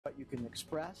what you can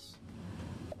express,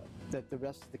 that the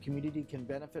rest of the community can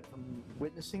benefit from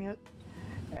witnessing it,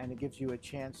 and it gives you a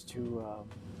chance to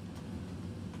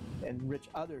enrich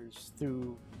others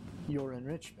through your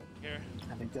enrichment. Here.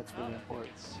 I think that's really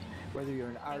important. Whether you're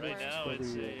an artist, whether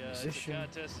you're a musician,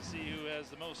 it's a contest to see who has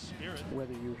the most spirit.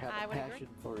 Whether you have a passion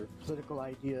for political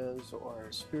ideas or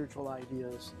spiritual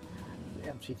ideas,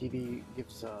 MCTV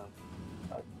gives a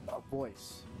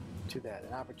voice to that,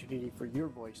 an opportunity for your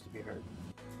voice to be heard.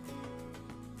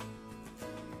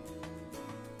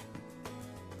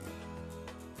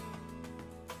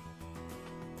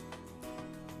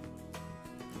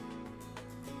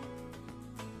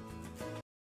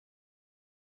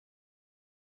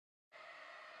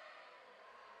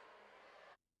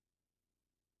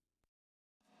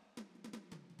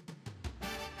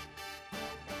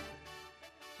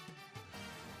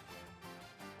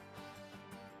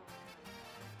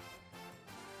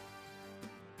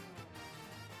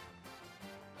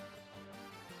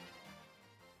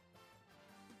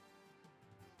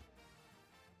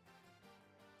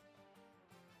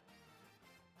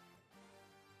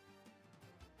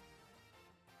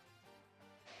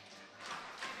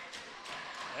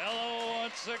 Hello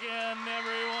once again,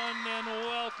 everyone, and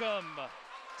welcome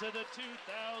to the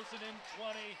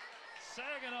 2020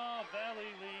 Saginaw Valley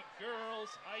League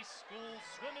Girls High School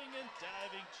Swimming and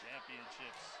Diving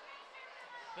Championships.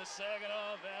 The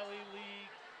Saginaw Valley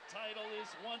League title is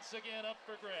once again up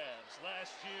for grabs.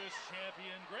 Last year's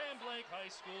champion, Grand Blanc High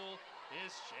School,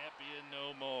 is champion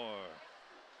no more.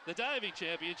 The diving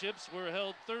championships were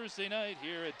held Thursday night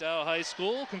here at Dow High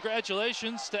School.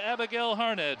 Congratulations to Abigail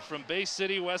Harned from Bay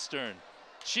City Western.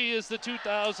 She is the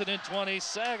 2020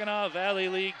 Saginaw Valley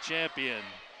League champion.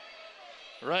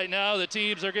 Right now the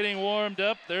teams are getting warmed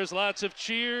up. There's lots of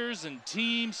cheers and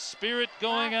team spirit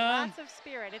going on. Lots of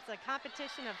spirit. It's a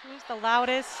competition of who's the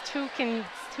loudest, who can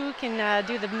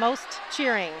do the most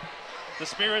cheering. The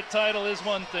spirit title is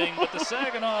one thing, but the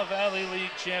Saginaw Valley League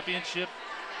championship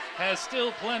has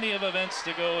still plenty of events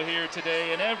to go here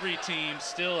today, and every team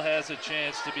still has a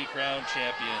chance to be crowned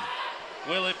champion.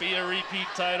 Will it be a repeat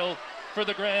title for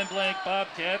the Grand Blanc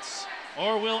Bobcats,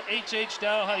 or will H.H.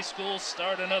 Dow High School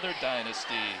start another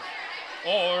dynasty?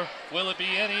 Or will it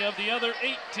be any of the other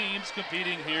 8 teams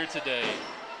competing here today?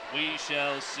 We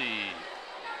shall see.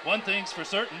 One thing's for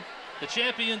certain, the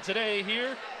champion today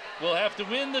here will have to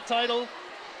win the title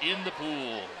in the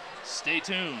pool. Stay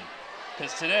tuned,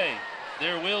 because today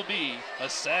there will be a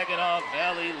Saginaw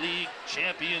Valley League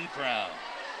champion crown.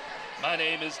 My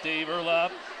name is Dave Erlop,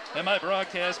 and my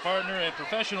broadcast partner and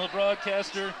professional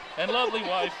broadcaster and lovely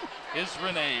wife is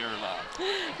Renee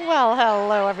Erlop. Well,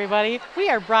 hello everybody. We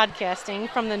are broadcasting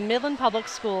from the Midland Public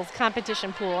Schools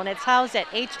competition pool, and it's housed at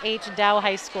H.H. Dow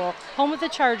High School, home of the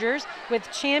Chargers,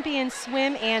 with champion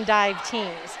swim and dive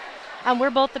teams.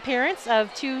 We're both the parents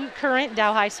of 2 current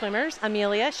Dow High swimmers.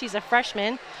 Amelia, she's a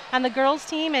freshman on the girls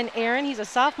team, and Aaron, he's a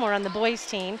sophomore on the boys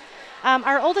team.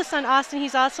 Our oldest son, Austin,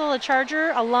 he's also a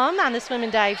Charger alum on the swim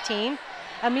and dive team.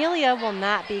 Amelia will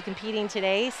not be competing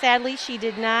today. Sadly, she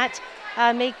did not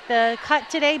make the cut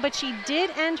today, but she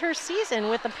did end her season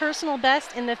with a personal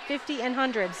best in the 50 and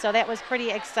 100, so that was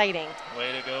pretty exciting.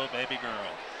 Way to go, baby girl.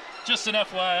 Just an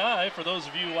FYI for those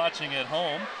of you watching at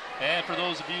home, and for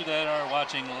those of you that are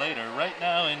watching later, right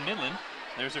now in Midland,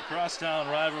 there's a crosstown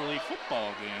rivalry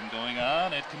football game going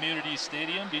on at Community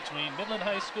Stadium between Midland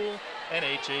High School and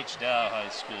H.H. Dow High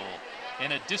School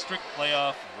in a district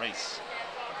playoff race.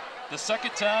 The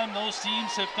second time those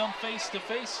teams have come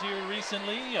face-to-face here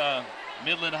recently.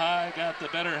 Midland High got the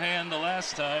better hand the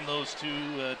last time those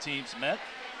 2 teams met.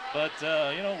 But,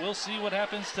 we'll see what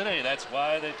happens today. That's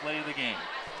why they play the game.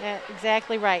 Yeah,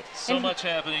 exactly right. So much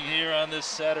happening here on this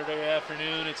Saturday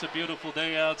afternoon. It's a beautiful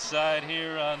day outside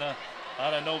here on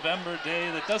a November day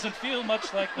that doesn't feel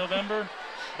much like November,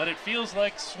 but it feels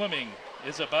like swimming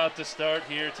is about to start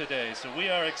here today. So we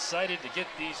are excited to get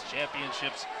these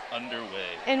championships underway.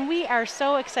 And we are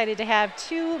so excited to have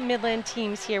 2 Midland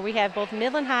teams here. We have both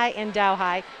Midland High and Dow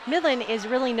High. Midland is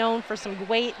really known for some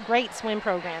great swim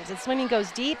programs, and swimming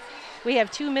goes deep. We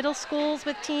have 2 middle schools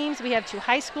with teams. We have 2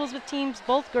 high schools with teams,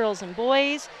 both girls and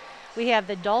boys. We have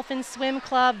the Dolphin Swim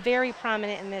Club, very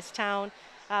prominent in this town.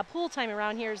 Pool time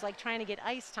around here is like trying to get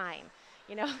ice time.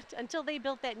 You know, until they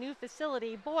built that new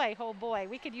facility, boy, oh boy,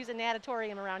 we could use a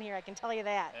natatorium around here, I can tell you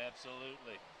that.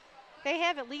 Absolutely. They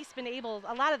have at least been able,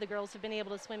 a lot of the girls have been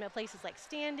able to swim at places like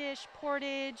Standish,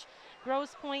 Portage,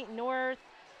 Grosse Pointe North,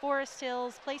 Forest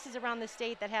Hills, places around the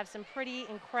state that have some pretty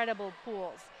incredible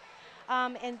pools.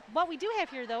 And what we do have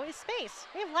here, though, is space.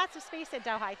 We have lots of space at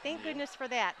Dow High. Thank goodness for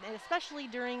that, and especially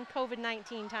during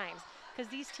COVID-19 times, because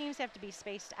these teams have to be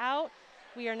spaced out.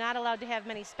 We are not allowed to have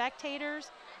many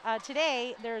spectators.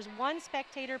 Today, there's 1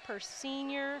 spectator per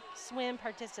senior swim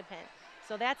participant.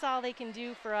 So that's all they can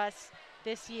do for us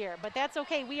this year. But that's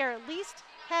okay. We are at least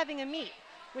having a meet,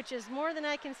 which is more than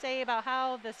I can say about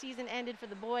how the season ended for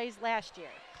the boys last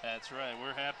year. That's right.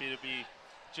 We're happy to be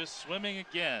just swimming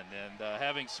again, and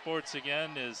having sports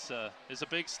again is a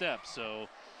big step. So,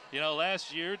 you know,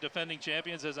 last year, defending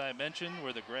champions, as I mentioned,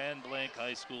 were the Grand Blanc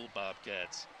High School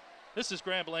Bobcats. This is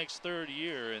Grand Blanc's 3rd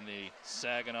year in the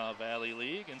Saginaw Valley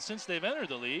League, and since they've entered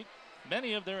the league,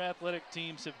 many of their athletic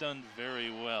teams have done very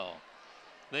well.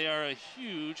 They are a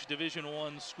huge Division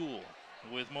I school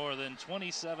with more than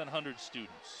 2,700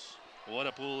 students. What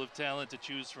a pool of talent to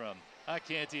choose from. I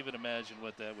can't even imagine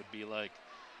what that would be like.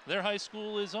 Their high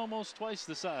school is almost twice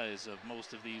the size of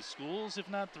most of these schools, if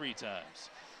not 3 times.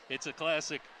 It's a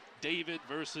classic David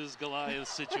versus Goliath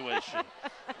situation.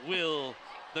 Will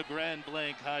the Grand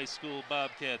Blanc High School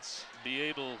Bobcats be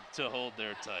able to hold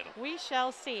their title? We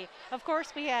shall see. Of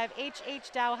course, we have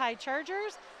H.H. Dow High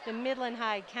Chargers, the Midland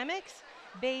High Chemics,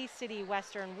 Bay City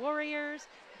Western Warriors,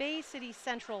 Bay City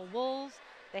Central Wolves,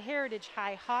 the Heritage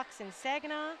High Hawks in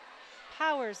Saginaw,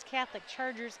 Powers Catholic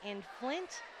Chargers in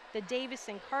Flint, the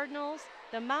Davison Cardinals,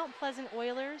 the Mount Pleasant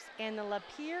Oilers, and the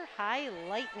Lapeer High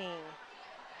Lightning.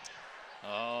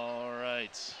 All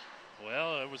right.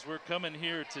 Well, as we're coming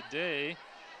here today,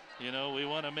 you know, we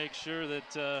want to make sure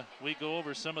that we go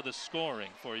over some of the scoring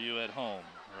for you at home,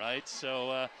 right?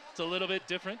 So it's a little bit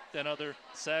different than other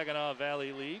Saginaw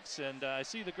Valley leagues, and I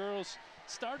see the girls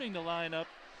starting to line up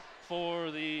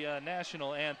for the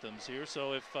national anthems here.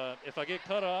 So if I get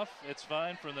cut off, it's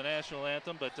fine from the national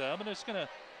anthem, but I'm just going to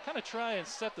kind of try and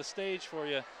set the stage for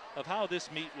you of how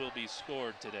this meet will be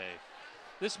scored today.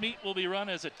 This meet will be run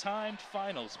as a timed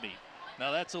finals meet. Now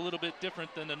that's a little bit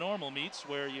different than the normal meets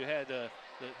where you had the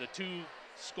 2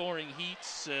 scoring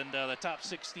heats and the top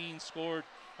 16 scored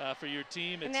for your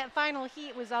team. And that final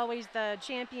heat was always the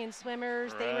champion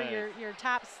swimmers. Right. They were your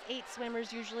top 8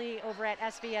 swimmers usually over at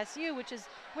SVSU, which is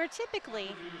where typically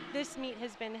this meet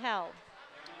has been held.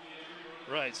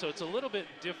 Right, so it's a little bit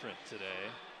different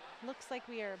today. Looks like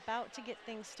we are about to get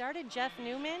things started. Jeff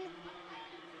Newman,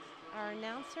 our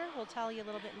announcer, will tell you a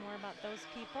little bit more about those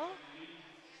people.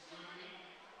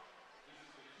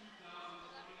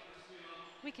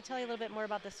 We could tell you a little bit more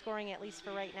about the scoring, at least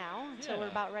for right now, until we're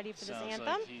about ready for this anthem.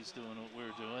 Sounds like he's doing what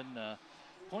we're doing.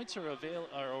 Points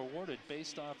are awarded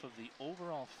based off of the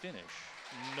overall finish,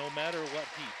 no matter what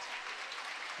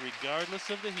heat. Regardless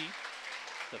of the heat,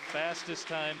 the fastest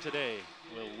time today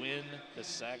will win the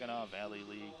Saginaw Valley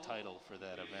League title for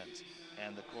that event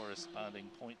and the corresponding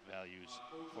point values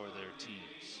for their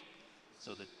teams.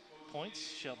 So the points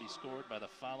shall be scored by the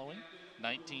following: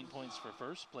 19 points for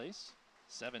first place,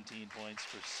 17 points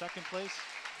for second place,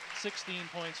 16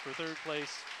 points for third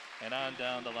place, and on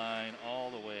down the line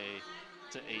all the way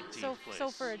to 18th place. So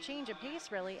for a change of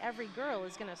pace, really, every girl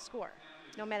is going to score,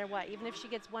 no matter what, even if she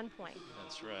gets 1 point.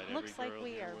 That's right. Looks every like girl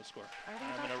we are. Will score. Are we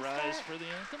I'm about going to to rise start? for the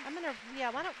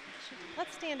anthem. Why don't,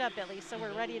 let's stand up at least so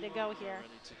we're ready to go here.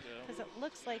 Ready to go. Because it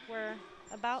looks like we're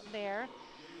about there.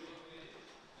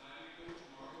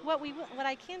 What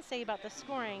I can say about the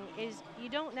scoring is you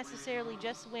don't necessarily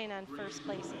just win on first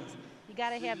places. You got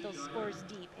to have those scores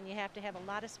deep, and you have to have a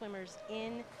lot of swimmers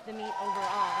in the meet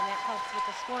overall, and that helps with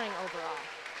the scoring overall.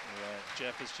 Right.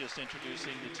 Jeff is just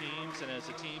introducing the teams, and as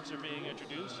the teams are being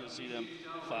introduced, you'll see them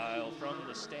file from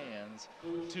the stands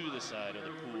to the side of the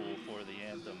pool for the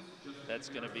anthem. That's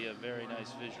going to be a very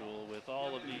nice visual with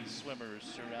all of these swimmers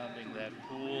surrounding that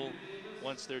pool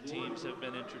once their teams have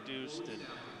been introduced and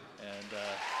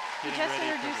we just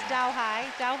introduced Dow High.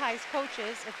 Dow High's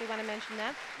coaches, if we want to mention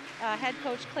them. Head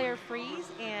coach Claire Fries,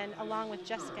 and along with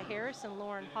Jessica Harris and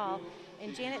Lauren Hall.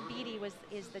 And Janet Beatty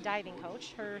is the diving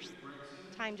coach. Her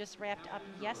time just wrapped up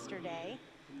yesterday.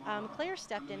 Claire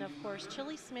stepped in, of course.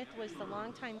 Chili Smith was the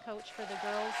longtime coach for the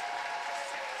girls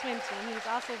swim team. He was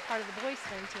also part of the boys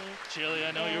swim team. Chili,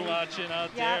 I know you're watching out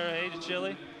there. Hey to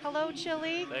Chili. Hello,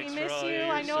 Chili. Thanks we miss for all you.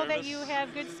 your I know service. that you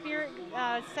have good spirit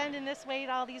sending this way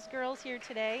to all these girls here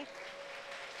today.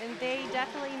 And they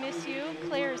definitely miss you.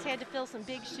 Claire has had to fill some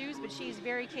big shoes, but she's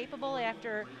very capable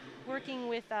after working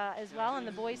with as well on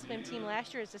the boys swim team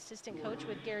last year as assistant coach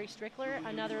with Gary Strickler,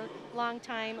 another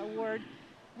longtime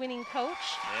award-winning coach.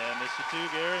 Yeah, miss you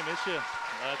too, Gary. Miss you.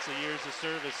 Lots of years of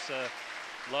service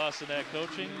lost in that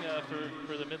coaching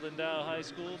for the Midland Dow High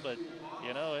School, but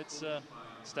you know it's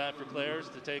time for Claire's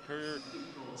to take her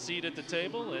seat at the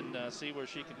table and see where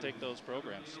she can take those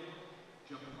programs.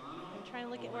 I'm trying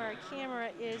to look at where our camera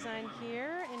is on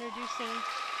here, introducing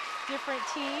different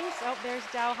teams. Oh, there's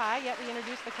Dow High. Yep, we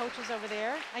introduced the coaches over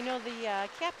there. I know the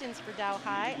captains for Dow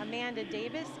High, Amanda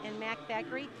Davis and Mac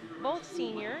Thackeray, both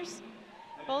seniors,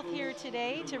 both here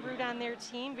today to root on their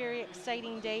team. Very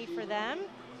exciting day for them.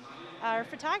 Our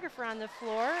photographer on the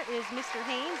floor is Mr.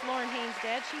 Haynes, Lauren Haynes'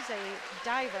 dad. She's a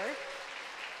diver,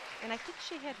 and I think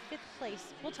she had 5th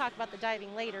place. We'll talk about the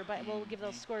diving later, but we'll give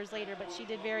those scores later, but she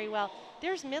did very well.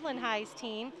 There's Midland High's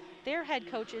team. Their head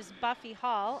coach is Buffy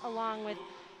Hall, along with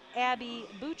Abby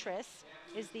Boutris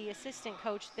is the assistant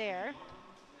coach there,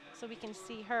 so we can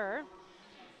see her.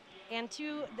 And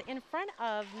in front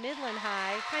of Midland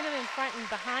High, kind of in front and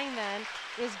behind them,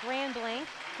 is Grand Blanc,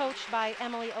 coached by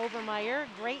Emily Obermeyer.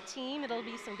 Great team. It'll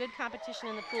be some good competition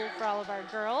in the pool for all of our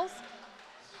girls.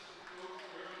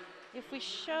 If we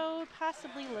showed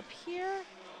possibly Lapeer,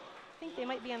 I think they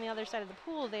might be on the other side of the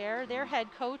pool there. Their head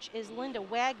coach is Linda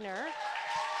Wagner.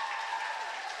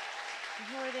 And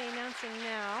who are they announcing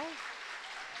now?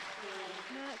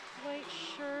 Not quite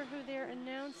sure who they're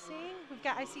announcing.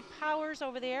 I see Powers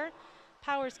over there.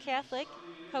 Powers Catholic,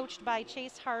 coached by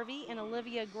Chase Harvey and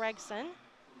Olivia Gregson.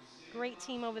 Great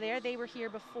team over there. They were here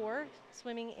before,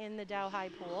 swimming in the Dow High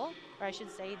pool, or I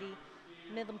should say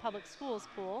the Midland Public Schools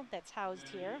pool that's housed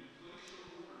here.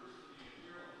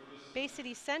 Bay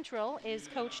City Central is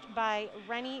coached by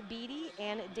Rennie Beatty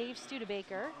and Dave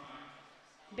Studebaker.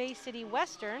 Bay City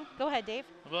Western, go ahead, Dave.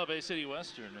 Well, Bay City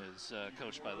Western is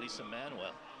coached by Lisa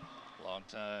Manuel,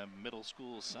 longtime middle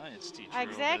school science teacher.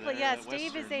 Exactly, yes.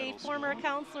 Dave is a former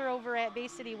counselor over at Bay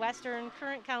City Western,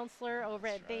 current counselor over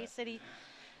at Bay City,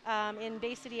 in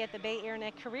Bay City at the Bay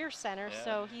Airnet Career Center,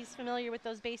 so he's familiar with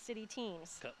those Bay City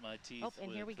teams. Cut my teeth. Oh,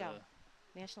 and here we go.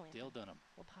 National anthem. Dale Dunham.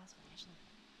 We'll pause for national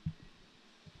anthem.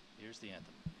 Here's the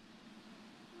anthem.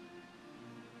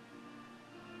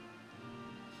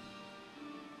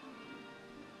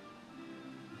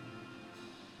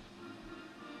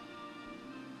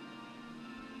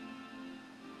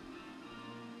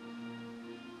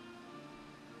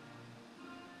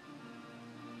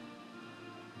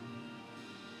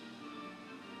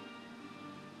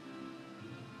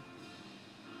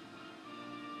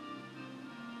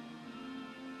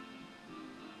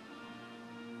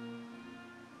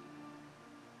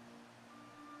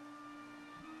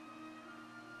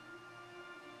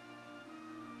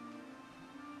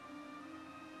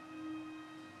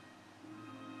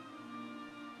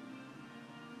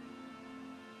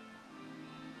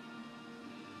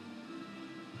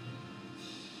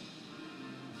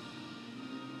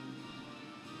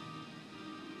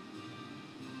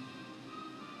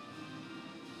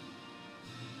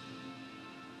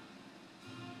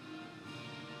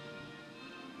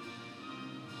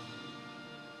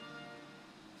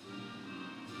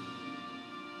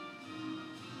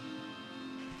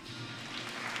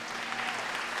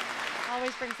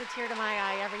 Always brings a tear to my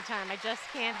eye every time. I just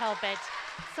can't help it.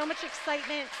 So much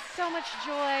excitement, so much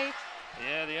joy.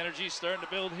 Yeah, the energy's starting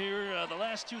to build here. The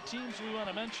last 2 teams we want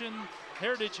to mention,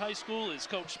 Heritage High School is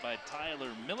coached by Tyler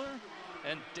Miller,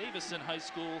 and Davison High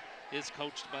School is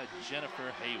coached by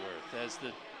Jennifer Hayworth. As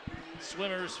the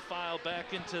swimmers file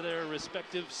back into their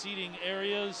respective seating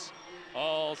areas,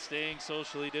 all staying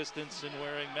socially distanced and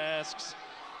wearing masks.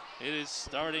 It is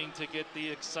starting to get, the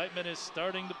excitement is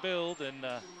starting to build, and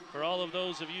for all of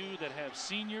those of you that have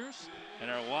seniors and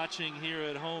are watching here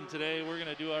at home today, we're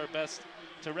gonna do our best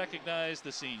to recognize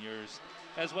the seniors,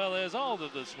 as well as all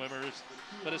of the swimmers,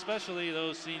 but especially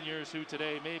those seniors who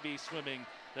today may be swimming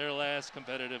their last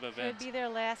competitive event. Could be their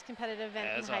last competitive event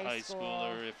as in a high school.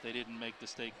 schooler if they didn't make the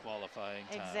state qualifying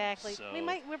time. Exactly. So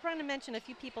We're going to mention a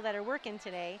few people that are working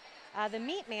today. The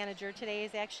meet manager today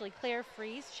is actually Claire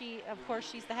Fries. Of course,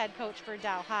 she's the head coach for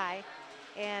Dow High.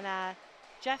 And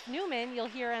Jeff Newman, you'll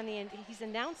hear he's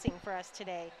announcing for us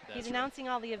today. He's announcing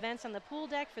all the events on the pool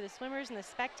deck for the swimmers and the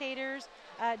spectators.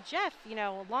 Jeff,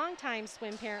 longtime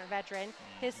swim parent veteran.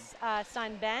 His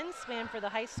son Ben swam for the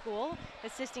high school,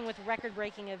 assisting with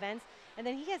record-breaking events. And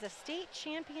then he has a state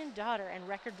champion daughter and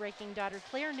record-breaking daughter,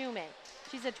 Claire Newman.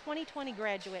 She's a 2020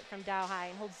 graduate from Dow High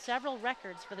and holds several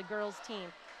records for the girls'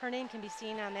 team. Her name can be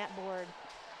seen on that board.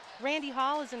 Randy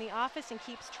Hall is in the office and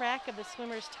keeps track of the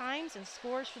swimmers' times and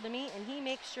scores for the meet, and he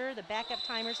makes sure the backup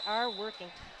timers are working.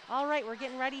 All right, we're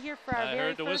getting ready here for our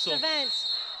very first event.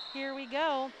 Here we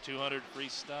go. 200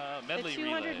 freestyle medley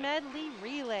relay. The 200 medley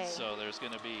relay. So there's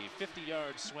going to be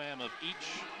 50-yard swam of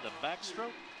each, the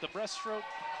backstroke, the breaststroke,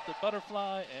 the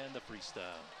butterfly, and the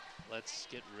freestyle. Let's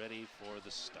get ready for the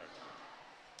start.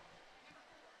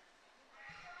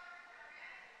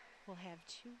 We'll have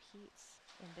 2 heats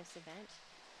in this event.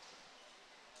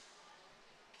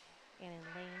 And in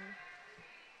lane,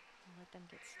 we'll let them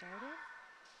get started.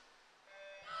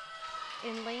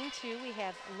 In lane 2, we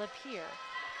have Lapeer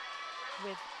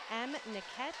with M.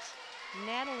 Niket,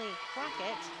 Natalie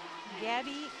Crockett,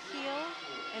 Gabby Keel,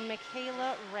 and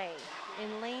Michaela Ray.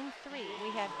 In lane 3,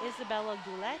 we have Isabella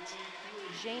Goulet,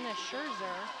 Jana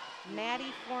Scherzer,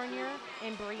 Maddie Fournier,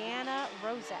 and Brianna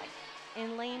Rozek.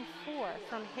 In lane 4,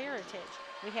 from Heritage,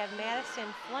 we have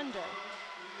Madison Flunder,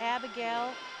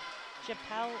 Abigail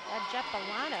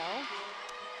Jeppalano,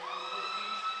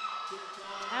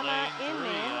 Emma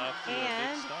Inman,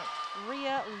 and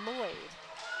Rhea Lloyd.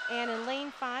 And in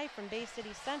lane 5 from Bay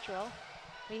City Central,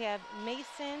 we have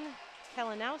Mason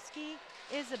Kalinowski,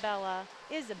 Isabel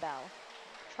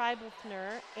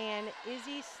Tribelfner, and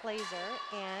Izzy Slazer,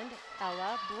 and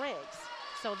Ella Briggs.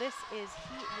 So this is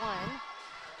heat 1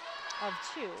 of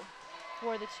 2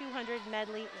 for the 200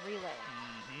 medley relay.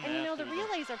 And you know, the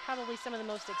relays are probably some of the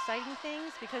most exciting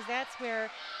things because that's where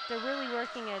they're really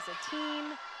working as a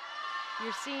team.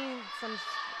 You're seeing some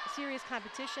serious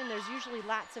competition. There's usually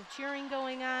lots of cheering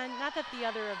going on. Not that the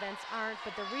other events aren't,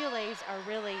 but the relays are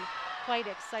really quite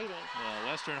exciting.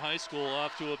 Well, Western High School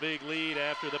off to a big lead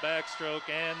after the backstroke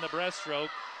and the breaststroke.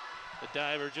 The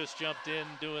diver just jumped in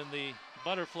doing the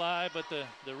butterfly, but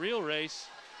the real race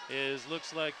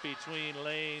looks like between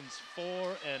lanes 4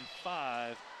 and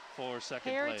 5 for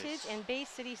second place. Heritage and Bay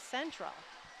City Central.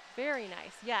 Very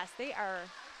nice. Yes, they are.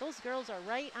 Those girls are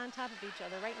right on top of each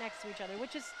other, right next to each other,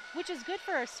 which is good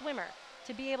for a swimmer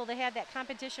to be able to have that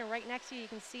competition right next to you. You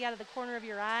can see out of the corner of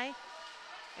your eye.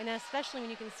 And especially when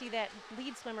you can see that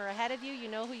lead swimmer ahead of you, you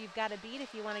know who you've got to beat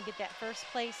if you want to get that first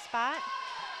place spot.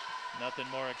 Nothing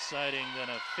more exciting than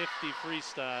a 50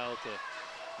 freestyle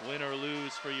to win or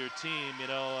lose for your team. You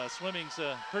know, swimming's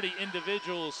a pretty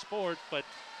individual sport, but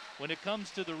when it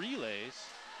comes to the relays,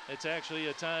 it's actually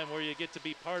a time where you get to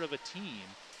be part of a team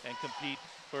and compete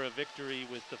for a victory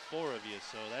with the 4 of you.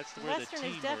 So that's where the teamwork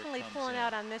Western is definitely pulling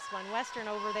out on this one. Western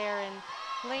over there in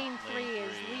lane 3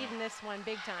 is leading this one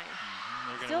big time.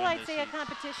 Still, I'd say a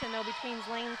competition, though, between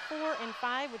lane 4 and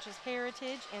 5, which is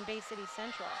Heritage and Bay City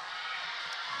Central.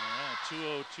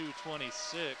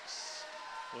 2:02:26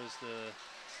 was the,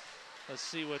 let's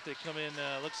see what they come in.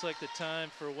 Looks like the time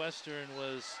for Western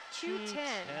was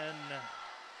 2:10.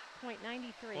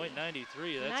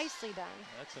 0.93. Nicely done.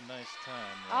 That's a nice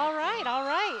time. All right.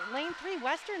 Lane 3,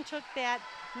 Western took that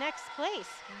next place.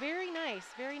 Very nice.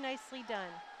 Very nicely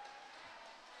done.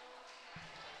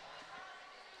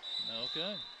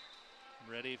 Okay.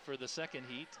 Ready for the second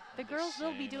heat. The girls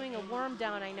will be doing a warm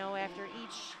down, I know, after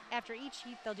each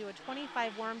heat they'll do a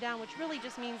 25 warm down, which really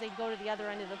just means they go to the other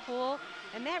end of the pool.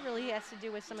 And that really has to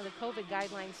do with some of the COVID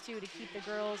guidelines too, to keep the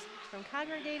girls from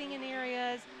congregating in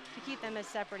areas, to keep them as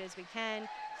separate as we can.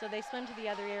 So they swim to the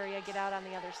other area, get out on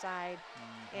the other side,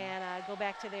 and go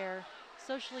back to their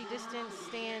socially distanced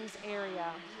stands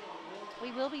area.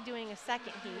 We will be doing a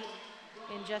second heat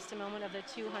in just a moment of the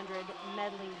 200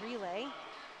 medley relay,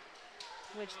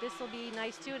 which this will be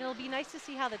nice too, and it'll be nice to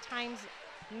see how the times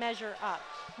measure up.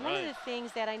 One of the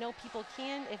things that I know people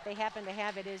can, if they happen to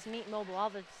have it, is Meet Mobile. All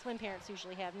the swim parents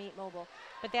usually have Meet Mobile,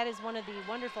 but that is one of the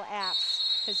wonderful apps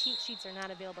because heat sheets are not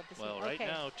available at this Well, heat. right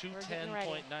now,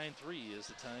 2:10.93 is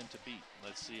the time to beat.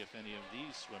 Let's see if any of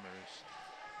these swimmers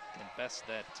can best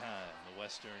that time. The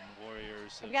Western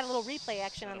Warriors have We've got a little replay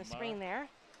action on the screen there.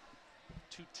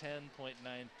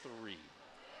 2:10.93.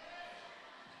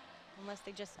 Unless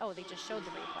they just showed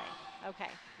the replay. Okay.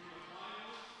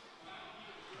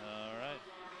 All right.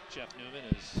 Jeff Newman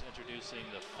is introducing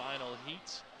the final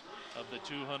heat of the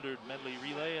 200 medley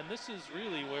relay, and this is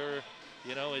really where,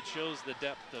 you know, it shows the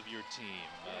depth of your team.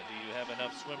 Do you have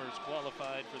enough swimmers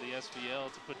qualified for the SVL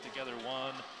to put together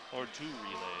 1 or 2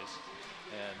 relays?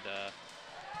 And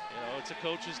you know, it's a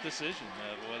coach's decision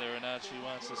of whether or not she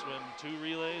wants to swim 2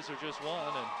 relays or just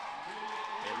 1, and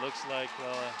it looks like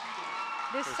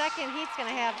this second heat's going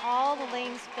to have all the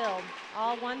lanes filled,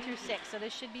 all 1 through 6. So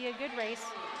this should be a good race,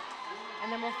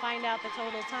 and then we'll find out the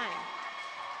total time.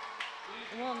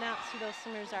 And we'll announce who those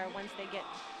swimmers are once they get.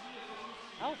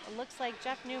 Oh, it looks like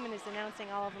Jeff Newman is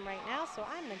announcing all of them right now, so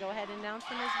I'm going to go ahead and announce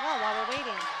them as well while we're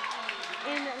waiting.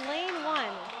 In lane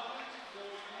 1,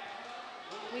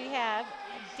 we have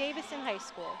Davison High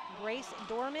School, Grace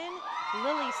Dorman,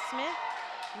 Lily Smith,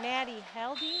 Maddie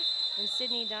Haldy, and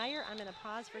Sydney Dyer. I'm going to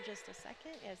pause for just a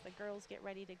second as the girls get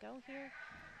ready to go here.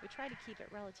 We try to keep it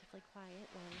relatively quiet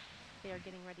when they are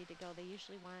getting ready to go. They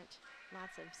usually want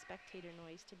lots of spectator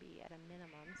noise to be at a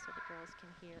minimum so the girls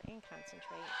can hear and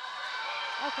concentrate.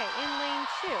 Okay, in lane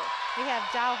 2, we have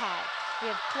Dowhigh. We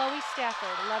have Chloe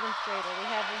Stafford, 11th grader. We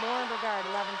have Lauren Brigard,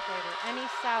 11th grader. Emmy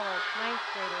Sauer, 9th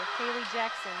grader. Kaylee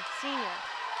Jackson, senior.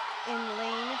 In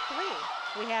lane 3,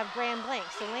 we have Grand Blanc.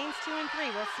 So lanes 2 and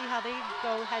 3, we'll see how they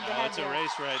go head-to-head. It's a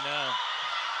race right now.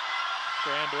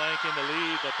 Grand Blanc in the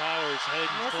lead, the Powers heading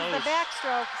close. This is the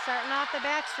backstroke, starting off the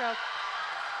backstroke.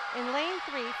 In lane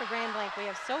 3 for Grand Blanc, we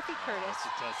have Sophie Curtis,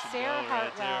 Sarah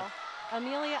Hartwell,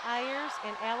 Amelia Ayers,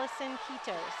 and Allison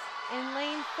Quitos. In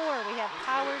lane 4, we have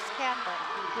Powers Catholic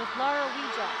with Laura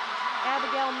Ouija,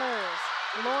 Abigail Mers,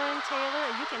 Lauren Taylor.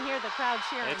 You can hear the crowd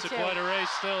cheering. It's quite a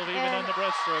race still, even on the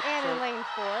breaststroke. And in lane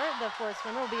 4, the fourth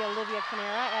swimmer will be Olivia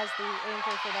Camara as the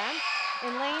anchor for them.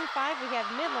 In lane 5, we have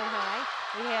Midland High.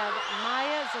 We have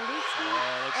Maya Zalewski.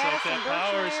 Looks like that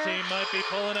Powers team might be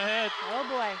pulling ahead. Oh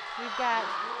boy, we've got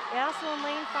also in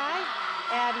lane 5,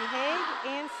 Abby Haig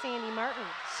and Sandy Martin.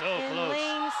 So in close.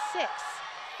 lane 6,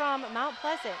 from Mount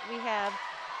Pleasant, we have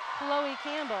Chloe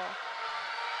Campbell,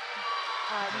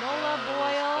 Nola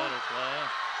Boyle,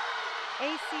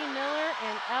 AC Miller,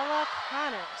 and Ella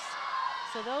Connors.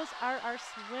 So those are our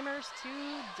swimmers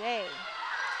today.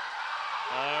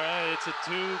 All right, it's a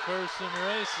 2-person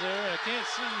race there. I can't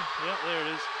see. Yeah, there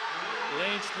it is.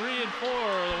 Lanes 3 and 4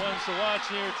 are the ones to watch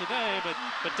here today, but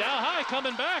Dow High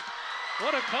coming back.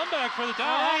 What a comeback for the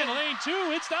Dow High in lane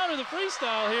 2. It's down to the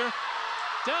freestyle here.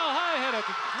 Dow High had an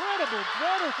incredible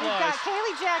butterfly. We've got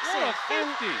Kaylee Jackson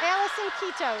and Allison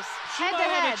Quitos head to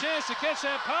head. She might have a chance to catch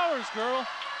that Powers girl.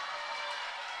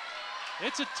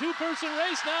 It's a 2-person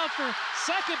race now for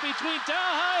second between Dow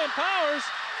High and Powers,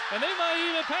 and they might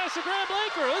even pass the Grand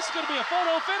Blanc girl. This is going to be a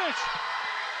photo finish.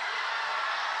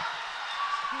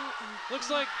 Looks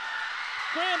like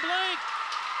Grand Blanc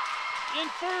in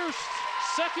first.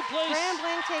 Second place. Grand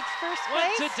Blanc takes first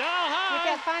place to Dow High. With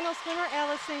that final swimmer,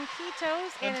 Allison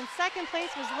Quitos. And in second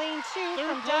place was lane 2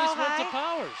 from Third place Dow High. went to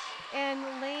Powers. And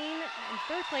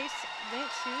third place went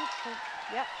to,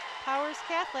 Powers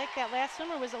Catholic. That last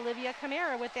swimmer was Olivia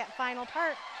Camara with that final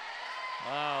part.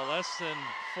 Wow, less than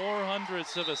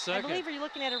 0.04 of a second. I believe you're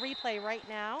looking at a replay right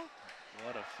now.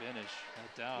 What a finish.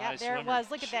 That Dow High there it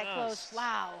was. Look at that close.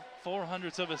 Wow.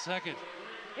 0.04 of a second.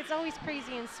 It's always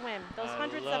crazy in swim, those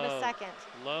hundredths of a second.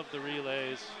 Love the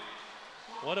relays.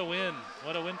 What a win.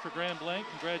 What a win for Grand Blanc.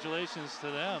 Congratulations to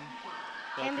them.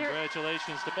 But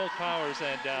congratulations to both Powers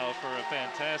and Dow for a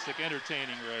fantastic,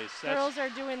 entertaining race. Girls are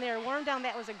doing their warm down.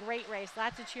 That was a great race.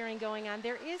 Lots of cheering going on.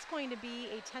 There is going to be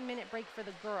a 10-minute break for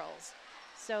the girls.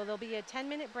 So there'll be a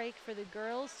 10-minute break for the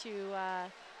girls to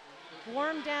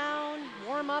warm down,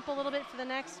 warm up a little bit for the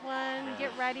next one, get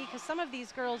ready, because some of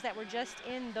these girls that were just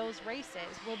in those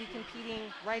races will be competing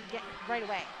right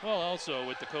away. Well, also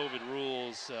with the COVID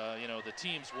rules, the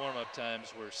teams' warm-up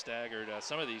times were staggered.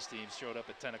 Some of these teams showed up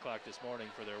at 10 o'clock this morning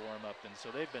for their warm-up, and so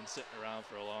they've been sitting around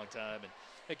for a long time, and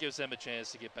it gives them a chance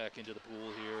to get back into the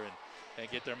pool here and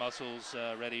get their muscles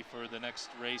ready for the next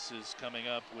races coming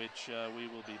up, which we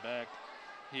will be back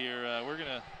here. We're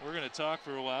gonna talk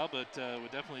for a while, but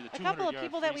with definitely the 200-yard A couple of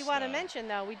people that we want to freestyle. mention,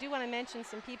 though. We do want to mention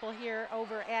some people here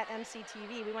over at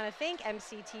MCTV. We want to thank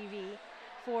MCTV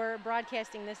for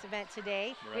broadcasting this event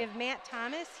today. Right. We have Matt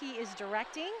Thomas. He is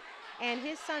directing. And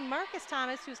his son, Marcus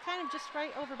Thomas, who's kind of just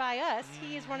right over by us,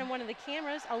 he is running one of the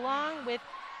cameras along with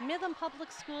Midland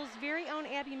Public Schools' very own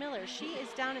Abby Miller. She is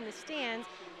down in the stands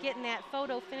getting that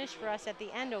photo finish for us at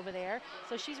the end over there.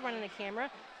 So she's running the camera.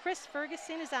 Chris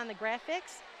Ferguson is on the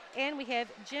graphics. And we have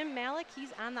Jim Malik. He's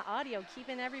on the audio,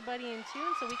 keeping everybody in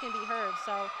tune so we can be heard.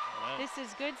 So this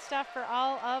is good stuff for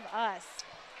all of us.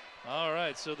 All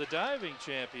right, so the diving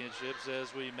championships,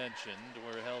 as we mentioned,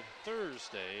 were held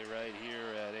Thursday right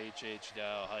here at H.H.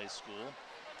 Dow High School.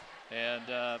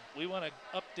 And we want to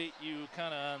update you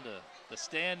kind of on the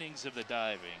standings of the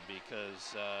diving,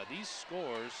 because these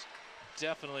scores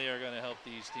definitely are going to help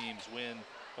these teams win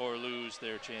or lose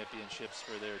their championships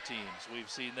for their teams. We've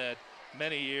seen that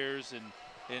many years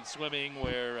in swimming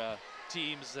where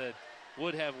teams that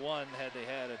would have won had they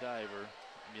had a diver.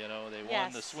 They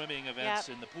won the swimming events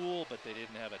in the pool, but they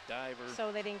didn't have a diver.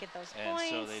 So they didn't get those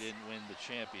points. And so they didn't win the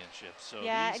championship. So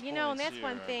and these and that's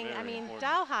one thing. I mean, important.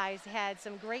 Dow High's had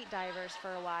some great divers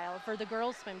for a while for the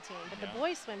girls swim team, but the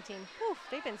boys swim team,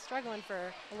 they've been struggling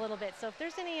for a little bit. So if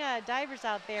there's any divers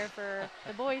out there for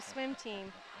the boys swim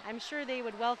team, I'm sure they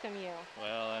would welcome you.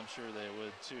 Well, I'm sure they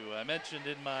would too. I mentioned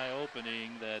in my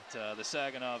opening that the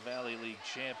Saginaw Valley League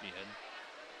champion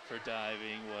for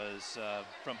diving was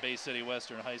from Bay City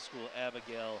Western High School,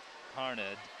 Abigail Harned,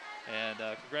 and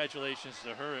congratulations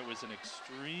to her. It was an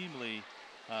extremely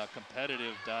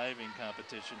competitive diving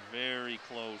competition, very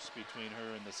close between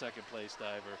her and the second place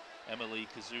diver, Emily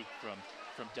Kazook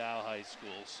from Dow High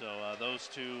School. So those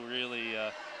two really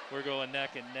were going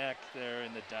neck and neck there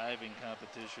in the diving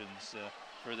competitions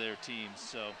for their teams.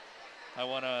 So I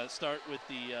want to start with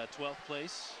the 12th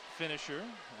place finisher,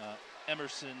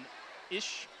 Emerson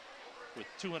Ish with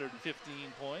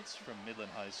 215 points from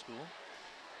Midland High School.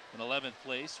 In 11th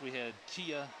place, we had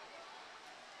Kia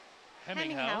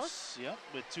Hemminghouse, yep,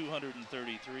 with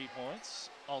 233 points,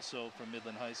 also from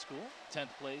Midland High School.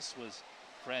 10th place was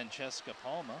Francesca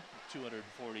Palma,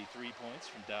 243 points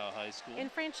from Dow High School.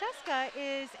 And Francesca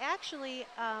is actually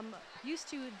used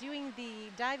to doing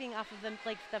the diving off of the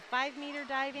 5-meter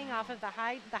diving off of the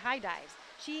high dives.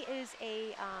 She is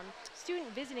a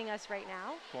student visiting us right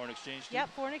now. Foreign exchange student? Yep,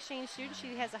 foreign exchange student.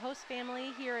 She has a host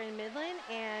family here in Midland,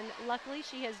 and luckily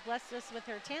she has blessed us with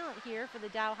her talent here for the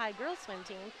Dow High girls swim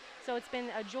team. So it's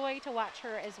been a joy to watch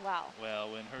her as well.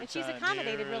 Well, when her and she's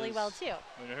accommodated really well too.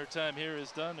 When her time here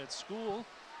is done at school,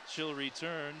 she'll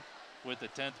return with the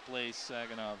 10th place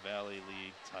Saginaw Valley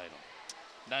League title.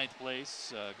 9th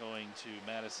place going to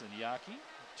Madison Yaki,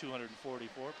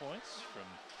 244 points from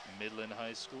Midland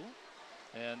High School.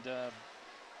 And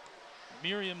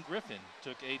Miriam Griffin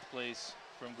took 8th place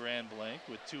from Grand Blanc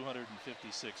with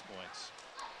 256 points.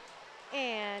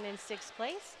 And in 6th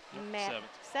place, yep,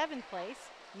 7th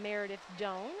place, Meredith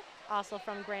Doan, also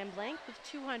from Grand Blanc with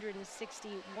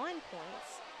 261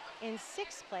 points. In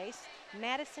 6th place,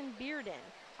 Madison Bearden,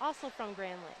 also from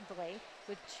Grand Blanc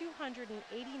with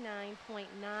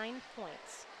 289.9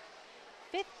 points.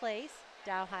 5th place,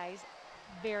 Dow High's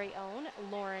very own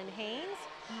Lauren Haynes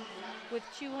with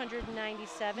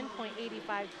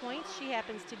 297.85 points. She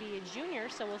happens to be a junior,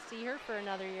 so we'll see her for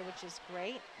another year, which is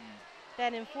great.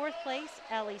 Then in 4th place,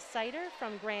 Ellie Sider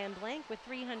from Grand Blanc with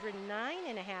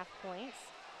 309.5 points.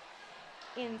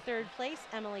 In 3rd place,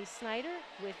 Emily Snyder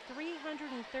with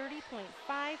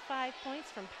 330.55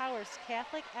 points from Powers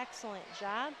Catholic. Excellent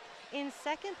job. In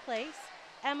 2nd place,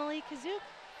 Emily Kazook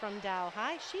from Dow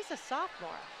High. She's a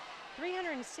sophomore.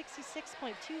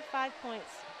 366.25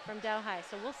 points from Dow High,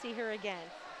 so we'll see her again.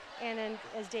 And then,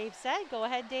 as Dave said, go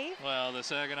ahead, Dave. Well, the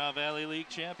Saginaw Valley League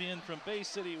champion from Bay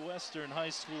City Western High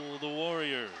School, the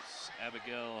Warriors,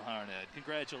 Abigail Harnett.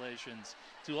 Congratulations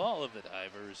to all of the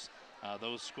divers.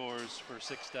 Those scores for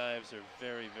 6 dives are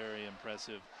very, very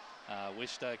impressive.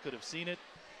 Wished I could have seen it,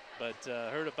 but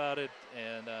heard about it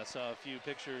and saw a few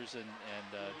pictures, and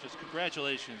just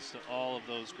congratulations to all of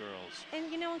those girls.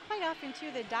 And and quite often too,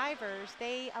 the divers,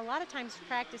 they a lot of times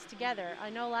practice together.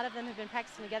 I know a lot of them have been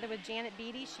practicing together with Janet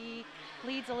Beatty. She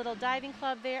leads a little diving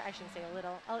club there. I shouldn't say a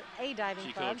little, a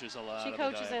diving club. She coaches a lot. She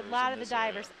coaches a lot of the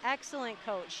divers. Excellent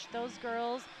coach. Those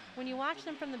girls, when you watch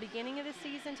them from the beginning of the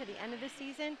season to the end of the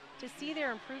season, to see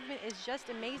their improvement is just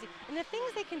amazing. And the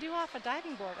things they can do off a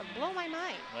diving board blow my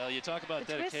mind. Well, you talk about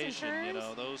the dedication,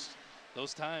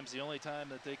 those times, the only time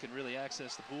that they can really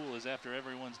access the pool is after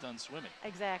everyone's done swimming.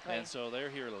 Exactly. And so they're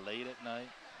here late at night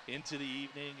into the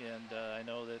evening, and I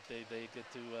know that they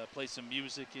get to play some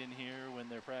music in here when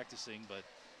they're practicing, but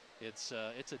it's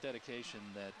a dedication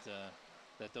that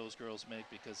those girls make,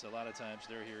 because a lot of times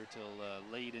they're here till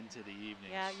late into the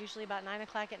evening. Yeah, usually about 9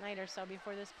 o'clock at night or so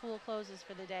before this pool closes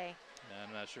for the day.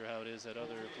 I'm not sure how it is at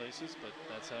other places, but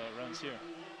that's how it runs here.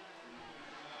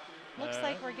 Looks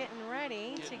like we're getting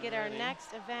ready to get our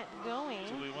next event going.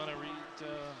 Do we want to read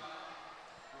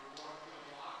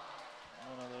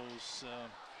one of those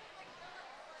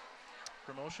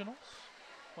promotionals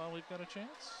while we've got a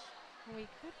chance? We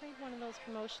could read one of those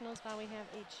promotionals while we have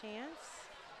a chance,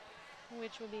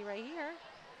 which will be right here.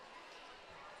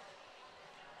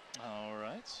 All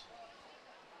right.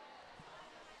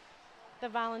 The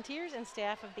volunteers and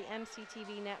staff of the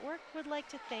MCTV network would like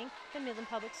to thank the Midland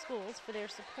Public Schools for their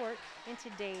support in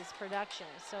today's production.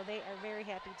 So they are very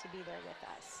happy to be there with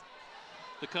us.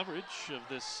 The coverage of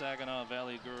this Saginaw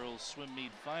Valley Girls Swim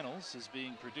Meet Finals is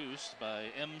being produced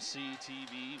by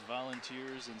MCTV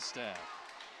volunteers and staff.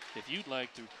 If you'd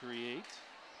like to create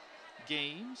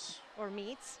games or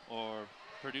meets or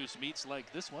produce meets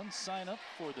like this one, sign up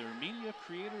for their Media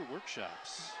Creator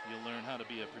Workshops. You'll learn how to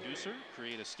be a producer,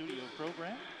 create a studio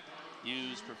program,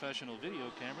 use professional video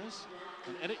cameras,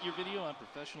 and edit your video on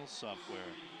professional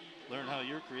software. Learn how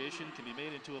your creation can be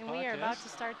made into a podcast. We are about to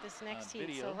start this next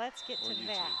heat, so let's get to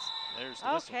that. There's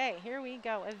the whistle. Okay, here we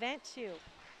go. Event 2.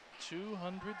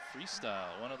 200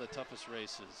 freestyle, one of the toughest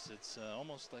races. It's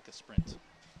almost like a sprint.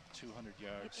 200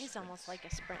 yards. It is almost like a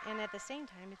sprint, and at the same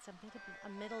time, it's a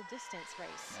middle distance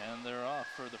race. And they're off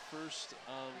for the first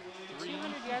of 3.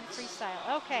 200-yard freestyle.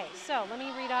 Okay, so let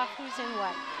me read off who's in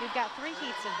what. We've got 3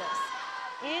 heats of this.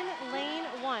 In lane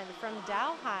 1 from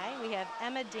Dow High, we have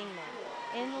Emma Dingman.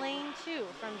 In lane 2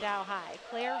 from Dow High,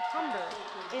 Claire Humber.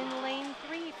 In lane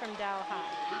 3 from Dow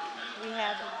High, we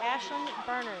have Ashlyn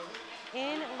Barnard.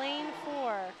 In lane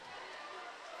 4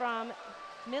 from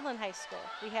Midland High School,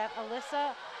 we have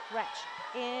Alyssa Wretch.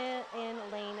 In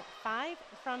lane 5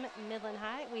 from Midland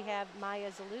High, we have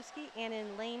Maya Zalewski. And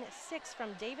in lane 6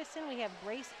 from Davison, we have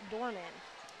Grace Dorman.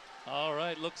 All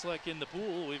right, looks like in the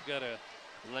pool we've got a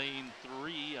lane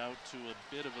 3 out to a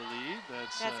bit of a lead.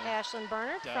 That's Ashlyn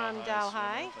Bernard from Dow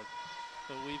High.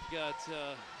 But we've got,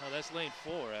 oh, that's lane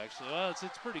 4 actually. Well,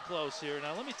 it's pretty close here.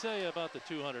 Now let me tell you about the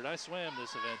 200. I swam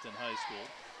this event in high school.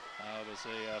 I was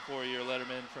a 4-year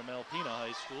letterman from Alpena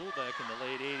High School back in the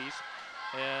late 80s.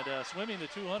 And swimming the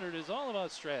 200 is all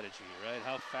about strategy, right?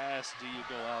 How fast do you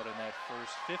go out in that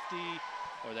first 50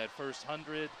 or that first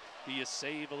 100? Do you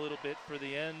save a little bit for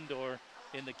the end? Or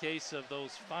in the case of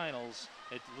those finals,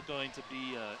 it's going to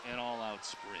be an all-out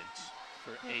sprint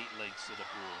for 8 lengths of the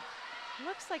pool.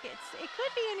 Looks like it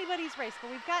could be anybody's race, but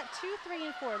we've got 2, 3,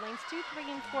 and 4. Lanes 2, 3,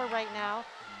 and 4 right now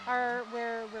are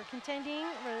where we're contending.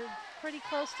 We're pretty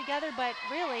close together, but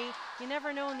really, you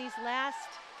never know in these last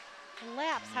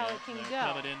laps how it can go.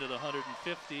 Coming into the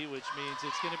 150, which means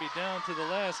it's going to be down to the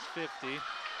last 50.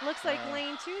 Looks like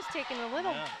lane 2's taking a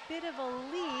little bit of a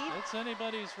lead. It's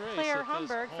anybody's race. Claire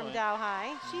Humberg from Dow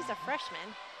High. She's a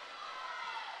freshman.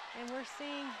 And we're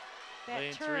seeing that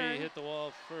lane turn. 3 hit the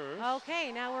wall first.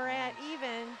 Okay, now we're at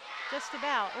even just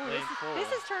about. Ooh,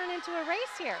 this is turning into a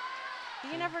race here.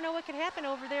 You never know what could happen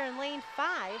over there in lane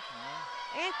 5.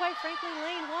 And quite frankly,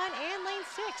 lane 1 and lane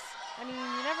 6. I mean,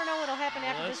 you never know what'll happen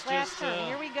after this last turn.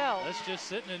 Here we go. Let's just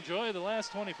sit and enjoy the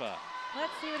last 25.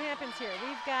 Let's see what happens here.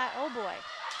 We've got, oh boy,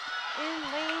 in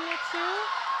lane 2,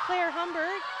 Claire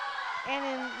Humberg, and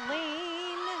in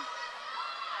lane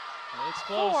it's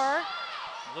close. 4.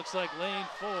 Looks like lane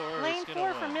 4 Lane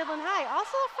 4 from Midland High,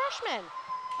 also a freshman,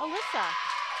 Alyssa.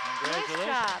 Congratulations. Nice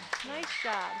job, nice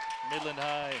job. Midland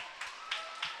High.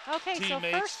 Okay,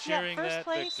 teammates so cheering first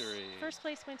place, victory. First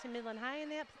place went to Midland High in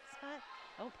that spot.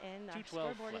 Oh, and our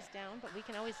scoreboard is down, but we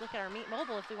can always look at our Meet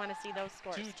Mobile if we want to see those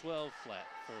scores. 2:12 flat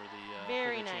for the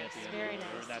very nice, champion, very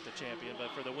nice. Or not the champion,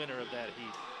 but for the winner of that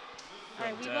heat. All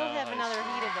right, we will have another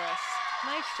heat of this.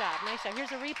 Nice job, nice job.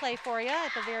 Here's a replay for you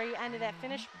at the very end of that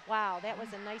finish. Wow, that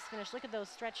was a nice finish. Look at those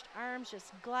stretched arms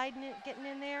just gliding it, getting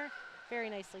in there. Very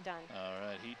nicely done. All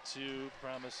right, heat 2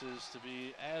 promises to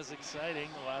be as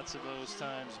exciting. Lots of those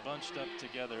times bunched up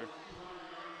together.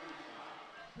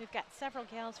 We've got several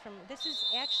gals from, this is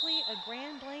actually a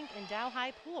Grand Blanc and Dow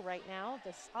High pool right now.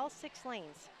 This all 6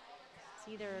 lanes. It's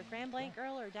either a Grand Blanc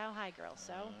girl or a Dow High girl.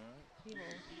 So we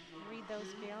will read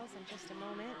those gals in just a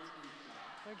moment.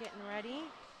 They're getting ready.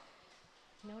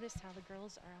 Notice how the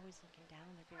girls are always looking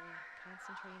down. They're very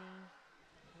concentrating,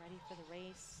 ready for the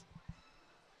race.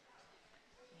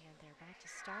 And they're about to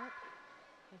start.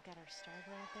 We've got our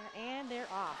starter out there, and they're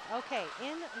off. Okay,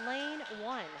 in lane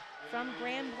 1 from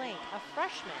Grand Blanc, a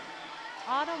freshman,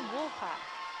 Autumn Woolcock.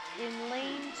 In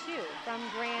lane 2 from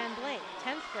Grand Blanc,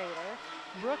 10th grader,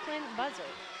 Brooklyn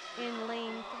Buzzard. In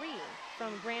lane 3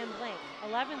 from Grand Blanc,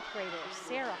 11th grader,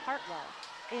 Sarah Hartwell.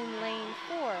 In lane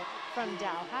 4 from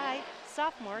Dow High,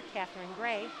 sophomore, Catherine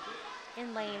Gray.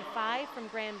 In lane 5 from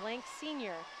Grand Blanc,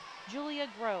 senior, Julia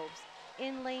Groves.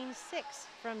 In lane 6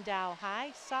 from Dow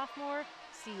High, sophomore,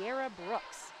 Sierra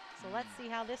Brooks. So let's see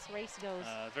how this race goes.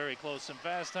 Very close. Some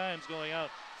fast times going out.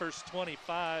 First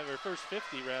 25, or first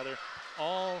 50 rather,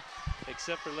 all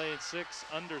except for lane 6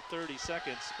 under 30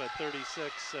 seconds, but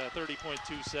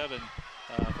 30.27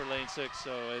 for lane 6.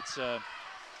 So it's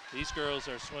these girls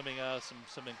are swimming out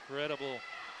some incredible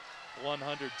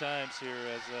 100 times here.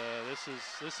 As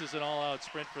this is an all-out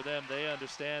sprint for them. They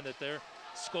understand that they're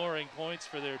scoring points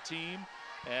for their team.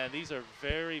 And these are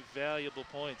very valuable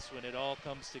points when it all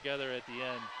comes together at the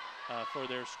end for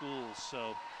their schools.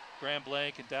 So Grand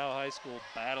Blanc and Dow High School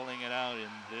battling it out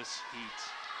in this heat.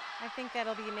 I think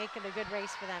that'll be making a good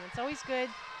race for them. It's always good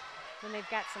when they've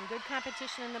got some good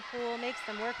competition in the pool. Makes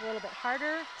them work a little bit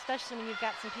harder, especially when you've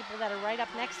got some people that are right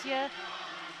up next to you.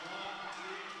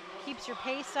 Keeps your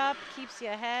pace up, keeps you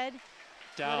ahead.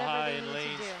 Dow High in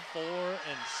lanes 4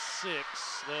 and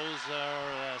 6. Those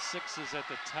are 6s at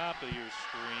the top of your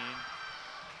screen.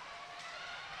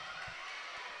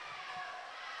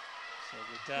 So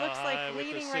the Dow looks High like with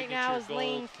the leading signature right now is gold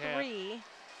lane cap. 3.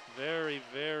 Very,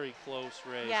 very close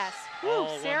race. Yes. All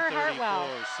Ooh, Sarah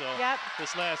Hartwell. So yep.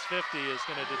 This last 50 is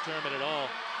going to determine it all.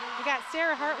 We got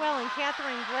Sarah Hartwell and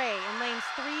Catherine Gray in lanes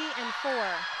 3 and 4.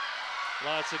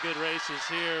 Lots of good races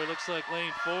here. Looks like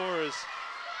lane 4 is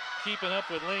keeping up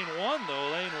with lane 1, though.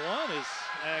 Lane 1 is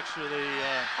actually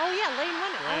oh yeah, lane 1.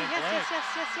 Yes.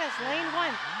 Lane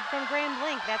 1 from Grand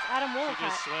Blanc. That's Autumn Woolcock. She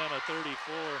just swam a 34.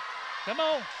 Come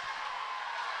on.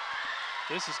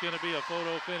 This is going to be a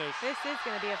photo finish. This is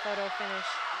going to be a photo finish.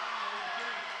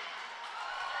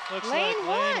 Looks Lane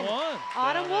like Lane 1. Autumn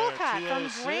down there, Wolcott from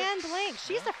 206. Grand Blanc.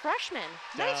 She's a freshman.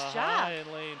 Nice Dow job. High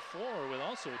in Lane 4 with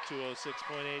also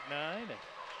 206.89. And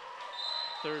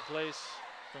third place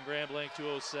from Grand Blanc,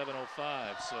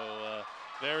 207.05. So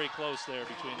very close there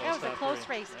between those top That was a close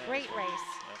three. race. Yeah, Great race.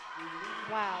 Yep.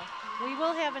 Wow. We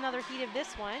will have another heat of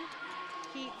this one.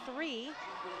 Heat 3.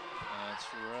 That's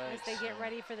right. As they get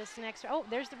ready for this next. Oh,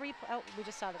 there's the replay. Oh, we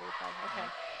just saw the replay. Okay.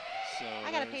 So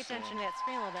I got to pay attention to that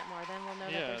screen a little bit more. Then we'll know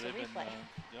that there's a replay.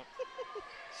 Yep.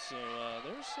 So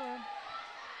there's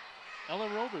Ella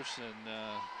Roberson.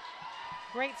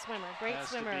 Great swimmer. Great has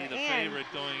swimmer. to be the favorite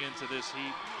going into this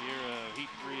heat here, heat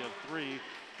 3 of 3.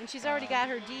 And she's already got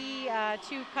her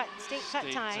D2 state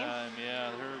cut time.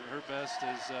 Yeah, her best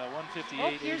is 158.81.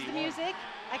 Oh, here's the music.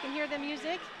 I can hear the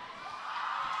music.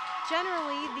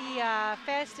 Generally, the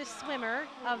fastest swimmer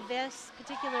of this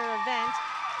particular event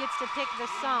gets to pick the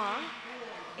song.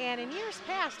 And in years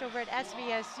past over at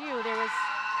SVSU, there was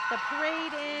the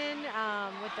parade in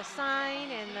with the sign,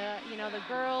 and the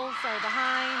girls are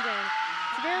behind, and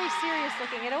it's very serious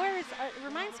looking. It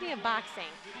reminds me of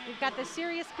boxing. We've got the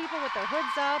serious people with their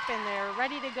hoods up and they're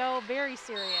ready to go, very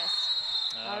serious.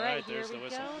 All right, here we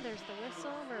go. There's the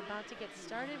whistle. We're about to get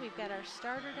started. We've got our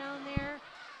starter down there.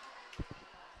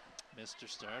 Mr.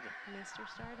 Starter. Mr.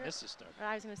 Starter. Mrs. Starter.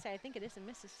 I was going to say, I think it is a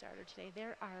Mrs. Starter today.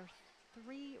 There are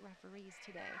 3 referees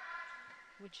today,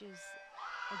 which is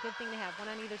a good thing to have. One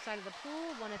on either side of the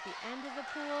pool, one at the end of the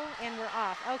pool, and we're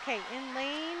off. Okay, in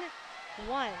lane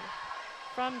 1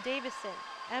 from Davison,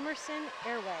 Emerson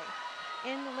Airway.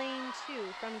 In lane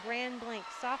 2 from Grand Blanc,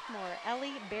 sophomore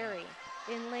Ellie Berry.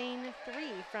 In lane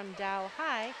 3 from Dow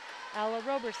High, Ella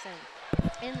Roberson.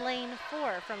 In lane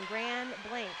 4 from Grand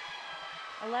Blanc,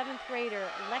 11th grader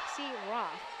Lexi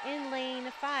Roth. In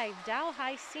lane 5, Dow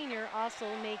High senior,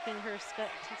 also making her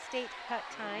state cut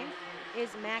time,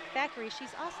 is Mac Thackeray.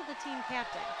 She's also the team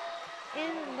captain.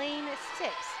 In lane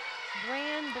 6,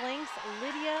 Grand Blanc's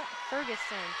Lydia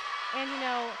Ferguson. And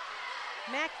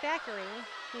Mac Thackeray,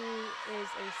 who is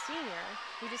a senior,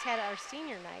 we just had our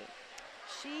senior night.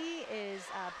 She is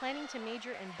planning to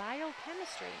major in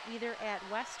biochemistry, either at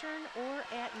Western or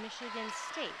at Michigan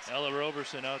State. Ella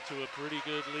Roberson out to a pretty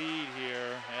good lead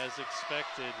here, as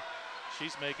expected.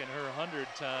 She's making her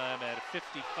 100 time at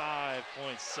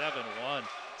 55.71,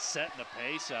 setting a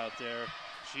pace out there.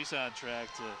 She's on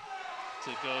track to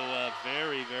go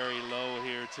very, very low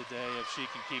here today if she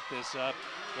can keep this up.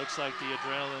 Looks like the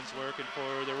adrenaline's working for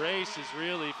her. The race is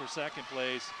really for second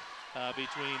place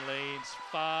between lanes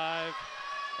 5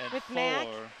 and 4. Mac.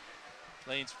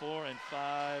 Lanes 4 and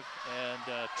 5 and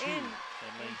 2 in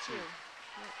lane 2.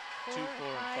 2, 4, and 5.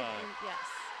 Yes.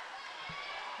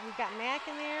 We've got Mac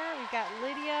in there. We've got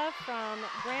Lydia from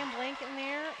Grand Blanc in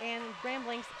there, and Grand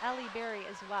Blanc's Ellie Berry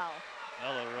as well.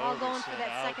 Ella Roberson all going for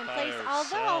that second place. Herself.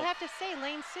 Although I'll have to say,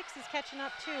 lane 6 is catching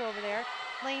up too over there.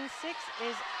 Lane 6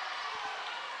 is.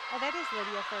 Oh, that is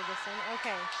Lydia Ferguson.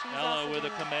 Okay, she's Ella also with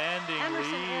a commanding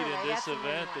lead in this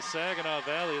event. The Saginaw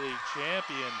Valley League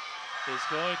champion is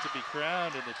going to be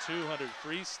crowned in the 200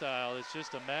 freestyle. It's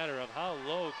just a matter of how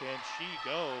low can she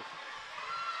go.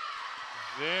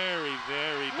 Very,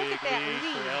 very big lead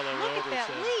for Ella Roberson. Look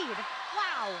at that lead.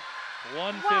 Wow.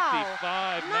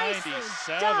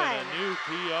 155.97, a new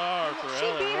PR for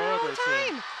Ella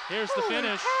Roberson. Here's the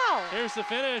finish. Here's the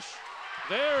finish.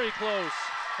 Very close.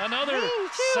 Another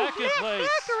second place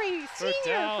for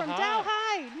Dow from High. Dow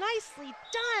High. Nicely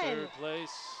done. Third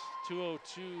place,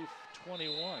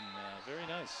 202.21. Very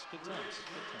nice. Good times.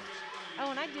 Good times.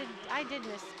 Oh, and I did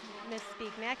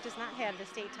misspeak. Mac does not have the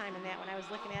state time in that one. I was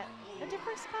looking at a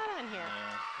different spot on here.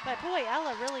 But boy,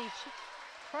 Ella really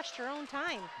crushed her own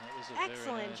time. That was a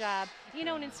excellent job. You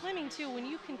know, and in swimming too, when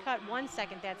you can cut 1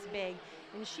 second, that's big.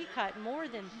 And she cut more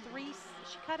than 3.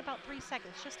 She cut about 3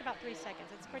 seconds, just about 3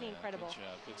 seconds. It's pretty incredible. Good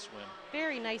job. Good swim.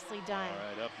 Very nicely done. All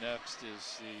right. Up next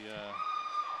is the.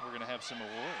 We're going to have some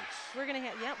awards. We're going to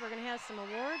have some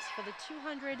awards for the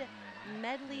 200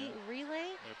 medley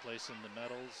relay. They're placing the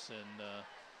medals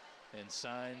and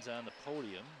signs on the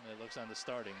podium. It looks on the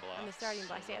starting blocks. On the starting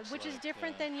blocks, yeah, which is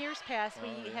different than years past.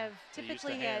 We have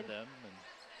typically had them and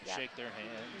shake their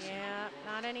hands. Yeah,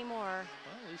 not anymore.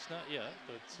 Well, at least not yet.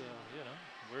 But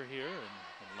we're here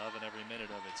and loving every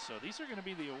minute of it. So these are going to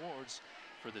be the awards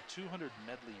for the 200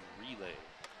 medley relay.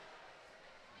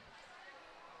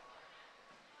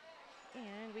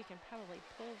 And we can probably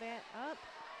pull that up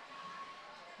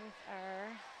with our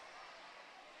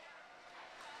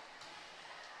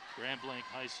Grand Blanc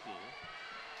High School.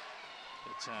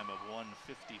 A time of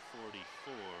 1:50.44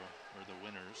 were the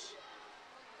winners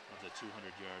of the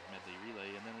 200-yard medley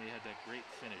relay. And then we had that great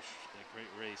finish, that great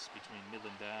race between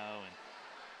Midland Dow and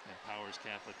and Powers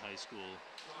Catholic High School,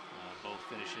 both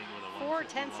finishing with a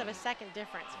 4/10 of a second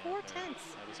difference. Yeah, 4/10.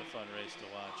 That was a fun race to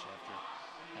watch after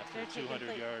They're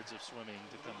 200 yards of swimming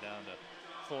to come down to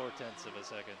 4/10 of a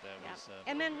second. That was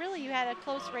and then really you had a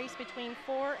close race between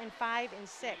 4 and 5 and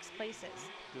 6 places.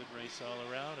 Good race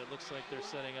all around. It looks like they're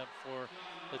setting up for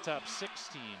the top 6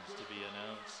 teams to be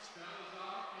announced.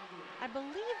 I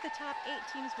believe the top 8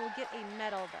 teams will get a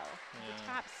medal, though. Yeah. The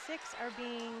top 6 are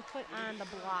being put on the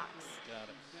blocks. Got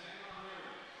it.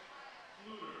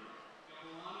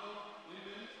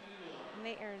 And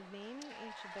they are naming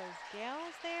each of those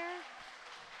gals there.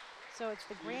 So it's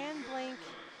the Grand Blanc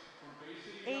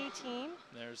A team.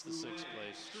 There's the 6th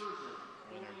place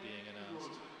winner being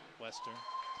announced. Western.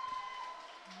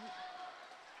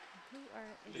 Who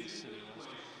are Bay City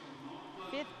Western.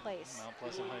 5th place. Mount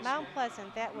Pleasant High School. Mount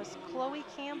Pleasant. That was Chloe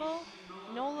Campbell,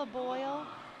 Nola Boyle,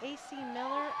 A.C.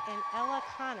 Miller, and Ella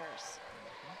Connors.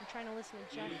 I'm trying to listen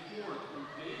to Jeff.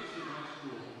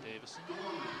 Davison.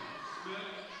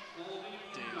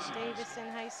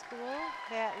 Davison High School.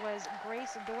 That was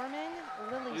Grace Dorman,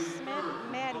 Lily Smith,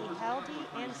 Maddie Haldy,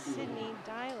 and Sydney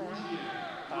Dyler.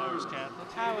 Powers Catholic.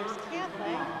 Powers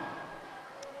Catholic.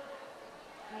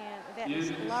 And that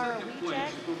is Laura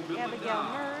Wiecek, Abigail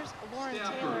Mers, Lauren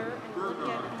Taylor, and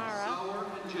Olivia Kamara.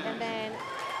 And then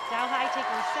Dow High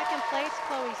taking 2nd place,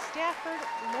 Chloe Stafford,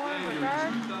 Lauren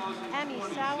Bernard, Emmy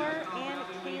Sauer, and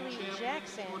Kaylee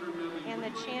Jackson. And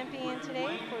the champion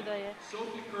today for the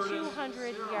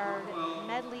 200-yard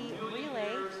medley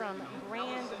relay from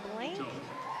Grand Blanc.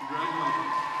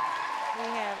 We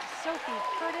have Sophie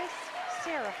Curtis,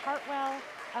 Sarah Hartwell,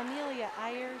 Amelia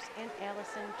Ayers, and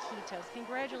Allison Quitos.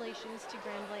 Congratulations to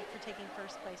Grand Blanc for taking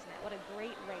 1st place in that. What a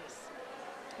great race.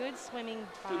 Good swimming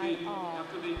by all.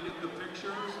 After they hit the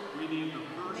pictures, we need the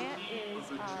first heat of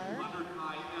the 200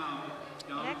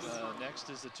 IM. Next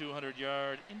is the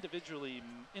 200-yard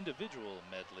individual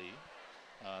medley.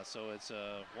 So it's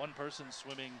one person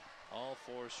swimming all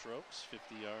 4 strokes,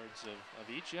 50 yards of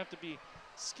each. You have to be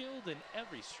skilled in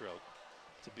every stroke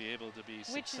to be able to be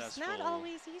successful. Which is not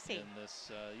always easy. In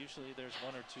this, usually there's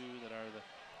 1 or 2 that are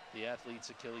the athlete's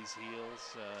Achilles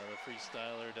heels. The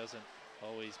freestyler doesn't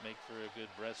always make for a good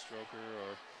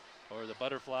breaststroker, or the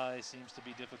butterfly seems to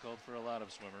be difficult for a lot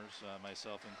of swimmers,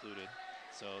 myself included.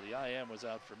 So the IM was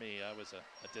out for me. I was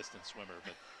a distant swimmer,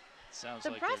 but it sounds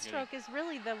like the breaststroke is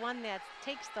really the one that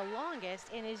takes the longest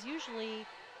and is usually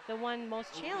the one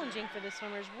most challenging for the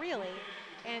swimmers, really.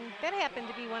 And that happened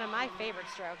to be one of my favorite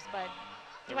strokes, but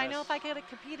do I know if I could have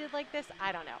competed like this?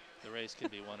 I don't know. The race can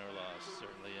be won or lost,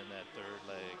 certainly in that 3rd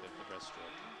leg of the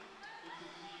breaststroke.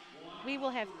 We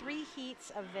will have 3 heats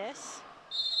of this.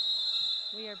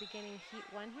 We are beginning heat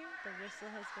 1 here. The whistle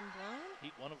has been blown.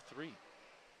 Heat 1 of 3.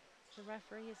 The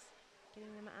referee is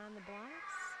getting them on the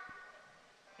blocks.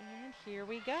 And here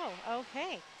we go.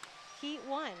 Okay. Heat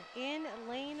 1 in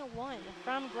lane 1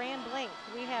 from Grand Blanc.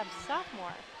 We have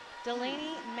sophomore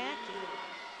Delaney Mackey.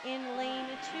 In lane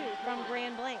 2 from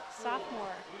Grand Blanc,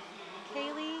 sophomore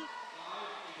Kaylee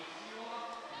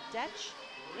Detch.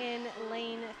 In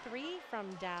lane 3 from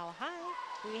Dow High,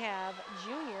 we have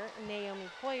junior Naomi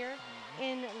Coyer.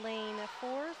 In lane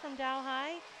 4 from Dow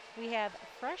High, we have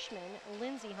freshman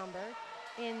Lindsay Humber.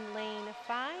 In lane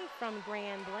 5 from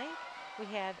Grand Blanc, we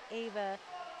have Ava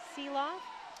Seeloff.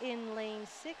 In lane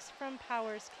 6 from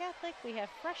Powers Catholic, we have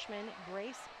freshman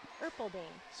Grace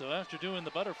Erpelding. So after doing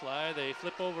the butterfly, they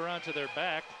flip over onto their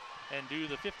back and do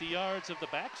the 50 yards of the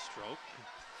backstroke.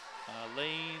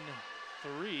 Lane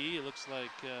 3, it looks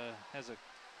like, has a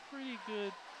pretty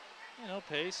good,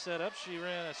 pace set up. She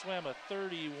swam a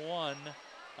 31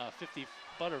 50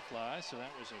 butterfly, so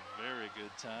that was a very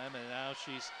good time. And now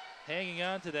she's hanging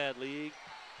on to that lead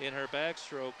in her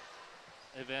backstroke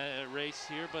race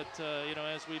here. But,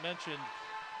 as we mentioned,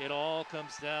 it all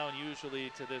comes down usually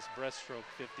to this breaststroke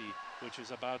 50, which is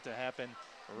about to happen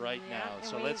right now.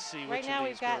 So let's see which right now of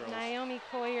these we've got girls Naomi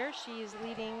Coyer. She's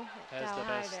leading has Dow the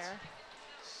High best. there.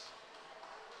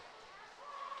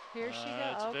 Here she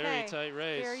goes. It's a very tight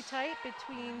race. Very tight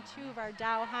between 2 of our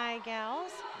Dow High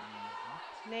gals,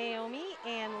 Naomi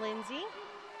and Lindsay.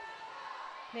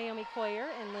 Naomi Coyer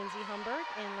and Lindsay Humberg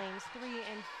in lanes 3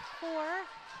 and 4.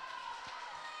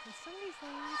 And some of these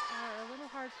lanes are a little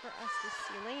hard for us to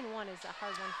see. Lane 1 is a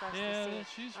hard one for us to see. Yeah,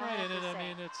 she's right in it. I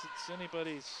mean, it's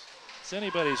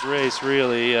anybody's race,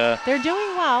 really. They're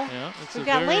doing well. Yeah, We've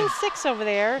got lane 6 over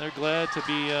there. They're glad to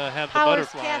be have the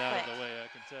Powers butterfly Catholic. out of the way. I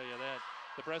can tell you that.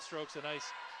 The breaststroke's a nice,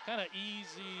 kind of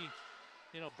easy,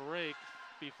 break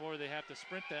before they have to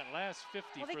sprint that last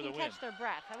 50 well, they for the can win. catch their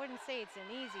breath. I wouldn't say it's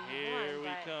an easy one. Here we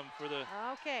come for the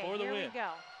okay, for the here win. we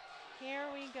go. Here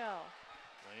we go.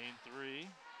 Lane 3.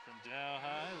 From Dow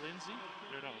High, Lindsay.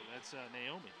 No, that's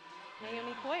Naomi.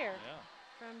 Naomi Coyer Yeah.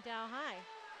 from Dow High.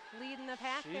 Leading the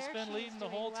pack there. She's been leading the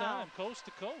whole well. time, coast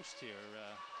to coast here.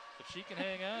 If she can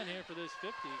hang on here for this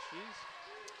 50,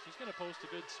 she's going to post a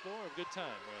good score, a good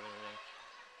time, rather,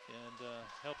 and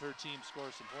help her team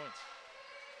score some points.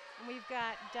 And we've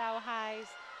got Dow High's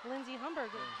Lindsay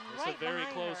Humberg It's right a very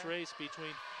behind close her. race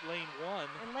between lane 1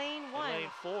 and lane 1. and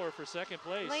lane 4 for second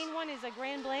place. Lane 1 is a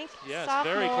Grand Blanc Yes,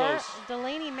 sophomore, very close.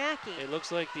 Delaney Mackey. It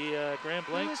looks like the Grand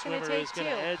Blanc swimmer is going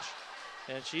to edge,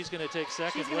 and she's going to take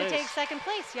second place. She's going to take second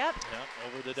place, yep.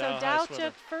 Over the Dow So High Dow swimmer.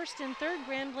 took first and third,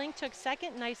 Grand Blanc took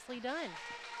second. Nicely done.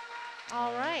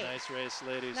 All right. Nice race,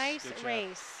 ladies. Nice Good job.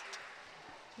 race.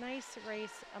 Nice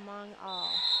race among all.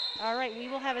 All right, we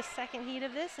will have a second heat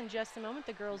of this in just a moment.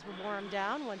 The girls will warm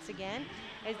down once again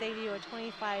as they do a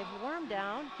 25 warm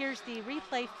down. Here's the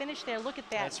replay finish there. Look at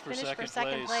that. That's for finish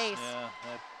second place. Yeah,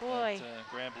 Boy. that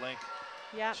Grand Blanc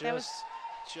Yeah, just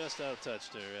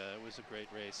out-touched her. It was a great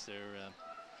race there.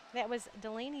 That was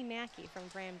Delaney Mackey from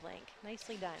Grand Blanc.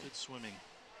 Nicely done. Good swimming.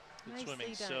 Good Nicely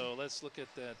swimming. done. So let's look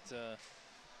at that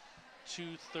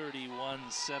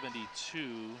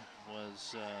 2:31.72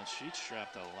 was, she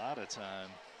strapped a lot of time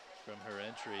from her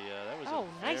entry. That was a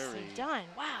nicely done.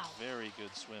 Wow. Very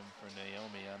good swim for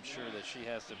Naomi. I'm sure that she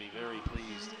has to be very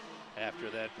pleased after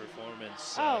that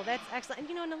performance. Oh, that's excellent. And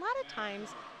you know, and a lot of times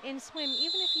in swim,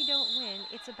 even if you don't win,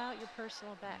 it's about your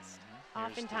personal best.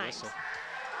 Oftentimes.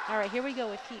 All right, here we go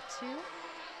with heat 2.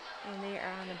 And they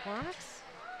are on the blocks.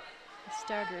 The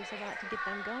starter is about to get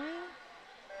them going.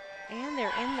 And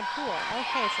they're in the pool.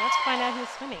 Okay, so let's find out who's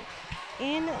swimming.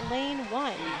 In lane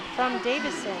 1 from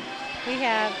Davison, we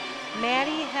have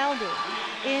Maddie Haldy.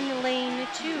 In lane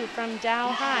 2 from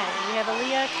Dow High, we have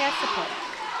Aaliyah Casaput.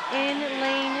 In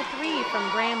lane 3 from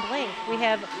Grand Blanc, we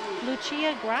have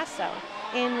Lucia Grasso.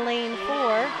 In lane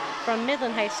 4 from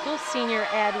Midland High School, senior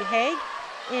Abby Haig.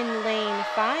 In lane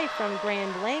 5 from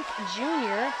Grand Blanc,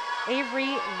 junior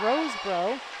Avery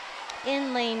Rosebro.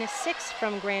 In lane 6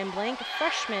 from Grand Blanc,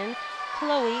 freshman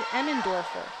Chloe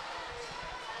Emmendorfer.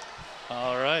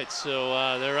 All right, so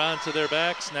they're on to their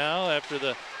backs now after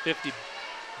the 50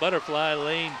 butterfly.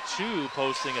 Lane 2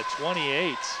 posting a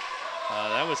 28.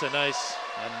 That was a nice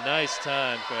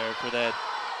time for that.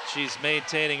 She's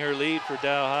maintaining her lead for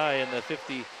Dow High in the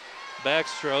 50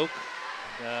 backstroke.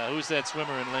 Who's that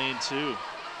swimmer in lane 2?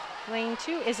 Lane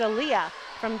 2 is Aaliyah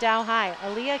from Dow High.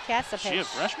 Aaliyah Casapet. Is she a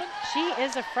freshman? She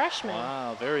is a freshman.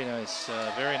 Wow, very nice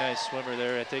swimmer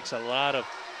there. It takes a lot of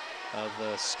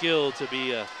skill to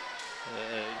be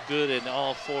good in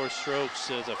all 4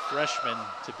 strokes as a freshman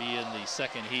to be in the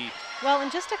second heat. Well,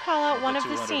 and just to call out one of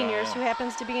the 200 seniors IM. who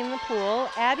happens to be in the pool,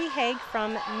 Abby Haig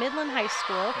from Midland High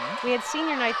School. We had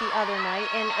senior night the other night,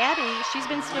 and Abby, she's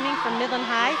been swimming from Midland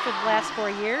High for the last 4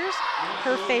 years.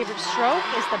 Her favorite stroke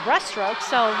is the breaststroke,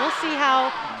 so we'll see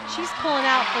how she's pulling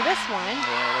out for this one.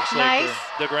 Yeah, looks nice.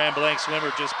 like the Grand Blanc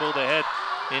swimmer just pulled ahead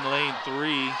in lane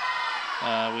 3.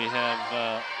 We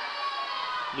have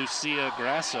Lucia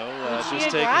Grasso. Lucia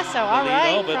Grasso, all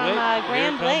right, from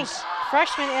Grand Blanc.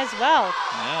 Freshman as well.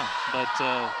 Yeah, but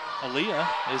Aaliyah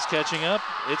is catching up.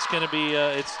 It's going to be,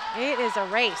 it is a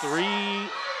race. 3,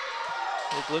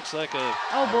 it looks like a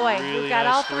oh boy, really we've got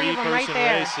nice all 3 of them right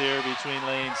there. race here between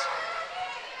lanes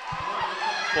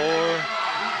 4,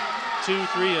 2,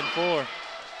 3, and 4.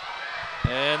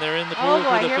 And they're in the pool oh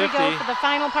boy, for the 50. Here we go for the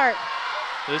final part.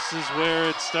 This is where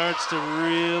it starts to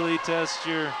really test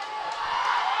your...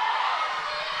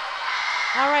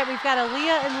 All right, we've got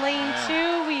Aaliyah in lane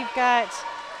 2. We've got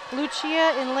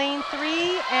Lucia in lane 3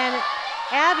 and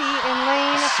Abby in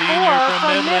lane 4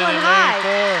 from Midland High.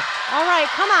 All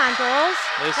right, come on, girls.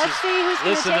 Let's see who's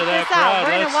going to take this out.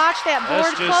 We're going to watch that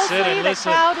board closely. The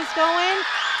crowd is going.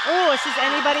 Oh, this is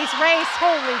anybody's race.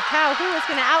 Holy cow, who is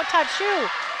going to out-touch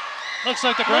who? Looks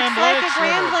like the Grand Blanc. Looks like a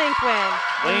Grand Blanc win.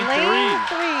 Lane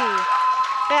 3.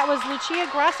 That was Lucia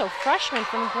Grasso, freshman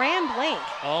from Grand Blanc.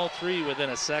 All 3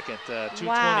 within a second.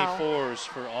 224s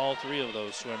for all 3 of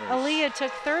those swimmers. Aaliyah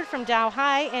took 3rd from Dow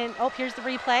High, and here's the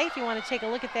replay if you want to take a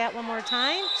look at that one more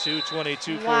time.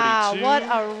 222.42. Wow, what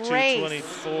a race.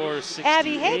 224.68.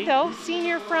 Abby Haig, though,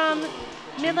 senior from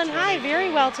Midland High,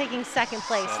 very well taking second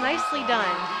place. Nicely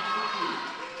done.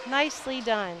 Nicely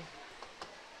done.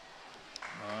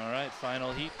 All right,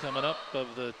 final heat coming up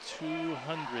of the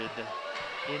 200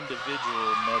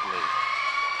 individual medley.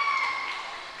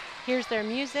 Here's their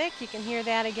music. You can hear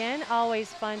that again.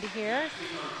 Always fun to hear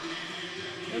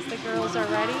as the girls are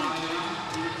ready.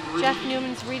 Jeff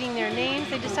Newman's reading their names.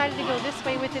 They decided to go this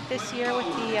way with it this year with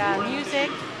the music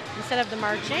instead of the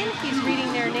marching. He's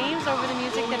reading their names over the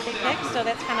music that they picked, so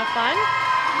that's kind of fun.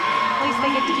 At least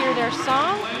they get to hear their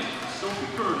song. It's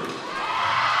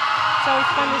always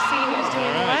fun to see who's doing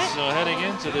All right, what. so heading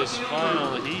into this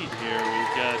final heat here,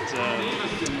 we've got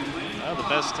the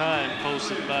best time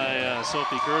posted by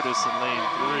Sophie Curtis in lane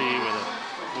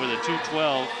 3 with a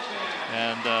 2:12,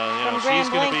 and you know, she's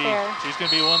going to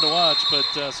be one to watch. But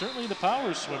certainly the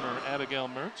power swimmer Abigail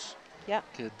Mertz. Yep.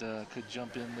 Could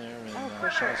jump in there. And,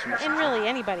 for sure. And really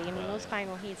anybody. I mean, those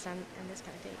final heats on this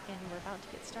kind of day. And we're about to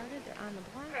get started. They're on the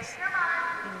blocks.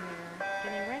 And they're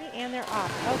getting ready. And they're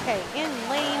off. Okay, in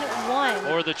lane 1.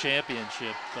 Or the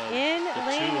championship. In the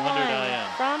lane 200 1 IM.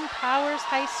 from Powers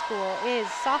High School is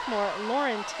sophomore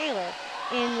Lauren Taylor.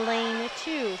 In lane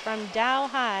 2 from Dow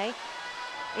High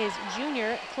is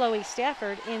junior Chloe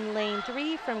Stafford. In lane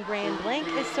 3 from Grand Blanc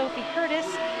is Sophie Curtis.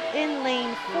 In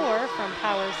lane 4 from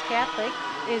Powers Catholic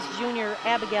is junior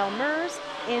Abigail Mers.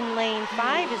 In lane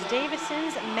 5 is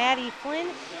Davison's Maddie Flynn.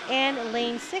 And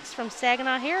lane 6 from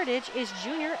Saginaw Heritage is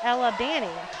junior Ella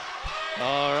Banning.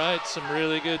 All right, some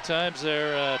really good times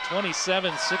there.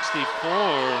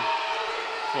 27:64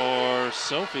 for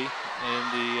Sophie in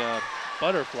the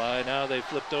butterfly. Now they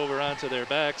flipped over onto their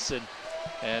backs, and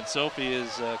Sophie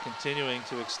is continuing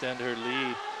to extend her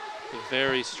lead. A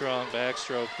very strong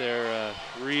backstroke there.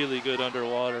 Really good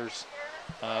underwaters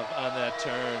on that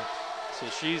turn. So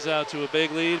she's out to a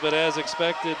big lead, but as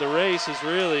expected, the race is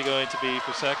really going to be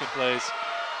for second place.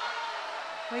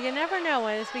 Well, you never know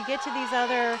as we get to these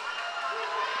other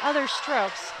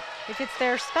strokes. If it's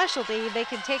their specialty, they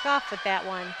can take off with that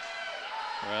one.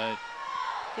 Right.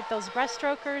 Get those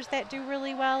breaststrokers that do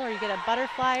really well, or you get a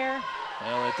butterflyer.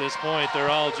 Well, at this point, they're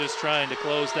all just trying to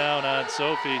close down on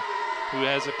Sophie, who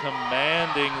has a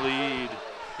commanding lead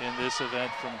in this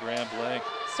event from Grand Blanc.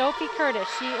 Sophie Curtis,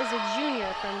 she is a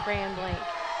junior from Grand Blanc.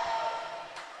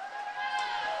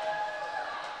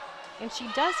 And she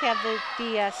does have the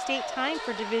state time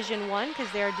for Division I because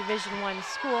they're a Division I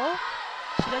school.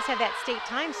 She does have that state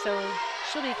time, so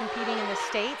she'll be competing in the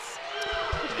states,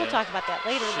 which we'll talk about that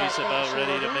later. She's about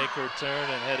ready to make her turn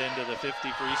and head into the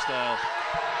 50 freestyle.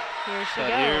 Here she goes.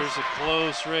 Here's a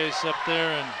close race up there,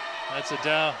 and that's a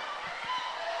Dow.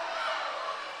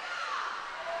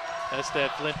 That's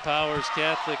that Flint Powers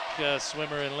Catholic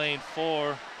swimmer in lane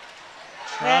 4.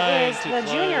 That is the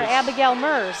junior Abigail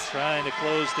Mers. Trying to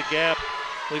close the gap.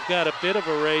 We've got a bit of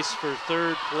a race for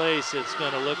third place, it's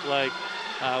going to look like,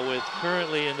 with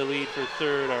currently in the lead for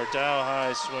third, our Dow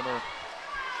High swimmer,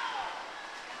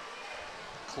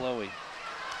 Chloe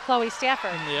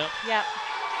Stafford. Yep.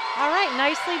 All right,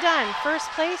 nicely done. First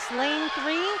place, lane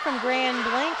 3 from Grand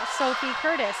Blanc, Sophie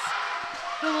Curtis,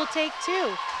 who will take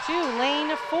 2. To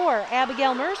lane 4,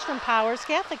 Abigail Mers from Powers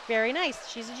Catholic. Very nice.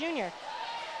 She's a junior.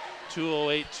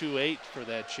 2:08.28 for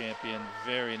that champion.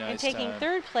 Very nice. And taking time.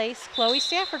 third place, Chloe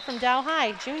Stafford from Dow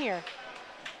High, junior.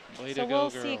 Way so to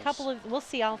go, we'll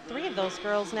see all 3 of those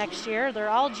girls next year. They're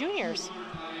all juniors.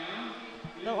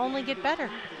 They'll only get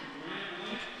better.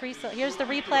 Here's the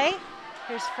replay.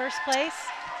 Here's first place.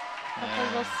 Hopefully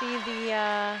we'll see the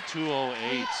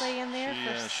 2:08 replay in there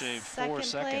for shaved second 4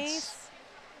 seconds. place.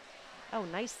 Oh,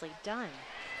 nicely done.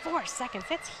 4 seconds,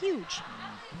 that's huge.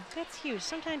 That's huge.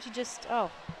 Sometimes you just,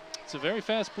 It's a very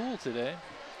fast pool today.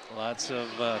 Lots of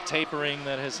tapering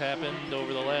that has happened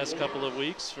over the last couple of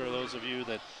weeks. For those of you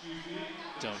that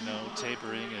don't know,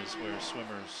 tapering is where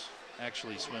swimmers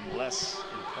actually swim less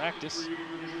in practice,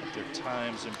 but their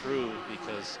times improve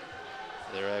because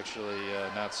they're actually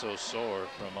not so sore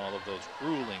from all of those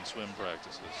grueling swim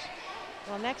practices.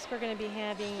 Well, next we're going to be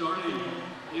having Starting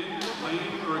in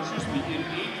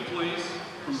 8th place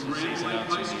from Grand Blanc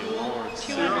High School,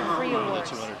 200 free awards.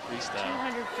 200 freestyle.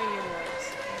 200 free awards.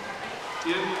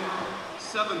 In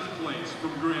 7th place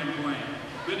from Grand Blanc,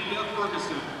 Lydia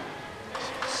Ferguson.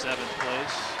 7th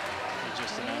place, we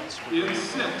just announced. In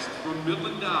 6th from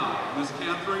Midland Dow, Miss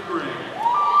Catherine Gray.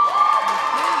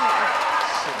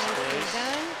 6th place.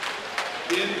 Done.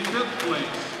 In 5th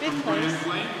place from Grand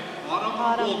Blanc, Autumn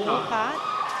Wolcott.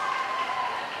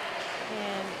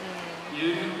 And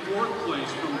in 4th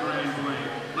place from Grand Blanc,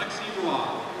 Lexi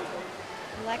Roth.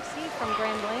 Lexi from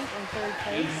Grand Blanc in 3rd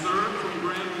place. In 3rd from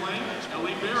Grand Blanc,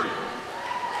 Ellie Berry.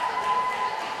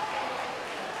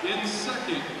 In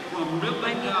 2nd from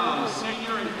Midland Dow,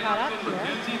 senior and captain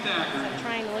Mackenzie Thacker. I'm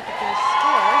trying to look at these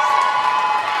scores.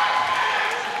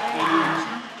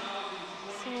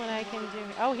 See what I can do.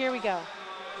 Oh, here we go.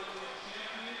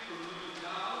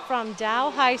 From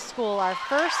Dow High School, our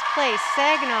first place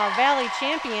Saginaw Valley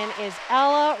champion is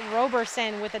Ella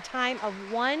Roberson with a time of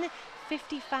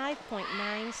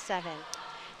 1:55.97.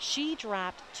 She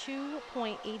dropped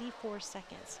 2.84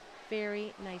 seconds.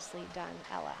 Very nicely done,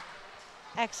 Ella.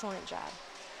 Excellent job.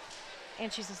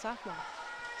 and she's a sophomore.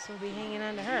 So we'll be hanging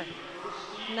on to her.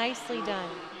 Nicely done.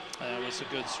 That was a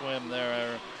good swim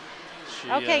there.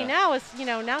 Okay, now it's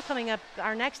now coming up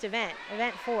our next event,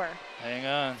 event 4. Hang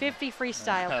on. 50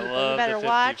 freestyle. I People, love you better the 50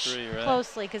 watch free, right?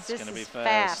 closely because this is is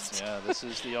fast. Yeah, this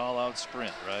is the all-out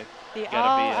sprint, right? The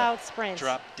all-out sprint.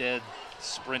 Drop-dead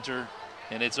sprinter,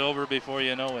 and it's over before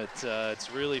you know it. It's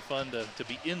really fun to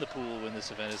be in the pool when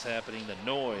this event is happening. The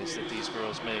noise that these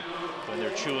girls make when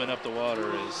they're chewing up the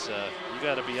water is you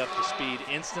got to be up to speed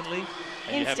instantly,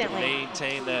 and you have to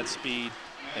maintain that speed.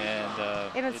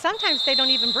 And sometimes they don't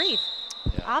even breathe.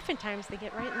 Yeah. Oftentimes they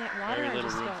get right in that water and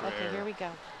just go. Okay, here we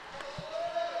go.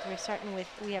 We're starting with,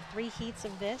 we have 3 heats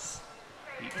of this,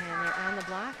 and they're on the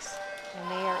blocks,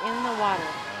 and they are in the water.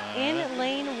 In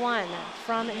lane 1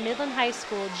 from Midland High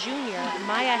School, junior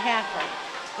Maya Hackler.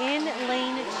 In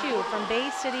lane 2 from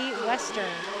Bay City Western,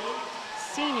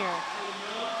 senior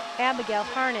Abigail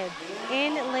Harned.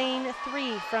 In lane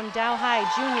 3 from Dow High,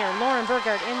 junior Lauren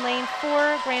Burgard. In lane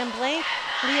 4, Graham Blank.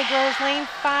 Leah Groves. Lane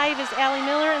 5 is Allie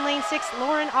Miller. In lane 6,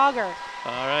 Lauren Auger.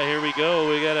 All right, here we go.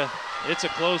 It's a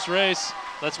close race.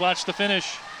 Let's watch the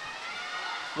finish.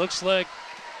 Looks like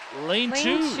lane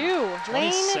 2.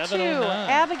 Lane 2.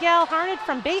 Abigail Harned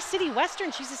from Bay City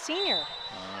Western. She's a senior.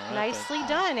 Right, nicely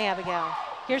done, Abigail.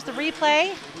 Here's the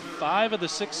replay. 5 of the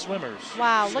 6 swimmers.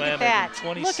 Wow, look at that.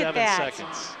 27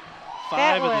 seconds. 5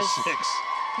 that of the 6.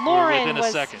 Lauren within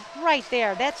a second. Right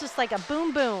there. That's just like a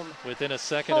boom boom. Within a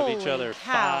second of each other.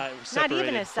 Cow. 5 separated. Not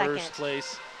even a second. First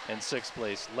place and 6th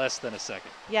place, less than a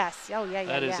second. Yes. Oh yeah.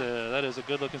 That is a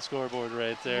good-looking scoreboard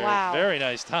right there. Wow. Very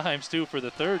nice times too for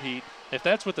the 3rd heat. If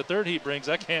that's what the 3rd heat brings,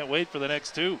 I can't wait for the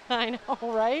next 2. I know,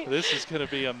 right? This is going to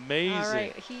be amazing. All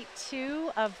right, heat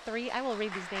 2 of 3. I will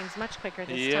read these names much quicker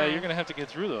this time. Yeah, you're going to have to get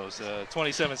through those.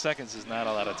 27 seconds is not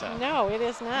a lot of time. No, it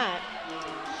is not.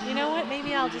 You know what?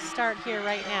 Maybe I'll just start here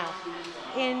right now.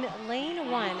 In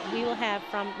lane 1, we will have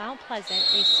from Mount Pleasant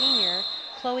a senior,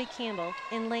 Chloe Campbell.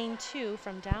 In lane 2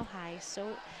 from Dow High,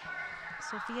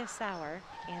 Sophia Sauer,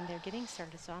 and they're getting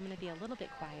started, so I'm going to be a little bit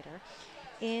quieter.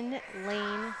 In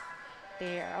lane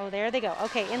there they go.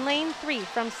 Okay, in lane 3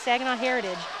 from Saginaw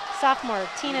Heritage, sophomore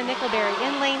Tina Nickelberry.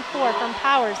 In lane 4 from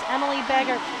Powers, Emily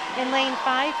Beggar. In lane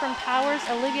 5 from Powers,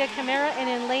 Olivia Camara. And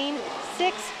in lane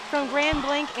 6 from Grand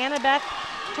Blank, Annabeth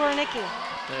Tornicki.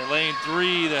 In lane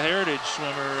 3, the Heritage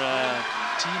swimmer,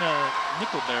 Tina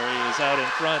Nickelberry, is out in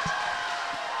front.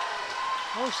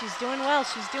 Oh, she's doing well.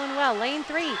 She's doing well. Lane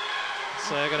 3.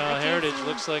 Saginaw Heritage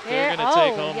looks like they're going to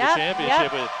take home the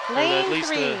championship with at least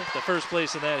the first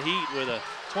place in that heat with a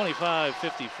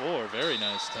 25:54. Very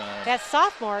nice time. That's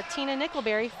sophomore Tina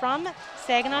Nickelberry from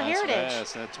Saginaw Heritage.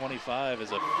 Fast. That 25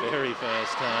 is a very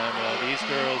fast time. These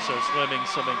girls are swimming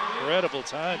some incredible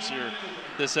times here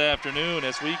this afternoon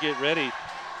as we get ready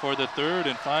for the 3rd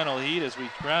and final heat as we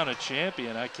crown a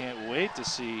champion. I can't wait to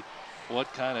see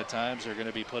what kind of times are going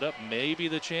to be put up. Maybe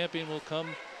the champion will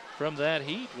come from that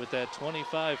heat with that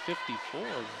 25:54.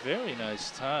 Very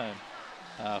nice time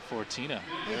for Tina.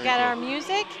 We've got our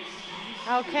music.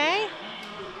 Okay.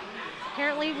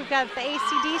 Apparently we've got the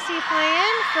AC/DC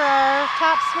playing for our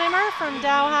top swimmer from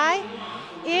Dow High.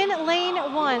 In lane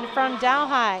 1 from Dow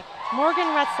High, Morgan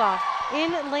Retzloff.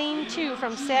 In lane 2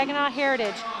 from Saginaw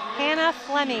Heritage, Hannah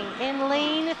Fleming. In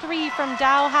lane 3 from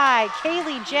Dow High,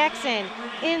 Kaylee Jackson.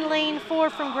 In lane 4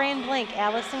 from Grand Blank,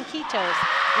 Allison Quitos.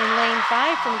 In lane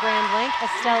 5 from Grand Blank,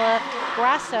 Estella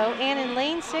Grasso. And in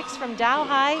lane 6 from Dow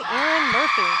High, Erin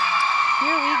Murphy.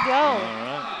 Here we go. All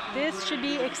right. This should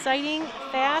be exciting,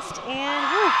 fast, and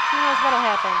who knows what'll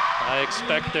happen. I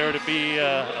expect there to be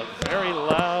a very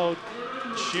loud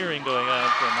cheering going on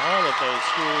from all of those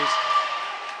schools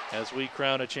as we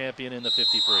crown a champion in the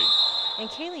 50 free. And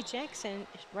Kaylee Jackson,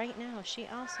 right now, she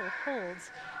also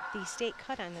holds the state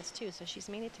cut on this too, so she's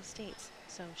made it to states.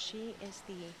 So she is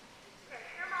the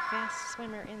fast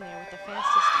swimmer in there with the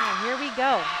fastest time. Here we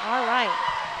go. All right.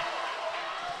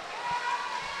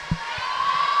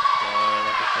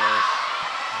 Look at this.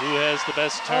 Who has the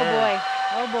best turn? Oh boy.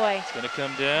 Oh boy. It's going to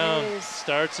come down.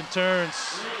 Starts and turns.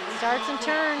 Starts and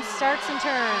turns. Starts and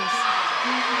turns.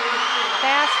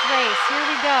 Fast race. Here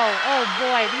we go. Oh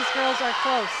boy, these girls are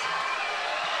close.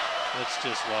 Let's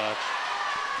just watch.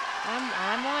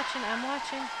 I'm watching. I'm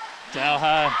watching. Dow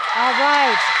High. All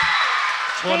right.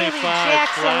 25 Kaylee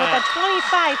Jackson flat. with a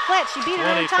 25 flat. She beat her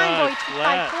on time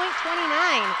by 25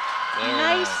 .29.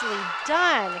 Nicely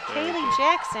done, Kaylee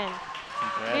Jackson.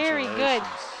 Very good.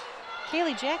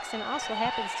 Kaylee Jackson also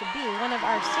happens to be one of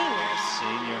our seniors.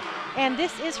 Senior. And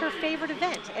this is her favorite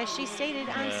event, as she stated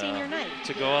on senior night.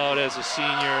 To go out as a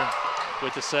senior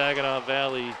with the Saginaw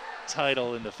Valley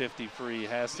title in the 50 free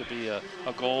has to be a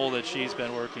goal that she's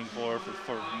been working for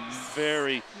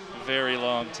very, very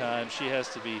long time. She has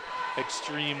to be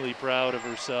extremely proud of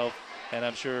herself, and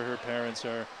I'm sure her parents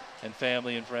are, and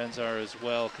family and friends are as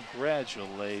well.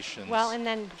 Congratulations. Well, and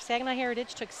then Saginaw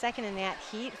Heritage took second in that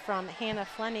heat from Hannah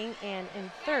Fleming, and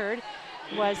in third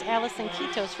was Allison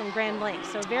Kitos from Grand Blanc.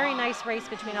 So very nice race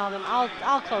between all of them, all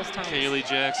close times. Kaylee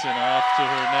Jackson off to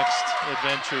her next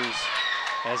adventures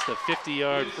as the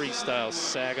 50-yard freestyle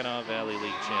Saginaw Valley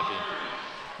League champion.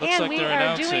 Looks and like we they're are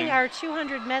announcing doing our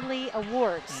 200 medley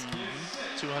awards.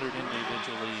 200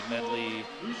 individually medley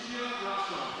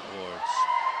awards.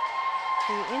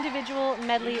 The individual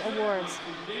medley awards.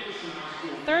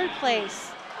 Third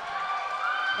place,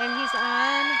 and he's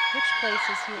on, which place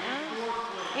is he on?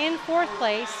 In fourth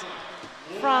place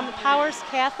from Powers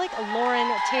Catholic, Lauren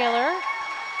Taylor.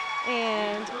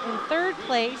 And in third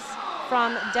place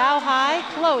from Dow High,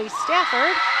 Chloe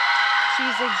Stafford.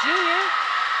 She's a junior.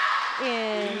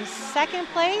 In second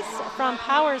place from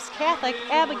Powers Catholic,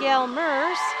 Abigail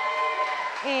Mers.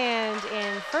 And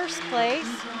in first place,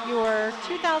 your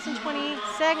 2020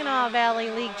 Saginaw Valley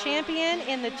League champion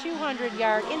in the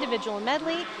 200-yard individual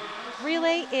medley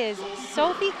relay is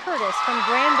Sophie Curtis from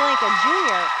Grand Blanc, a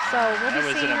junior. So we'll be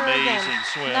seeing her again. That was an amazing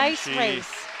swim. Nice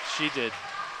race. She did.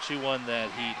 She won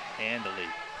that heat handily.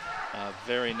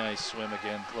 Very nice swim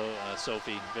again,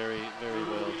 Sophie. Very, very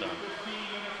well done.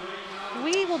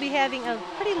 We will be having a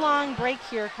pretty long break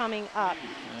here coming up.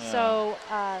 So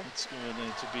it's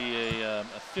going to be a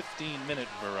 15-minute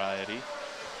variety.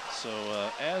 So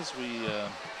as we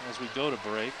go to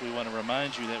break, we want to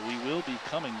remind you that we will be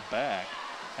coming back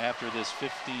after this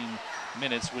 15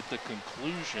 minutes with the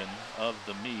conclusion of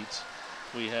the meet.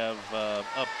 We have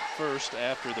up first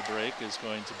after the break is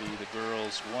going to be the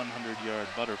girls' 100-yard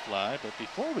butterfly. But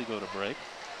before we go to break,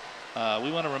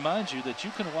 we want to remind you that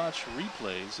you can watch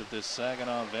replays of this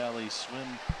Saginaw Valley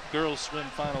girls swim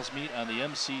finals meet on the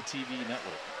MCTV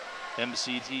network.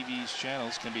 MCTV's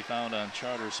channels can be found on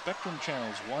Charter Spectrum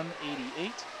channels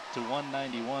 188 to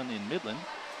 191 in Midland,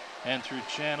 and through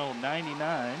channel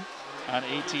 99 on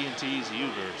AT&T's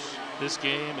UVerse. This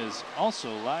game is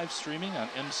also live streaming on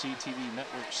MCTV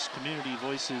Network's Community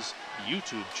Voices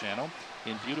YouTube channel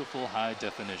in beautiful high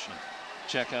definition.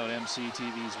 Check out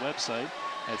MCTV's website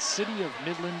at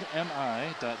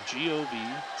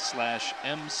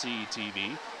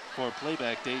cityofmidland.mi.gov/MCTV for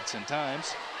playback dates and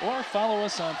times, or follow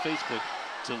us on Facebook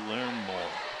to learn more.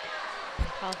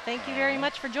 Well, thank you very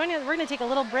much for joining us. We're going to take a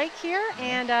little break here,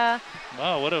 and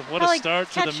wow, what a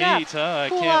start to the meet, huh? I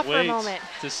can't wait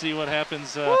to see what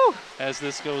happens as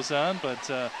this goes on. But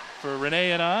for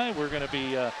Renee and I, we're going to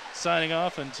be signing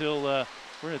off until we're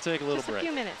going to take a little break. Just a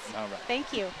few minutes. All right.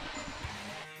 Thank you.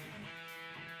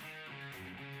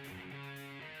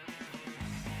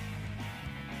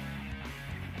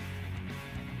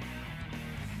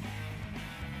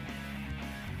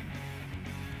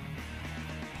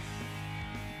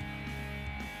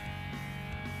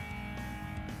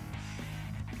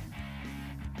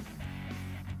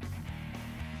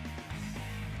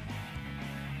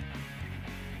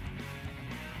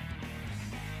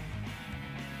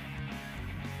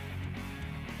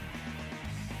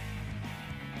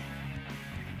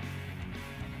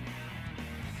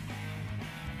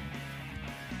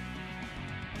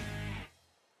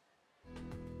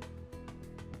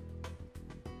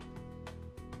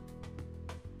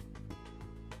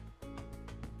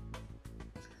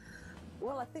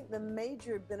 Well, I think the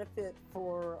major benefit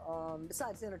for,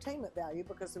 besides entertainment value,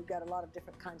 because we've got a lot of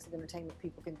different kinds of entertainment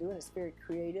people can do, and it's very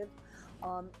creative,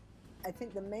 I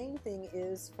think the main thing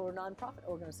is for nonprofit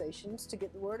organizations to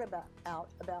get the word out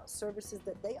about services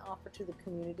that they offer to the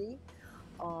community,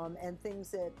 and things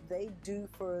that they do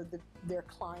for their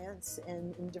clients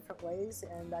in different ways.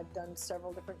 And I've done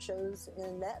several different shows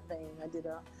in that vein. I did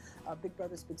a Big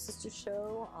Brothers Big Sisters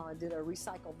show. I did a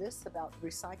Recycle This about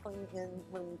recycling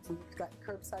when we got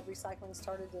curbside recycling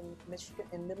started in Michigan,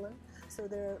 in Midland. So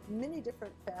there are many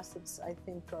different facets, I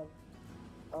think,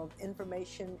 of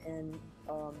information and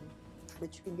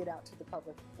that you can get out to the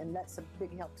public, and that's a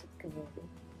big help to the community.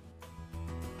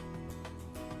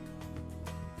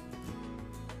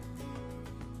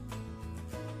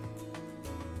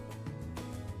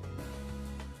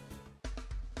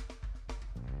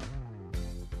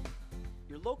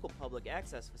 Your local public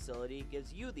access facility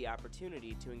gives you the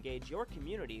opportunity to engage your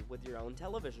community with your own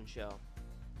television show.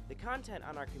 The content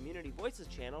on our Community Voices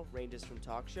channel ranges from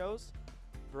talk shows,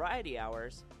 variety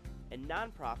hours, and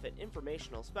nonprofit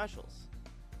informational specials.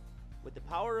 With the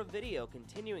power of video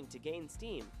continuing to gain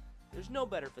steam, there's no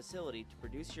better facility to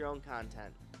produce your own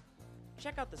content.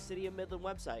 Check out the City of Midland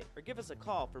website or give us a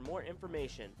call for more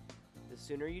information. The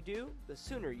sooner you do, the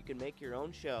sooner you can make your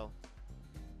own show.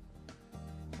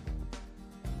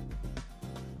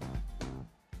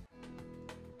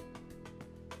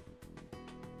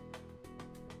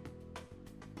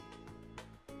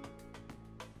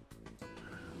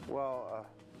 Well,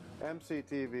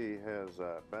 MCTV has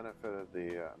benefited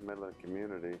the Midland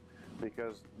community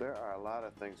because there are a lot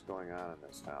of things going on in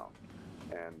this town,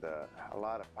 and a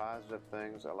lot of positive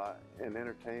things, a lot in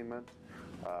entertainment.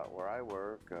 Where I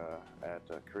work at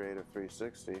Creative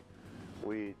 360,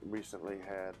 we recently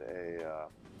had a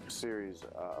series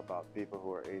about people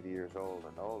who are 80 years old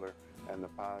and older and the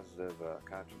positive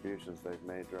contributions they've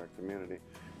made to our community.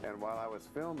 And while I was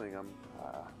filming them,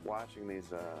 watching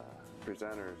these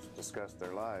presenters discuss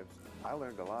their lives, I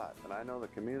learned a lot, and I know the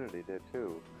community did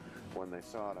too when they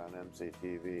saw it on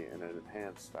MCTV, and it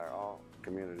enhanced our all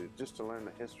community just to learn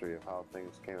the history of how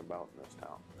things came about in this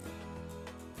town.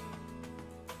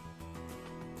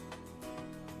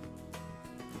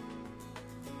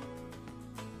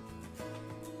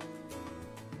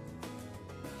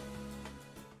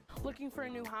 Looking for a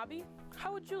new hobby?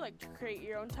 How would you like to create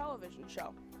your own television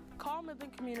show? Call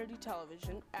Midland Community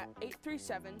Television at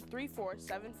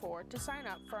 837-3474 to sign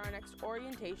up for our next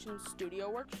orientation studio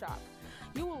workshop.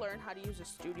 You will learn how to use a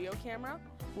studio camera,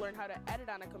 learn how to edit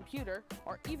on a computer,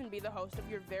 or even be the host of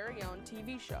your very own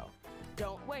TV show.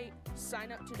 Don't wait,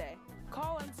 sign up today.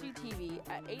 Call MCTV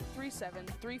at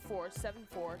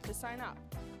 837-3474 to sign up.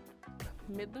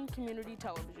 Midland Community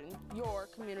Television, your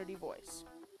community voice.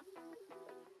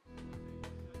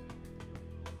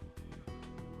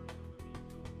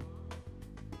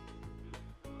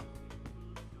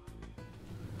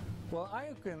 Well,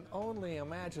 I can only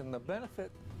imagine the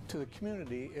benefit to the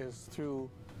community is through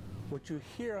what you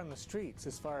hear on the streets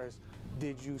as far as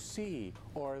did you see,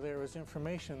 or there was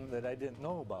information that I didn't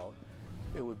know about.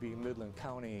 It would be Midland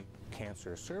County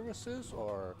Cancer Services,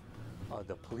 or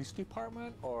the police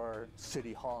department, or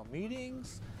city hall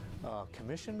meetings,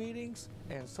 commission meetings,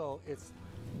 and so it's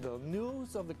the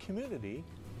news of the community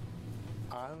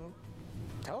on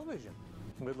television.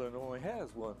 Midland only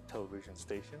has one television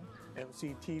station.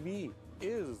 MCTV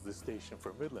is the station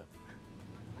for Midland.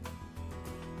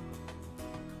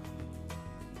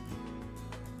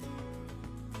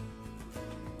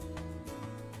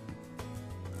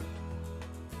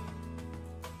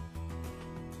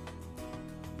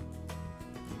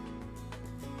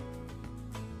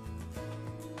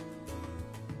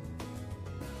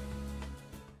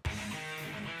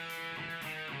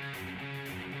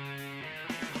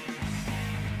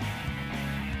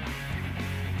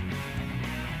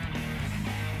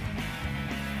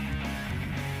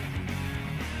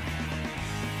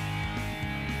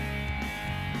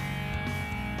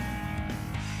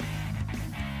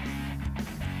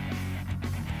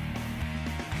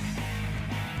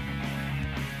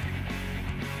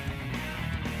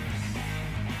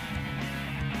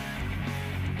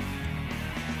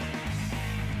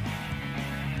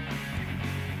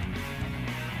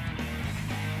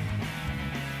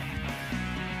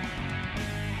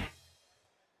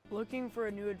 Looking for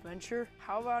a new adventure?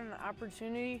 How about an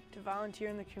opportunity to volunteer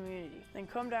in the community? Then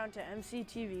come down to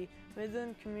MCTV,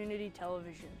 Midland Community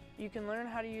Television. You can learn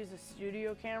how to use a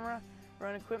studio camera,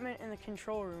 run equipment in the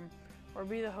control room, or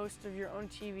be the host of your own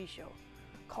TV show.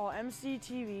 Call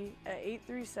MCTV at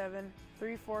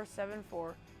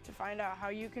 837-3474 to find out how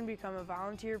you can become a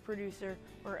volunteer producer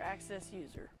or access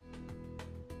user.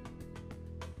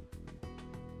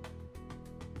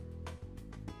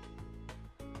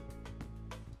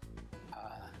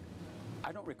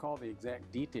 I don't recall the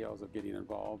exact details of getting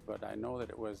involved, but I know that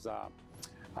it was, I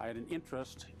had an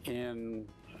interest in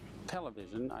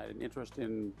television. I had an interest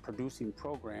in producing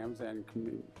programs, and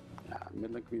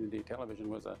Midland Community Television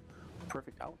was a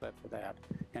perfect outlet for that,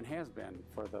 and has been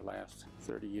for the last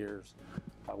 30 years.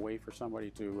 A way for somebody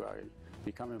to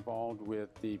become involved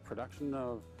with the production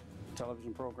of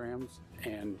television programs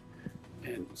and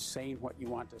saying what you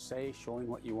want to say, showing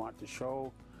what you want to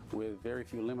show, with very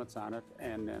few limits on it,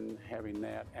 and then having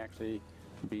that actually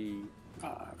be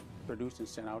produced and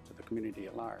sent out to the community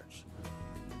at large.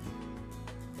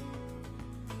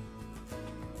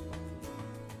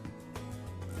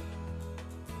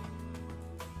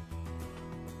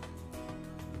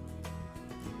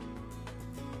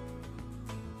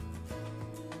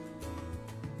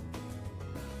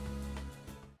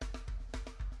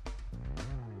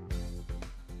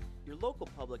 Your local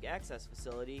public access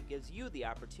facility gives you the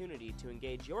opportunity to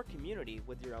engage your community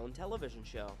with your own television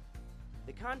show.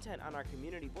 The content on our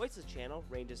Community Voices channel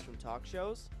ranges from talk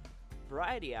shows,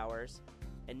 variety hours,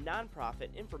 and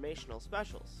nonprofit informational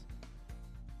specials.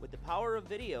 With the power of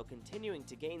video continuing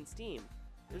to gain steam,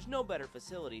 there's no better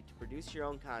facility to produce your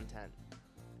own content.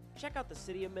 Check out the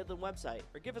City of Midland website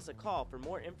or give us a call for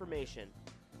more information.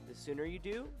 The sooner you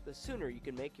do, the sooner you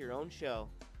can make your own show.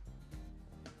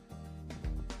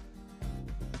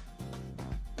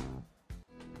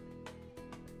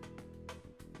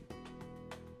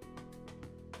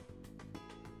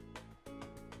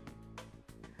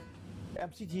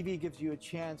 MCTV gives you a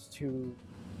chance to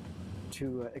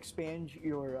expand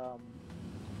your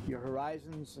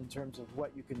horizons in terms of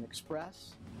what you can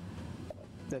express,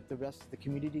 that the rest of the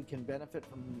community can benefit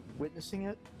from witnessing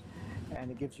it, and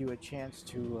it gives you a chance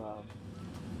to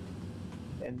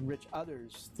enrich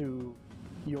others through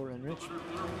your enrichment.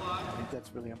 I think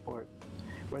that's really important.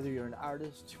 Whether you're an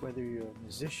artist, whether you're a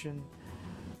musician,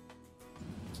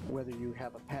 whether you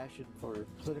have a passion for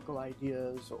political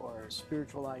ideas or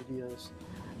spiritual ideas,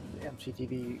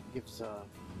 MCTV gives a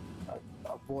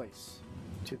voice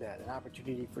to that, an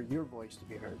opportunity for your voice to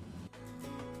be heard.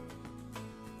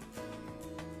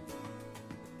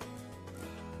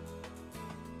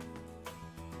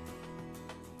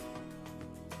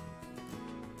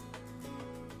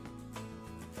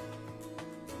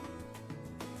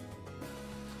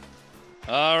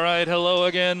 All right, hello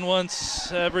again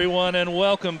once, everyone, and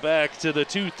welcome back to the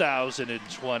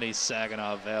 2020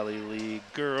 Saginaw Valley League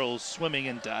Girls Swimming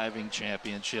and Diving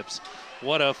Championships.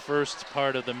 What a first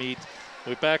part of the meet.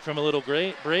 We're back from a little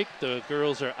break. The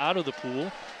girls are out of the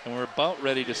pool, and we're about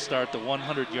ready to start the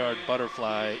 100-yard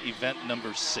butterfly event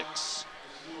number 6.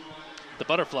 The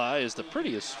butterfly is the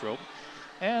prettiest stroke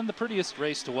and the prettiest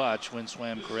race to watch when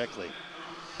swam correctly.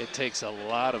 It takes a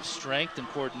lot of strength and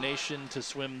coordination to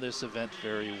swim this event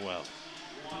very well.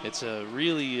 It's a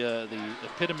really the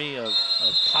epitome of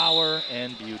power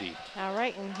and beauty. All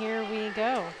right, and here we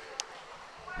go.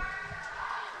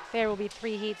 There will be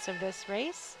 3 heats of this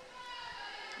race,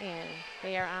 and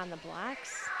they are on the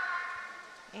blocks,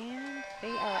 and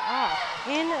they are off.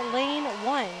 In lane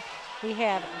 1, we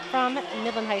have from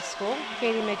Midland High School,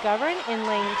 Katie McGovern. In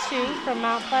lane 2, from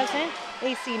Mount Pleasant,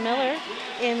 A.C. Miller.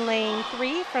 In lane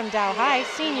 3, from Dow High,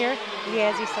 senior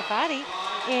Yazzie Safadi.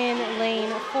 In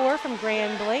lane 4, from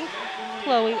Grand Blanc,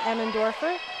 Chloe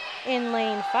Emmendorfer. In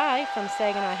lane 5, from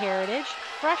Saginaw Heritage,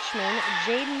 freshman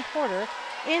Jaden Porter.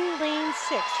 In lane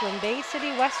 6, from Bay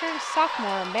City Western,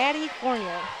 sophomore Maddie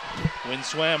Fournier. When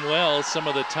swam well, some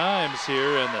of the times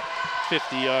here in the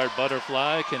 50-yard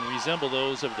butterfly can resemble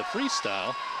those of the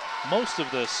freestyle. Most of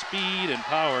the speed and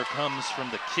power comes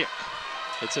from the kick.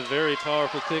 It's a very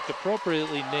powerful kick,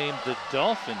 appropriately named the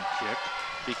dolphin kick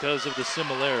because of the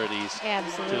similarities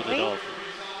Absolutely. to the dolphin.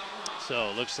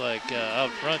 So looks like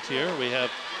out front here we have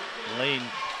lane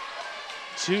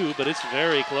 2, but it's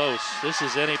very close. This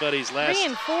is anybody's last 3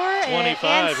 and 4 25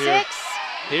 and here. 6.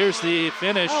 Here's the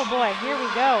finish. Oh boy, here we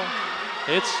go.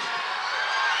 This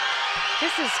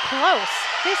is close.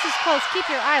 This is close. Keep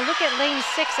your eye. Look at lane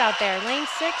 6 out there. Lane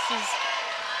 6 is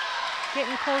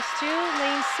getting close too.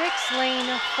 Lane 6,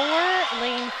 lane 4,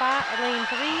 lane 5, lane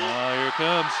 3. Oh, here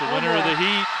comes the winner of the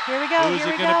heat. Here we go. Who's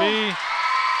here it we going to go. be?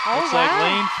 Oh, Looks wow. like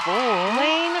lane 4.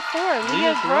 Lane 4,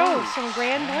 Leah Groves from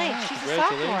Grand Blanc. She's a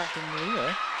sophomore. Congratulations,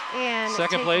 Leah. And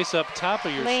second place up top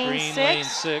of your screen, lane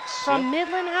 6. From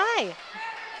Midland High.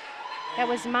 That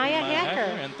was Maya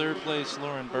Hacker. And third place,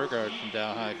 Lauren Burgard from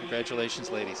Dow High. Congratulations,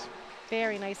 ladies.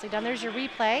 Very nicely done. There's your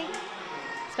replay,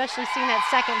 especially seeing that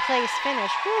second place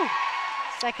finish. Whew.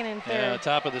 Second and third. Yeah,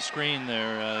 top of the screen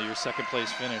there, your second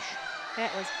place finish.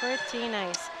 That was pretty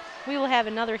nice. We will have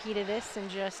another heat of this in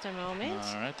just a moment.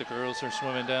 All right, the girls are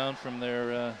swimming down from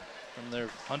their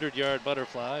 100-yard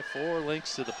butterfly, 4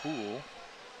 lengths to the pool.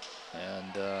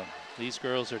 And these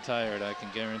girls are tired, I can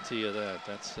guarantee you that.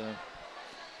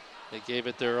 They gave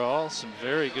it their all. Some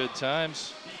very good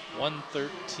times.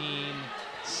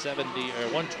 1:13.70 or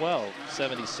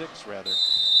 1:12.76 rather,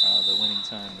 the winning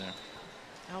time there.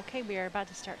 Okay, we are about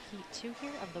to start heat 2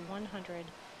 here of the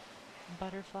 100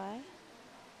 butterfly.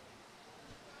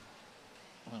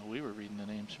 Well, we were reading the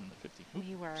names from the 50. Oops,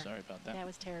 we were. Sorry about that. That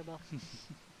was terrible.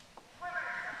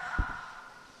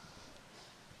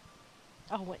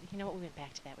 Oh, you know what? We went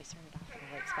back to that. We started off in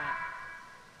the right spot.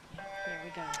 Yeah, there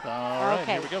we go. All right,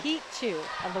 okay, here we go. Heat 2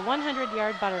 of the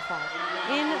 100-yard butterfly.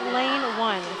 In lane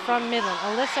 1 from Midland,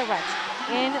 Alyssa Retz.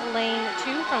 In lane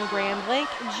 2 from Grand Blanc,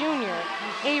 Junior,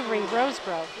 Avery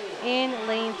Roseborough. In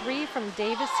lane 3 from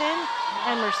Davison,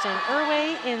 Emerson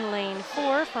Irway. In lane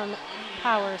 4 from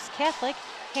Powers Catholic,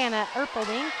 Hannah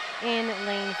Erpelding. In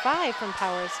lane 5 from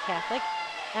Powers Catholic,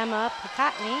 Emma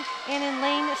Picotney. And in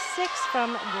lane 6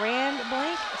 from Grand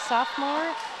Blanc,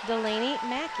 sophomore Delaney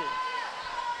Mackey.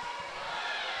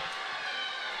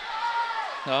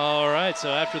 All right, so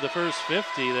after the first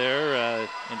 50 there,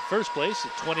 in first place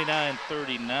at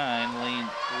 29:39, lane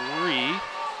 3,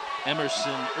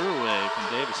 Emerson Irway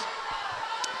from Davis.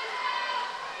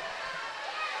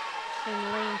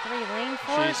 In lane 3, lane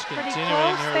 4 She's is pretty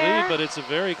continuing close her there. lead, but it's a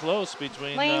very close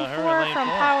between lane her 4 and lane from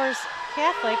 4. Powers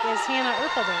Catholic is Hannah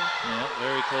Erpelding. Yeah,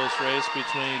 very close race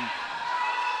between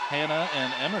Hannah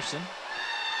and Emerson.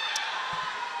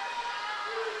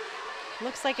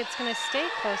 Looks like it's going to stay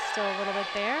close still a little bit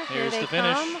there. Here's Here they the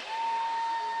finish. come.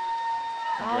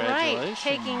 All right, Congratulations,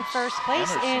 taking first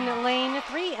place Emerson. in lane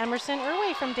 3, Emerson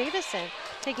Irway from Davison.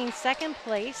 Taking second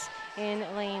place in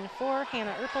lane 4,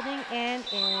 Hannah Erpelding. And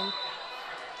in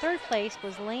third place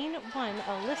was lane 1,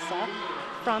 Alyssa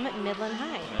from Midland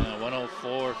High. Yeah,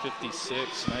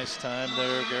 104.56. Nice time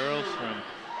there, girls, from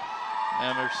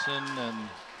Emerson, and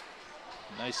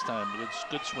nice time.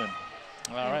 Good swim.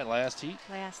 All right, last heat.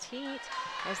 Last heat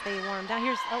as they warm down.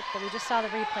 Here's, oh, we just saw the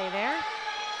replay there.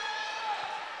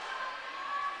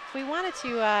 We wanted to,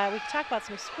 we could talk about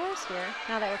some scores here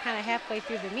now that we're kind of halfway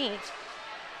through the meet.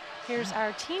 Here's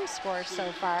our team scores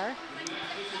so far.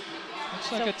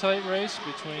 Looks like a tight race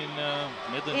between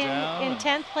Midland Dow. In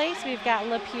 10th place, we've got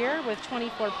Lapeer with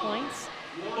 24 points.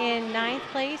 In 9th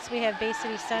place, we have Bay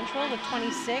City Central with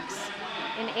 26.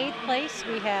 In 8th place,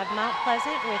 we have Mount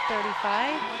Pleasant with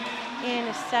 35. In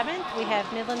 7th, we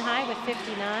have Midland High with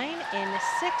 59. In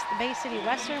 6th, Bay City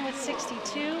Western with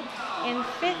 62. In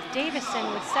 5th, Davison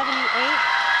with 78.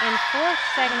 In 4th,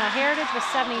 Saginaw Heritage with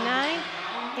 79.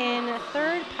 In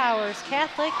 3rd, Powers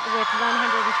Catholic with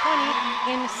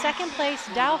 120. In 2nd place,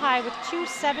 Dow High with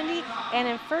 270. And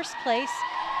in 1st place,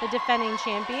 the defending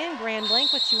champion, Grand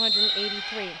Blanc with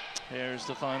 283. Here's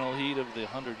the final heat of the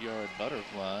 100-yard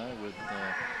butterfly with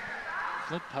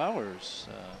Flint Powers,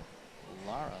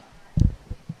 Lara.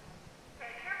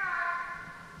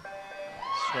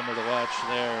 Swimmer to watch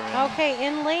there. Okay,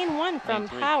 in lane 1 from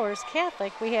Powers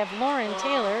Catholic, we have Lauren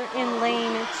Taylor. In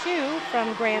lane 2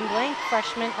 from Grand Blanc,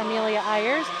 freshman Amelia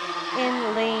Ayers.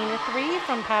 In lane 3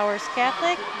 from Powers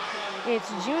Catholic, it's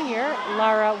junior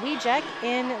Lara Wijek.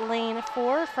 In lane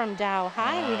 4 from Dow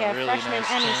High, we have really freshman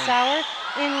nice Emmy turn. Sauer.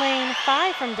 In lane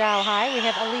 5 from Dow High, we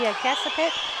have Aaliyah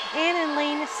Kesapit. And in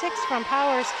lane 6 from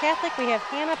Powers Catholic, we have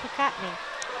Hannah Pekotny.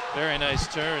 Very nice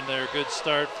turn there. Good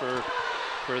start for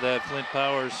that Flint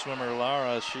Powers swimmer,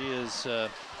 Lara. She is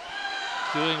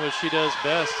doing what she does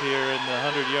best here in the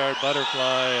 100-yard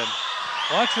butterfly. And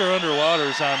watch her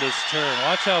underwaters on this turn.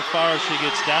 Watch how far she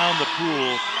gets down the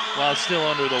pool while still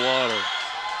under the water.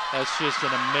 That's just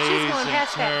an amazing She's going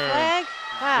past turn. that flag.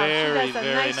 Wow, very, she does a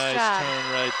very nice job. turn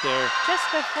right there. Just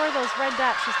before those red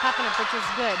dots, she's popping up, which is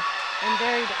good. And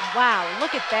very, wow,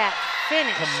 look at that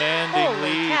finish. Commanding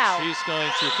Holy lead. cow. She's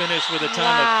going to finish with a time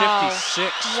Wow. of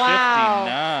 56.59.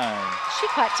 Wow. She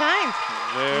cut time.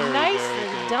 Very, Nicely very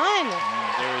good. done.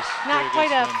 Yeah, Not very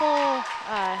quite good a swim. full.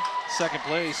 Second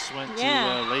place went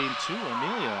Yeah. to lane 2,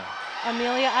 Amelia.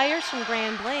 Amelia Ayers from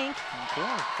Grand Blanc. Okay,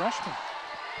 freshman.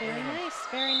 Very nice,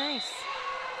 very nice.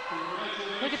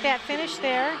 Look at that finish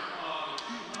there.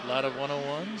 A lot of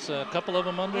 101s, a couple of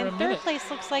them under a And minute. third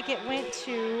place looks like it went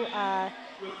to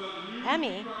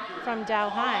Emmy from Dow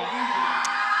High.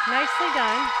 Nicely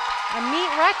done. A meet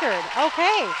record.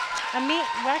 Okay. A meet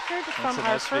record from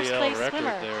our That's an first SVL place record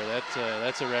swimmer. there.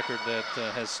 That's a record that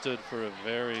has stood for a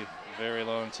very, very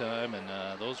long time,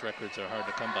 and those records are hard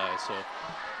to come by. So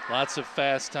lots of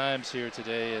fast times here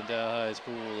today in Dow High's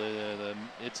pool.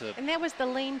 And that was the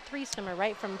lane 3 swimmer,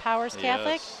 right, from Powers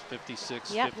Catholic? Yes,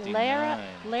 56.59. Yep,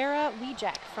 Lara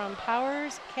Wijek from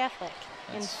Powers Catholic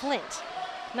in Flint.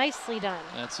 Nicely done.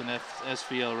 That's an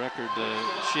SVL record.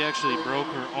 She actually broke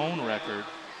her own record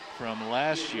from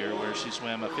last year where she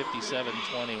swam a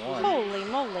 57.21. Holy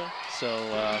moly. So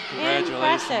congratulations,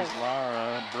 Impressive.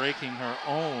 Lara, breaking her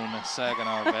own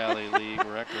Saginaw Valley League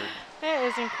record. That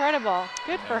is incredible.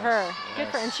 Good for her. Good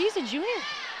for her. yes. And she's a junior.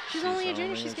 She's only a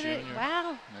junior. She's going to,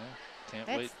 wow. Yeah, can't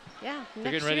That's, wait. yeah, They're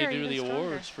next getting ready year to do even the stronger.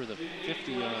 awards for the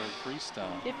 50-yard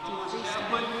freestyle. 50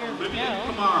 freestyle. Here we Vivian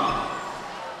go. Kamara.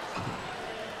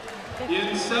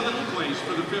 In 7th place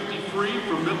for the 50 free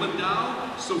from Midland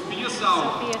Dow, Sophia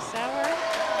Sauer. Sophia Sauer.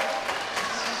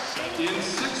 In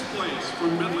 6th place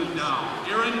from Midland Dow,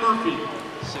 Erin Murphy.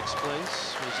 6th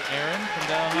place was Aaron from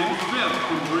Dow In High. 5th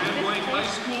from Grand Blanc High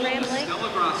School, Grand Blanc. Stella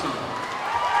Grasso.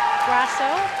 Grasso.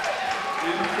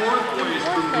 In 4th place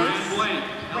from fourth Grand place, Blanc,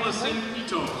 Ellison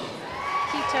Quitos.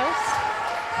 Quitos.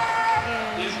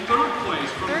 And In 3rd place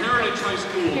from third Heritage place, High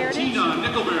School, Heritage. Tina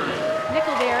Nickelberry.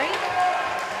 Nickelberry.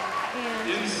 And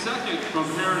In 2nd from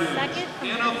Heritage, Second from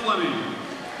Anna Fleming.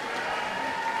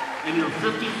 And your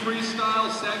 50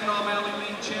 freestyle Saginaw Valley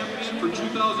League champion for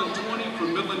 2020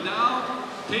 from Midland Dow,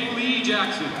 Kaylee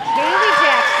Jackson. Kaylee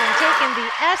Jackson taking the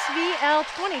SVL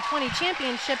 2020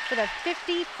 championship for the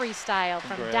 50 freestyle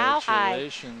from Dow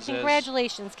High.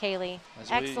 Congratulations, Kaylee.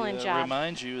 Excellent job.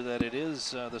 Remind you that it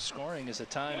is the scoring is a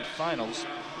timed finals.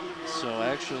 So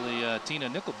actually, Tina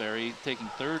Nickelberry taking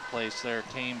 3rd place there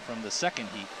came from the 2nd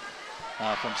heat.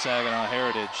 From Saginaw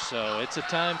Heritage. So it's a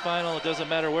time final. It doesn't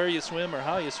matter where you swim or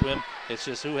how you swim. It's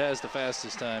just who has the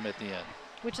fastest time at the end.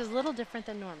 Which is a little different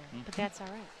than normal, but that's all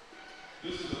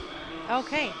right.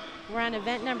 Okay, we're on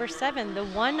event number 7, the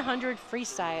 100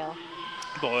 freestyle.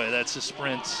 Boy, that's a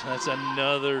sprint. That's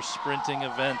another sprinting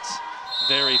event.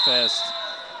 Very fast.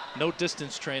 No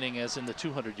distance training as in the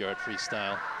 200-yard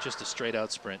freestyle. Just a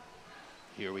straight-out sprint.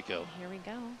 Here we go. Here we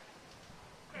go.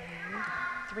 And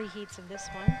 3 heats of this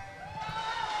one.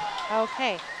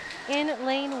 Okay, in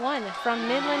lane 1 from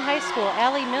Midland High School,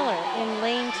 Allie Miller. In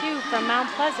lane 2 from Mount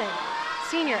Pleasant,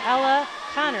 senior Ella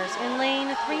Connors. In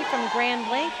lane 3 from Grand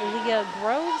Blanc, Leah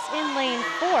Groves. In lane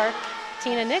 4,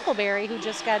 Tina Nickelberry, who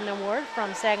just got an award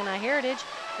from Saginaw Heritage.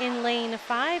 In lane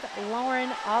 5,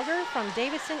 Lauren Auger from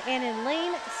Davidson. And in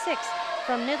lane 6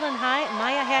 from Midland High,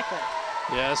 Maya Hacker.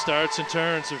 Yeah, starts and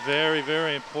turns are very,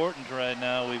 very important right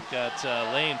now. We've got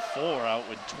lane 4 out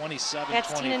with 27.25.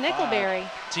 That's Tina Nickelberry.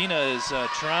 Tina is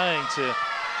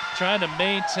trying to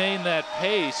maintain that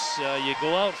pace. You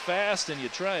go out fast and you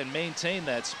try and maintain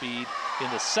that speed in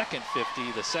the second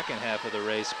 50, the second half of the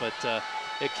race, but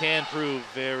it can prove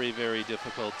very, very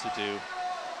difficult to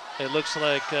do. It looks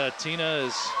like Tina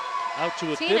is out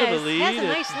to a bit of a lead. Has a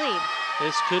nice lead.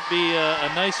 This could be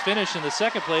a nice finish in the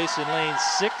second place in lane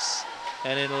 6.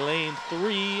 And in lane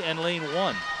 3 and lane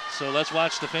 1. So let's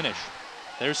watch the finish.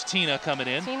 There's Tina coming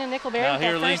in. Tina Nickelberry. Now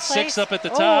here lane 6 up at the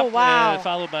top, and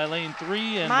followed by lane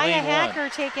 3 and Maya lane 1. Hacker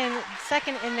taking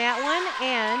 2nd in that one,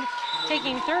 and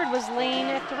taking 3rd was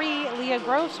lane 3, Leah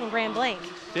Groves from Grand Blanc.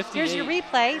 Here's your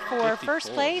replay for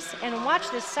 1st place, and watch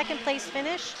this 2nd place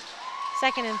finish,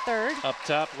 2nd and 3rd. Up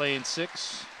top, lane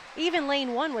 6. Even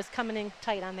lane 1 was coming in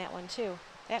tight on that one too.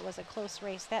 That was a close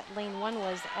race. That lane 1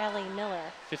 was Allie Miller.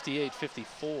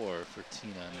 58.54 for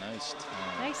Tina. Nice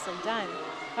time. Nicely done.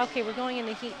 Okay, we're going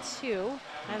into heat 2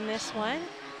 on this one.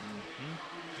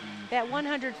 That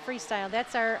 100 freestyle,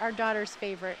 that's our daughter's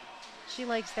favorite. She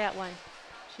likes that one.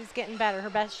 She's getting better.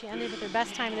 She ended with her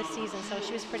best time this season, so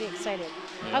she was pretty excited.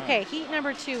 Yeah. Okay, heat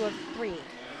number 2 of 3.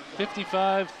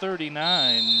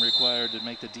 55.39 required to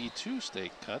make the D2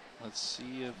 state cut. Let's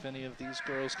see if any of these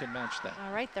girls can match that.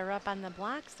 All right, they're up on the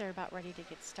blocks. They're about ready to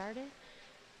get started.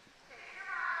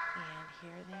 And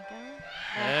here they go.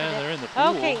 Yeah, they're in the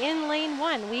pool. Okay, in lane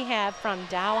 1, we have from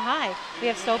Dow High, we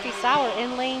have Sophie Sauer.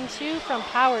 In lane 2, from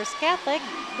Powers Catholic,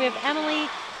 we have Emily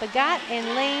Bagat.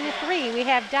 In lane 3, we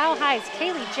have Dow High's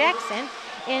Kaylee Jackson.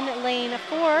 In lane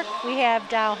 4, we have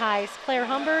Dow High's Claire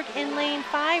Humberg. In lane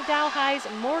 5, Dow High's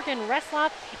Morgan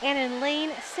Resloff. And in lane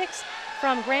 6,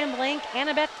 from Grand Blanc,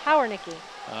 Annabeth Howernicki.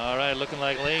 All right, looking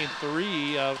like lane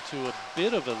 3 out to a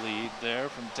bit of a lead there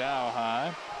from Dow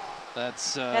High.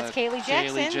 That's Kaylee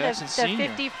Jackson, the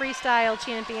 50 freestyle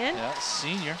champion. Yeah,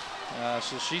 senior.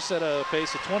 So she set a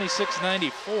pace of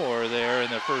 26.94 there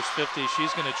in the first 50.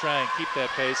 She's going to try and keep that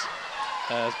pace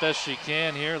as best she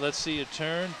can here. Let's see a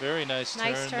turn. Very nice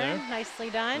turn there. Nicely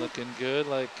done. Looking good,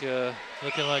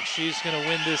 looking like she's going to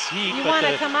win this heat. You but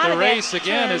the race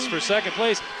again turn. is for second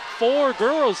place. 4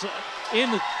 girls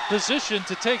in position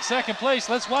to take second place.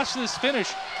 Let's watch this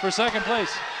finish for second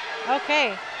place.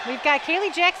 Okay, we've got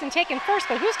Kaylee Jackson taking first,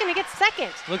 but who's going to get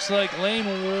second? Looks like lane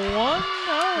 1.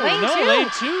 Lane 2. Lane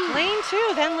 2. Lane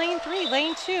 2, then lane 3.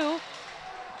 Lane 2.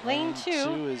 Lane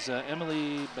 2 is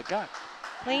Emily Bagat.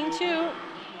 Lane 2.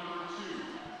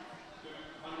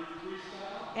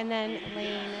 And then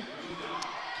lane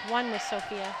 1 was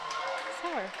Sophia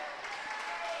Sauer.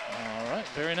 All right,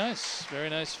 very nice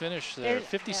finish there.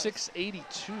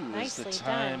 56.82 is the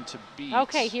time to beat.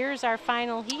 Okay, here's our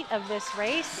final heat of this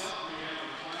race.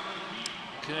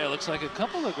 Okay, looks like a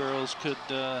couple of girls could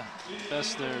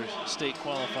best their state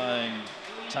qualifying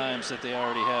times that they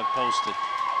already have posted.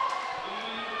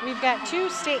 We've got 2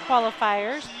 state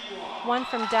qualifiers, one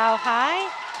from Dow High.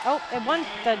 Oh, and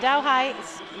the Dow High,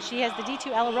 she has the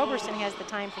D2, Ella Roberson has the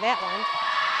time for that one.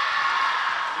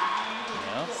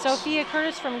 Sophia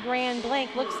Curtis from Grand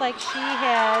Blanc looks like she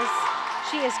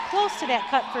is close to that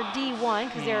cut for D1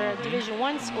 because they're a Division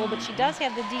I school, but she does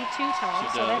have the D2 time,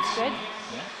 so that's good.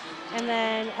 Yeah. And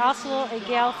then also a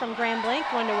gal from Grand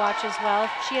Blanc, one to watch as well.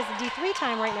 She has the D3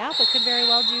 time right now, but could very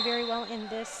well do very well in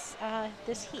this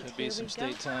this heat. Could be some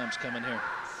state times coming here.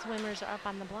 Swimmers are up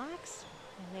on the blocks,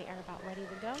 and they are about ready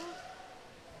to go.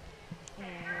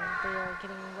 And they are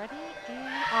getting ready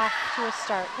and off to a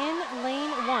start. In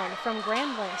lane 1 from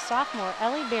Grand Blanc, sophomore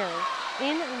Ellie Berry.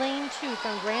 In lane 2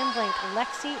 from Grand Blanc,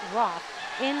 Lexi Roth.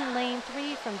 In lane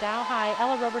 3 from Dow High,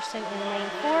 Ella Roberson. In lane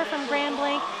 4 from Grand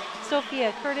Blanc,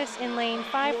 Sophia Curtis. In lane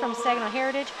 5 from Saginaw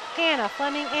Heritage, Hannah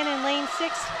Fleming. And in lane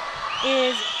 6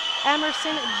 is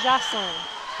Emerson Jocelyn.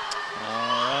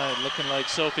 All right, looking like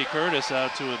Sophie Curtis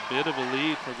out to a bit of a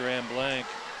lead for Grand Blanc,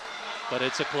 but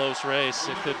it's a close race.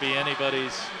 It could be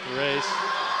anybody's race.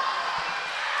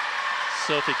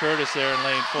 Sophie Curtis there in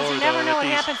lane 4. You never know what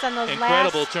happens on those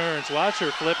incredible last turns. Watch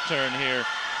her flip turn here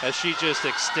as she just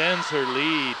extends her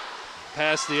lead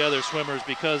past the other swimmers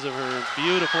because of her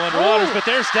beautiful underwaters. Ooh. But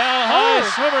there's Dow High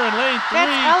swimmer in lane 3.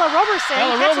 That's Ella Roberson.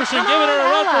 Ella Roberson giving her a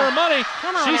run for her money.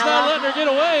 Come on, She's Ella. not letting her get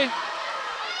away.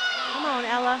 Come on,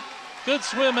 Ella. Good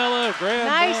swim, Ella.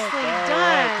 Nicely All done.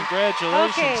 right,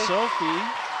 congratulations, Okay. Sophie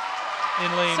in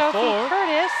lane Sophie 4.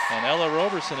 Curtis. And Ella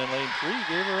Roberson in lane 3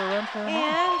 gave her a run for her money.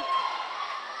 And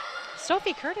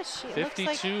Sophie Curtis, she looks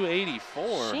like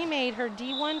 52.84. she made her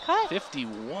D1 cut.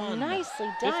 51. Nicely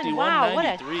done. Wow, what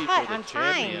a 51.93 cut for the on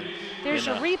time. champion There's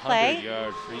in your a replay.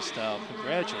 100-yard freestyle.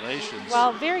 Congratulations.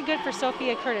 Well, very good for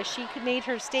Sophia Curtis. She made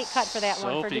her state cut for that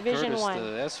one for Sophie Division Curtis, 1.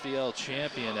 the SVL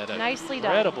champion at an Nicely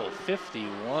done. incredible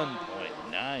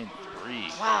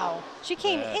 51.93. Wow. She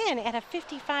came That- in at a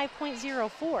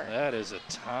 55.04. That is a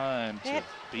time to That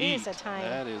beat. is a time.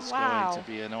 That is Wow. going to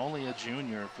be only a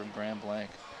junior from Grand Blanc.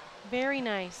 Very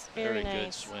nice. Very good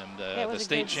nice. swim. That was The a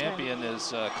state good swim. champion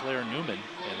is Claire Newman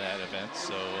in that event.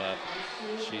 So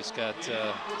she's got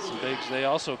some bigs. They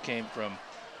also came from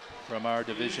our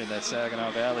division, that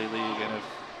Saginaw Valley League. And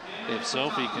if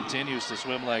Sophie continues to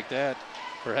swim like that,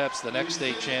 perhaps the next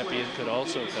state champion could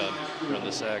also come from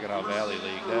the Saginaw Valley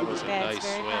League. That was a That's nice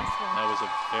very swim. possible. That was a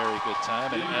very good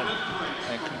time.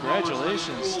 And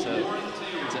congratulations to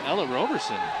Ella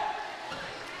Roberson.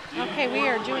 Okay, we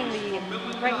are doing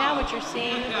right now what you're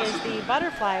seeing is the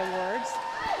Butterfly Awards.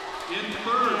 In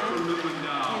third from Midland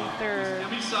now, In third.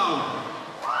 Emmy Sauer.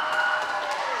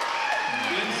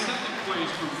 In second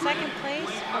place from Second place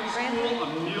from Grand School,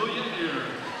 Blanc, Amelia Air.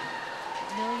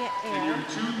 Amelia And Air. your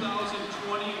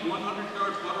 2020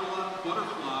 100-yard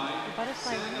butterfly,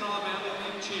 Butterfly. Saginaw Valley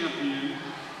League champion,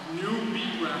 new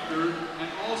meet record, and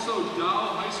also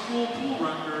Dow High School pool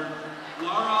record,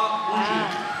 Lara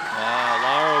Wujek.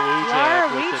 Laura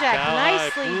Wujek with the Dow High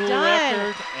nicely pool done.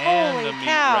 record and Holy the meet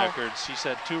cow. record. She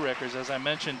set 2 records. As I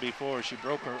mentioned before, she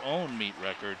broke her own meet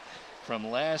record from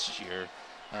last year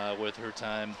with her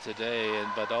time today,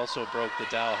 but also broke the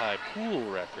Dow High pool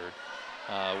record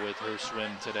with her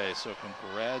swim today. So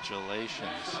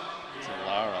congratulations to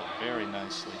Lara. Very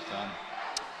nicely done.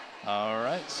 All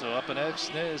right, so up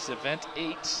next is event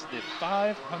 8, the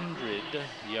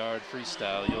 500-yard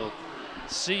freestyle. You'll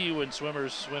see when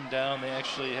swimmers swim down, they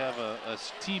actually have a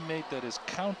teammate that is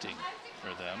counting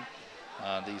for them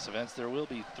on these events. There will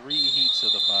be 3 heats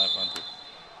of the 500.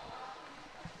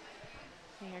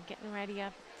 They are getting ready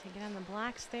up to get on the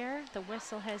blocks there. The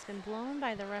whistle has been blown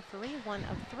by the referee, one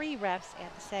of 3 refs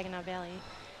at the Saginaw Valley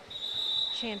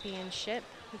Championship.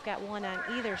 We've got one on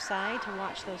either side to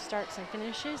watch those starts and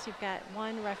finishes. You've got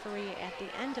one referee at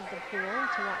the end of the pool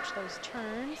to watch those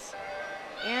turns.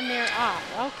 And they're off.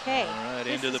 Okay. All right,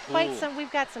 this into is the quite pool. some.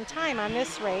 We've got some time on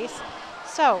this race.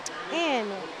 So in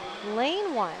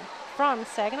lane 1 from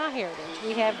Saginaw Heritage,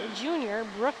 we have junior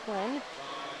Brooklyn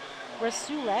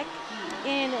Rasulek.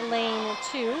 In lane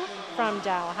 2 from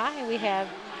Dow High, we have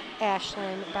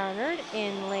Ashlyn Barnard.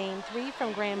 In lane 3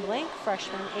 from Grand Blanc,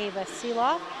 freshman Ava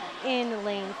Seeloff. In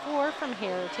lane 4 from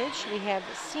Heritage, we have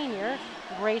senior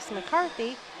Grace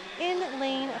McCarthy. In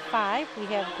lane 5, we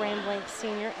have Grand Blanc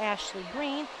senior Ashley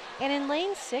Green. And in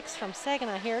lane 6 from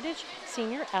Saginaw Heritage,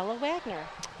 senior Ella Wagner.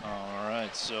 All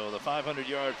right, so the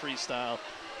 500-yard freestyle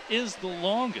is the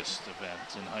longest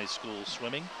event in high school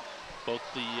swimming. Both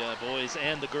the boys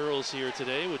and the girls here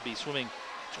today would be swimming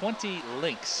 20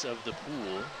 lengths of the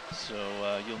pool.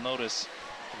 So you'll notice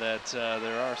that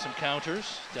there are some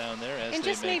counters down there as And they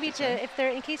just make maybe the turn. to, if there,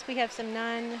 in case we have some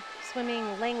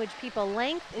non-swimming language people,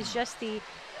 length is just the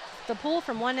pool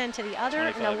from one end to the other,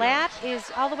 and the 25 lap yards.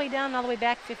 is all the way down and all the way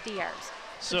back 50 yards.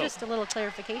 So just a little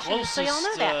clarification, Closest so y'all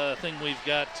know that. thing we've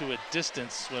got to a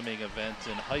distance swimming event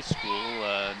in high school,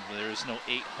 there is no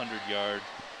 800-yard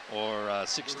or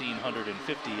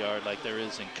 1,650-yard like there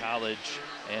is in college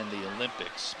and the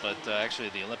Olympics. But actually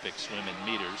the Olympics swim in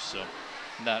meters, so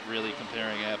not really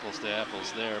comparing apples to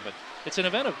apples there. But it's an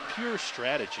event of pure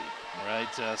strategy,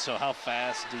 right? So how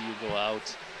fast do you go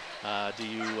out? Do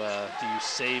you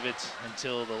save it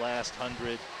until the last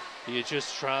 100? Do you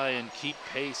just try and keep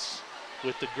pace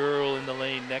with the girl in the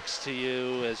lane next to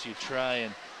you as you try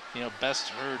and, best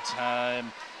her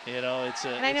time. And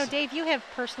I know, Dave, you have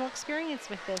personal experience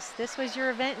with this. This was your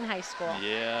event in high school.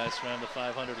 Yeah, I swam the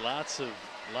 500. Lots of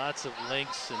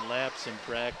links and laps in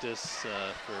practice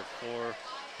for 4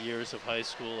 years of high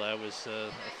school. I was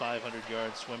a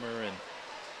 500-yard swimmer,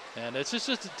 and it's just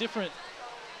a different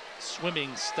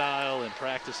swimming style and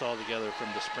practice altogether from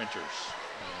the sprinters.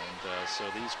 And so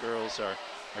these girls are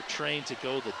trained to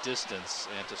go the distance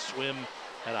and to swim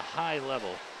at a high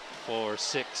level for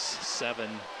 6-7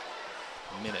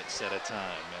 minutes at a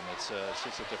time, and it's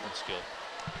just a different skill.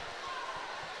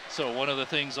 So one of the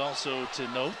things also to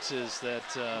note is that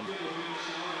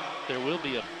there will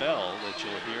be a bell that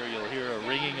you'll hear. You'll hear a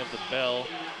ringing of the bell,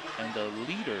 and the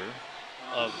leader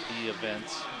of the event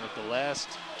with the last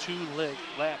 2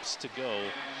 laps to go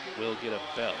will get a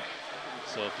bell.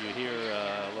 So if you hear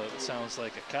what sounds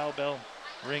like a cowbell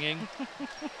ringing,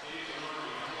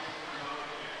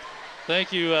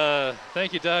 thank you,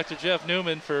 Dr. Jeff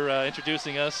Newman, for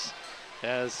introducing us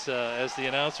as the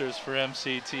announcers for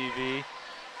MCTV.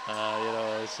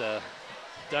 As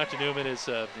Dr. Newman is,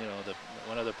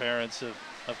 one of the parents of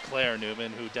Claire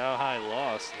Newman, who Dow High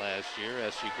lost last year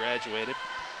as she graduated,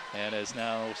 and is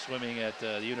now swimming at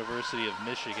the University of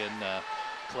Michigan.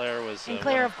 Claire was. And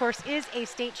Claire, of course, is a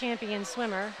state champion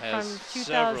swimmer from 2019.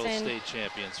 Several state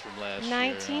champions from last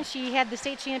year. She had the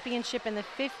state championship in the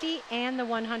 50 and the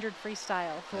 100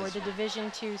 freestyle for the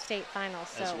Division II state finals.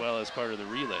 So. As well as part of the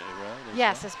relay, right?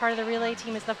 Yes, as part of the relay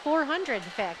team is the 400. In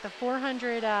fact, the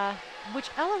 400, which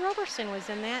Ella Roberson was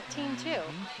in that team too,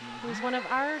 who's one of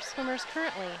our swimmers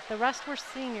currently. The rest were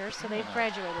seniors, so they've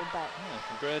graduated. But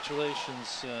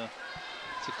congratulations to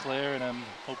Claire, and I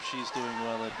hope she's doing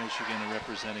well at Michigan and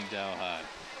representing Dow High.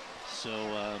 So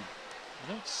I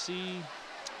don't see.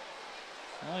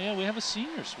 Oh yeah, we have a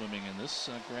senior swimming in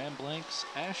this. Grand Blank's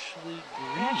Ashley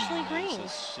Green is a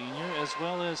senior, as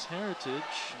well as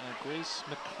Heritage. Grace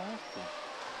McCarthy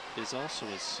is also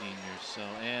a senior. So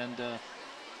and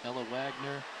Ella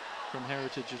Wagner from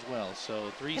Heritage as well. So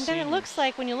 3 seniors. And then it looks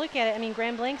like when you look at it, I mean,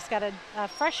 Grand Blank's got a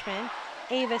freshman,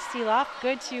 Ava Seeloff.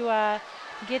 Good to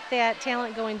get that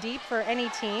talent going deep for any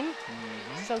team.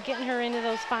 So getting her into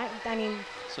those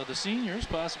So the seniors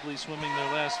possibly swimming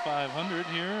their last 500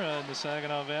 here in the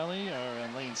Saginaw Valley are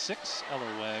in lane 6, Ella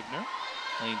Wagner.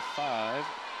 Lane 5,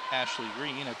 Ashley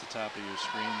Green at the top of your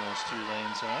screen. Those 2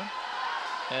 lanes are.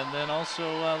 And then also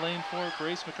lane 4,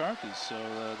 Grace McCarthy. So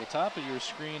the top of your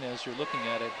screen as you're looking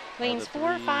at it. Lanes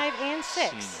 4, 5, and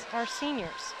 6 are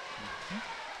seniors.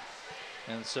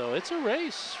 And so it's a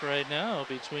race right now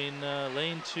between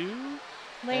lane 2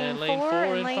 lane and lane 4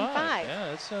 and lane 5. Yeah,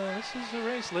 this is a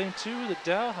race. Lane 2, the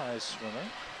Dow High swimmer.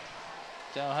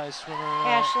 Dow High swimmer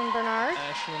Ashlyn Bernard.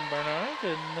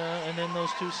 And then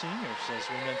those 2 seniors, as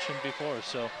we mentioned before.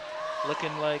 So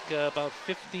looking like about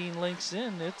 15 lengths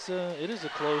in, it is a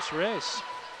close race.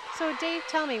 So Dave,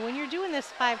 tell me, when you're doing this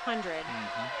 500,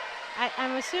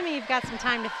 I'm assuming you've got some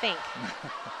time to think.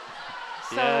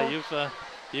 Yeah,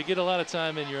 you get a lot of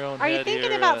time in your own head. Are you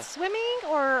thinking about swimming,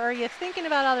 or are you thinking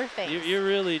about other things? You're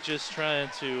really just trying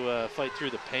to fight through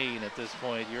the pain at this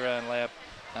point. You're on lap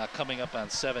coming up on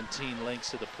 17 lengths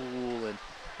to the pool,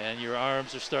 and your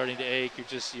arms are starting to ache. You're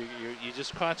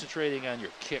just concentrating on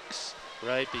your kicks,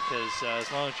 right? Because as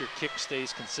long as your kick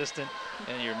stays consistent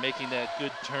and you're making that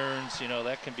good turns,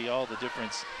 that can be all the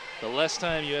difference. The less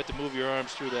time you have to move your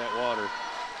arms through that water,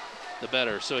 the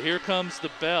better. So here comes the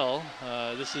bell.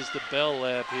 This is the bell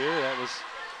lap here.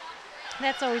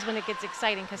 That's always when it gets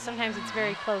exciting, because sometimes it's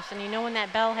very close, and when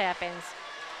that bell happens,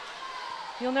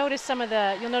 you'll notice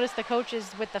the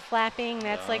coaches with the flapping.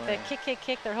 That's like the kick, kick,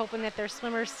 kick. They're hoping that their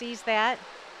swimmer sees that,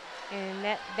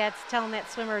 and that's telling that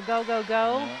swimmer go, go,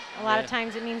 go. Yeah. A lot of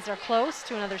times it means they're close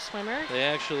to another swimmer. They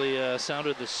actually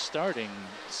sounded the starting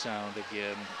sound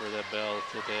again for the bell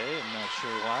today. I'm not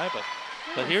sure why,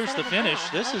 but here's the finish.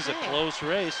 This is a close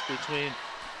race between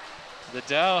the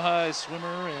Dow High swimmer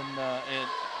and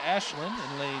Ashlyn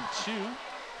in lane 2,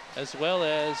 as well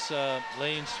as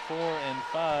lanes 4 and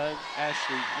 5,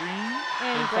 Ashley Green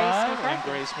in 5 and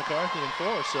Grace McCarthy in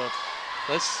 4. So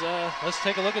let's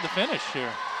take a look at the finish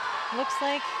here. Looks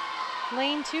like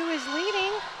lane 2 is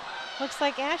leading. Looks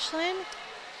like Ashlyn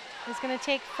is going to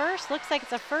take first. Looks like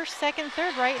it's a first, second,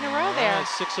 third right in a row there.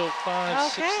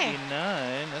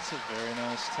 6:05.69. That's a very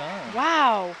nice time.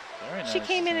 Wow. Very nice. She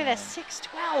came in at a 6:12.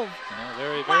 Yeah,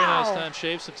 very nice time.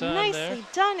 Shaved some time there. Nicely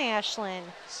done, Ashlyn.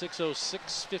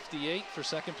 6:06.58 for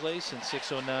second place and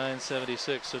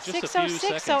 6:09.76. So just 6:06. a few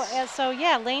seconds. So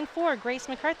yeah, lane 4, Grace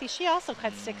McCarthy. She also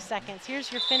cut 6 seconds. Here's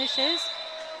your finishes.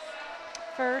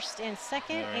 first and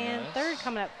second Very and nice. third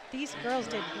coming up. These girls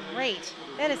did great.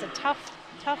 That is a tough.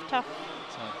 Top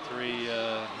 3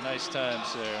 nice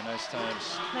times there. Nice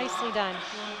times. Nicely done.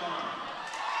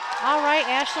 All right,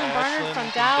 Ashlyn Barnard Ashlyn from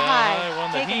from Dow Dow High High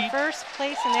won the taking heat. first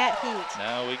place in that heat.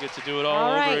 Now we get to do it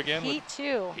all right, over again heat with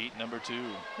 2. heat number 2.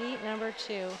 Heat number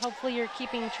 2. Hopefully you're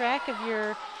keeping track of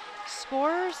your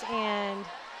scores and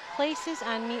places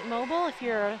on Meet Mobile. If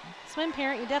you're a swim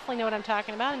parent, you definitely know what I'm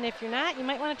talking about, and if you're not, you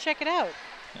might want to check it out.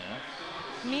 Yeah.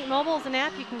 Meet Mobile is an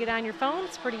app you can get on your phone.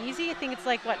 It's pretty easy. I think it's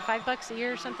like, what, $5 a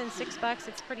year or something, $6.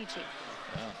 It's pretty cheap.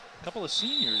 Yeah. A couple of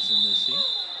seniors in this heat.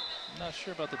 I'm not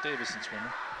sure about the Davison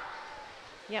swimmer.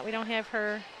 Yeah, we don't have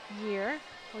her year.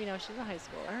 We know she's a high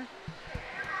schooler.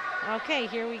 Okay,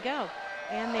 here we go.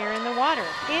 And they're in the water.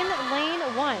 In lane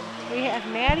 1, we have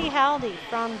Maddie Haldy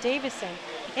from Davison.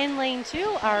 In lane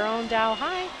 2, our own Dow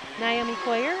High, Naomi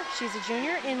Coyer. She's a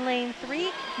junior. In lane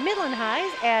 3, Midland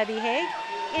High's Abby Haig.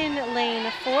 In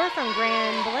lane 4 from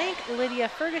Grand Blanc, Lydia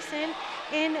Ferguson.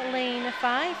 In lane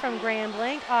 5 from Grand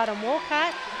Blanc, Autumn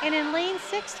Wolcott. And in lane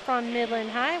 6 from Midland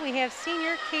High, we have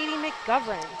senior Katie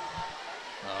McGovern.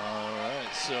 All right,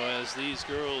 so as these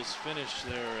girls finish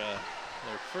their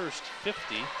first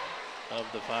 50 of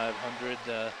the 500,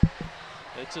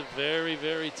 it's a very,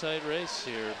 very tight race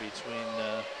here between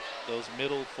those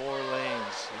middle 4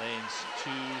 lanes, lanes 2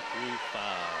 through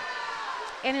 5.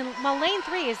 And in lane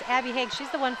 3 is Abby Haig.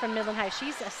 She's the one from Midland High.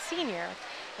 She's a senior.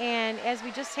 And as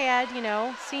we just had,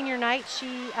 senior night,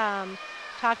 she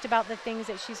talked about the things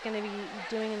that she's going to be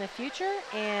doing in the future.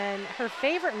 And her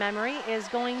favorite memory is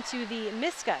going to the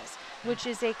MISCAs, which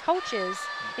is a coach's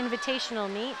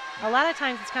invitational meet. A lot of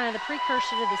times it's kind of the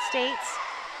precursor to the states.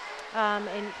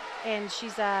 And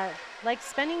she's like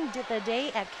spending the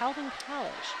day at Calvin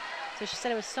College. So she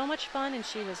said it was so much fun, and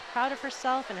she was proud of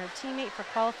herself and her teammate for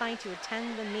qualifying to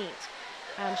attend the meet.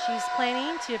 She's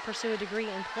planning to pursue a degree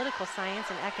in political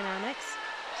science and economics.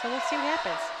 So we'll see what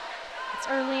happens. It's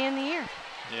early in the year.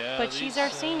 Yeah, but she's our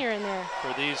senior in there.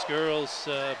 For these girls,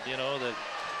 that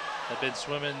have been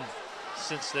swimming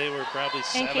since they were probably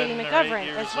 7 and Katie or 8 McGovern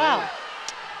years as well. old.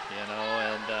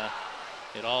 And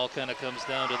it all kind of comes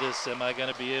down to this: am I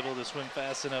going to be able to swim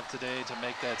fast enough today to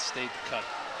make that state cut?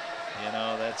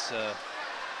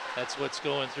 That's what's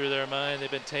going through their mind.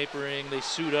 They've been tapering. They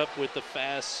suit up with the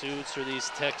fast suits or these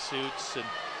tech suits,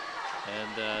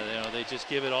 and they just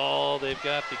give it all they've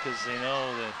got because they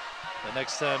know that the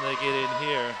next time they get in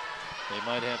here, they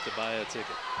might have to buy a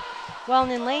ticket. Well,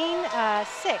 and in lane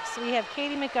 6, we have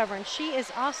Katie McGovern. She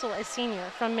is also a senior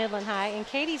from Midland High, and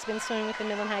Katie's been swimming with the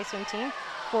Midland High swim team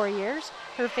 4 years.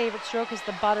 Her favorite stroke is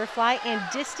the butterfly and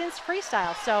distance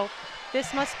freestyle. So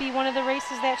this must be one of the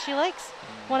races that she likes.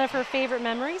 One of her favorite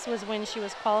memories was when she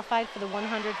was qualified for the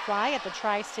 100 fly at the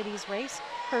Tri-Cities race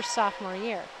her sophomore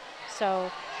year.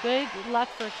 So good luck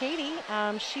for Katie.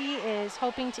 She is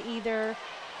hoping to either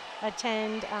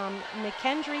attend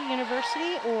McKendree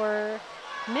University or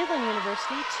Midland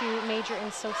University to major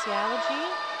in sociology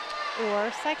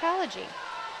or psychology.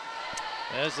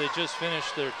 As they just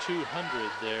finished their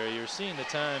 200 there, you're seeing the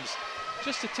times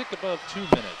just a tick above 2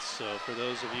 minutes. So for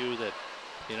those of you that,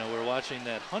 were watching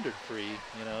that 100 free,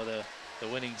 the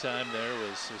winning time there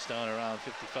was down around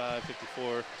 55,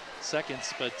 54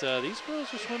 seconds. But these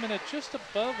girls are swimming at just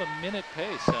above a minute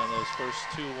pace on those first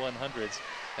 2 100s.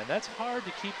 And that's hard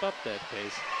to keep up that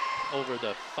pace over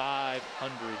the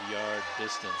 500-yard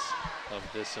distance of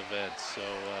this event. So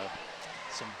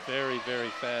some very, very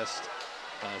fast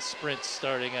sprints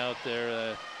starting out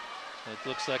there. It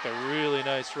looks like a really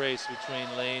nice race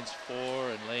between lanes 4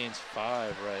 and lanes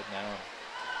 5 right now.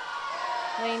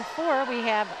 Lane 4, we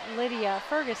have Lydia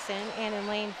Ferguson, and in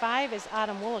lane 5 is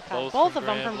Autumn Wolcott. Both of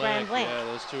them from Grand Blanc. Yeah,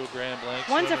 those two are Grand Blanc.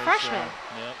 One's a freshman.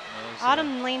 Yep. Autumn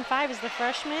in lane 5 is the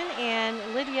freshman, and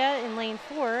Lydia in lane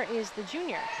 4 is the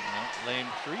junior. Lane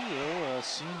 3, though,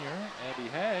 senior Abby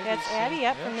Haig. That's Abby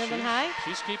up from Midland High.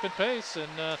 She's keeping pace,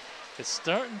 and it's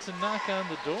starting to knock on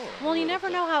the door. Well, you never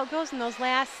know how it goes in those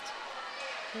last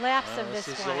laps of this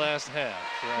one. This is the last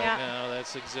half right now.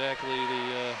 That's exactly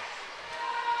the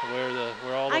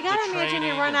where all of the training. I gotta imagine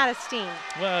you run out of steam.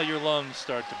 Well, your lungs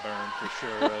start to burn for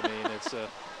sure. I mean, it's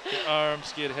your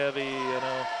arms get heavy,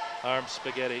 arm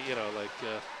spaghetti,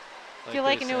 Feel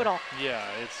like a noodle. Yeah,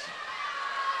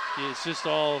 it's just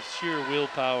all sheer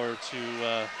willpower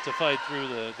to fight through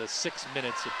the 6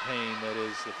 minutes of pain that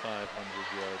is the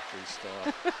 500-yard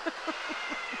freestyle.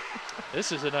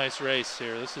 This is a nice race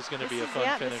here. This is going to be a fun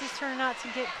finish. This is turning out to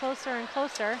get closer and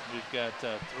closer. We've got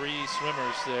 3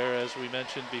 swimmers there, as we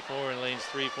mentioned before, in lanes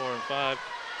 3, 4, and 5.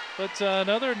 But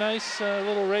another nice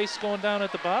little race going down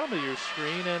at the bottom of your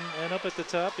screen and up at the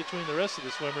top between the rest of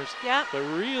the swimmers. Yep. But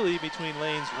really between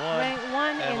lanes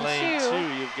one and lane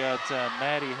two, you've got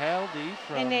Maddie Haldy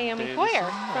from and Naomi Davison. Coyer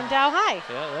from Dow High.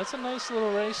 Yeah, that's a nice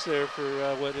little race there for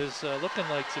what is looking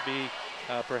like to be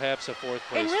perhaps a fourth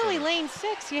place. And really, finish. lane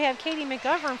 6, you have Katie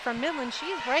McGovern from Midland.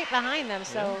 She's right behind them.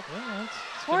 So yeah, it's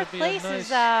fourth place nice,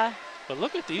 is. But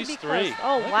look at these Close. three.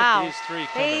 Oh, look wow. At these three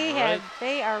coming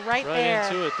They are right there.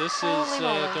 into it. This Holy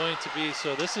is going to be,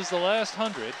 so this is the last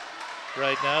 100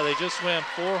 right now. They just swam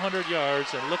 400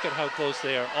 yards, and look at how close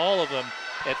they are. All of them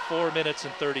at 4 minutes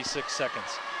and 36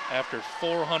 seconds after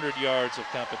 400 yards of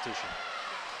competition.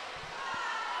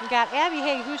 We got Abby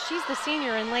Haig, she's the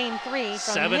senior in lane 3 from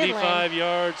 75 Midland.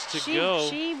 Yards to go.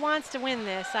 She wants to win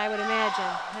this, I would imagine.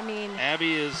 I mean,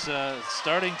 Abby is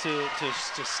starting to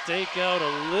stake out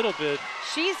a little bit.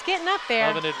 She's getting up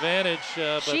there. Of an advantage,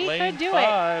 but she lane could do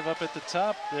 5 up at the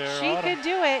top there. She could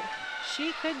do it.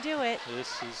 She could do it.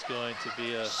 This is going to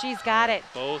be a. She's got it.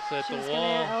 Both at She's the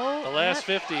wall. The last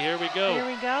 50. Here we go. Here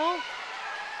we go.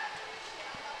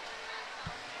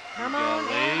 Come on,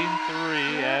 lane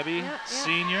 3, Abby,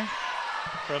 senior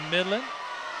from Midland.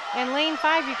 And lane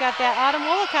 5, you've got that Autumn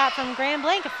Wollicott from Grand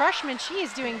Blanc, a freshman. She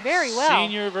is doing very well.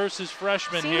 Senior versus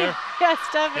freshman here. Yes,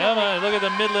 definitely. Come on, look at the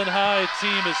Midland High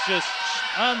team is just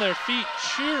on their feet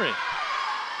cheering.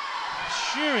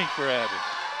 Cheering for Abby.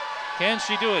 Can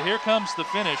she do it? Here comes the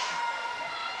finish.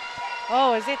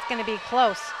 Oh, is it going to be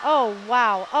close? Oh,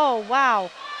 wow. Oh,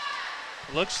 wow.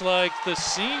 Looks like the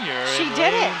senior she in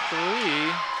did lane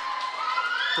it. 3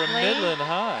 from Midland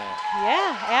High.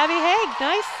 Yeah, Abby Haig,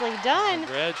 nicely done.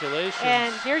 Congratulations.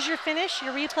 And here's your finish,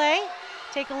 your replay.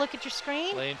 Take a look at your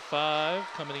screen. Lane 5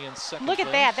 coming in second. Look at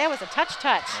place. that. That was a touch.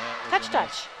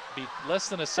 Touch. Be less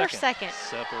than a second. First second.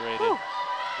 Separated. Whew.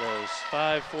 Those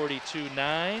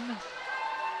 5:42.9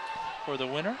 for the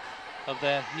winner of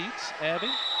that heat,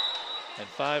 Abby, and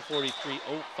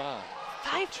 5:43.05.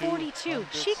 5:42.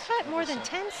 She cut more than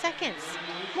 10 seconds.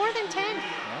 More than 10.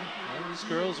 Well, these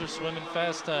girls are swimming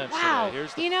fast times wow. today.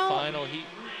 Here's the final heat.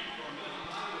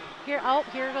 Here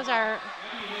goes our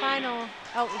final.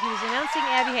 Oh, he was announcing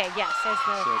Abby Haig. Yes, as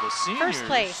the first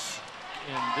place.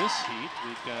 In this heat,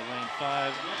 we've got lane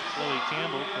 5, Chloe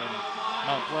Campbell from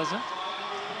Mount Pleasant,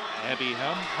 Abby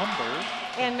Humber,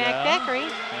 and Mac Thackeray,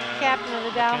 captain of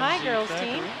the Dow High girls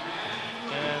team.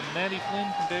 And Maddie Flynn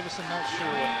from Davison, not sure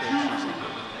what grade she's in.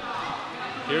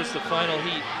 Here's the final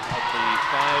heat of the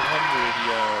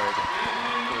 500-yard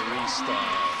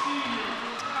freestyle.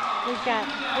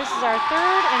 This is our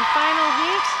third and final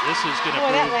heat. This is going to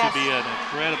prove to be an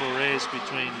incredible race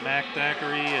between Mac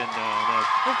Thackeray and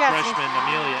freshman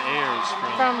Amelia Ayers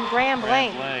from Grand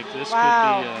Blanc. This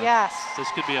this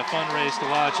could be a fun race to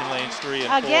watch in lanes 3 and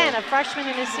 4. Again, a freshman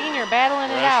and a senior battling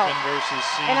it out. Freshman versus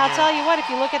senior. And I'll tell you what, if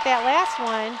you look at that last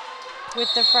one with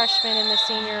the freshman and the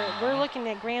senior, we're looking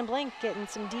at Grand Blanc getting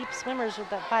some deep swimmers with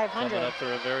that 500. Coming up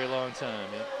for a very long time.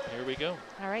 Yep. Here we go.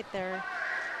 All right, they're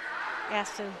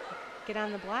asked to get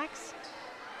on the blocks,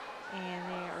 and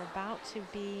they are about to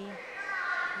be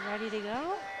ready to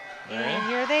go. And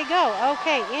here they go.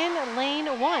 Okay, in lane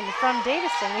 1 from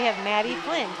Davison, we have Maddie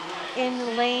Flynn.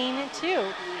 In lane 2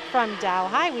 from Dow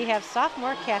High, we have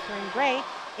sophomore Catherine Gray.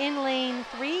 In lane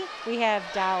 3, we have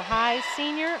Dow High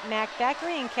senior Mac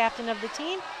Thackeray and captain of the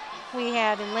team. We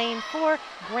have in lane 4,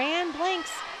 Grand Blanc's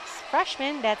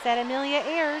freshman, that's at Amelia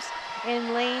Ayers.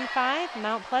 In lane 5,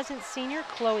 Mount Pleasant senior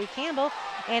Chloe Campbell.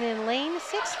 And in lane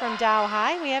 6 from Dow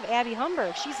High, we have Abby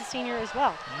Humber. She's a senior as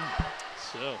well.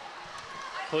 So,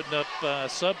 putting up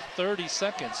sub 30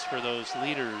 seconds for those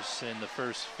leaders in the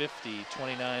first 50,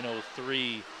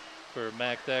 29:03 for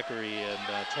Mac Thackeray and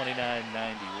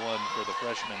 29:91 for the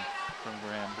freshman from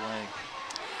Grand Blanc.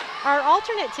 Our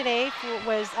alternate today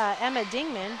was Emma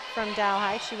Dingman from Dow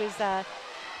High. She was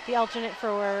the alternate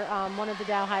for one of the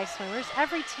Dow High swimmers.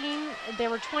 Every team, there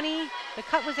were 20. The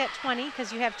cut was at 20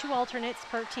 because you have 2 alternates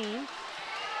per team.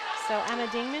 So Emma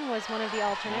Dingman was one of the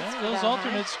alternates. Yeah, those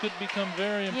alternates could become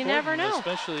very important. You never know.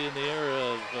 Especially in the era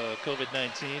of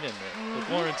COVID-19 and the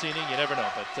quarantining. You never know.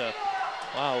 But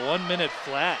wow, 1 minute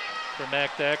flat for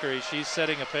Mac Thackeray. She's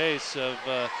setting a pace of,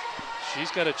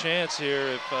 she's got a chance here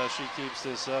if she keeps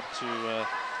this up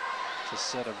to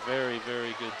set a very,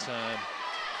 very good time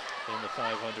in the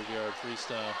 500-yard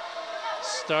freestyle.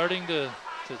 Starting to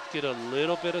get a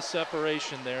little bit of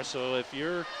separation there. So if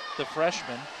you're the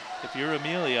freshman, if you're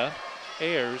Amelia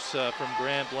Ayers from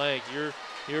Grand Blanc,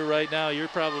 you're right now, you're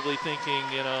probably thinking,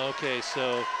 okay,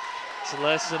 so it's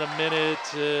less than a minute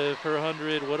per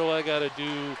 100. What do I got to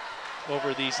do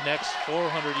over these next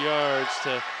 400 yards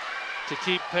to to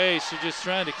keep pace. You're just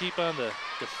trying to keep on the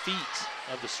feet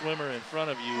of the swimmer in front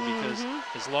of you, because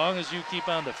as long as you keep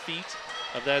on the feet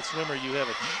of that swimmer, you have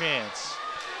a chance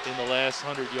in the last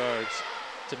 100 yards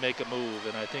to make a move.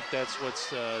 And I think that's what's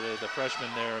the freshman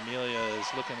there, Amelia,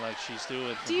 is looking like she's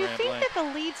doing. Do you think that the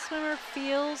lead swimmer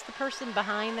feels the person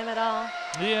behind them at all?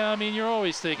 Yeah, I mean, you're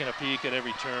always taking a peek at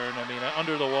every turn. I mean,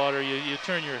 under the water, you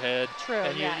turn your head. True,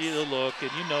 and you look,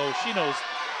 and you know, she knows,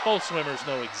 both swimmers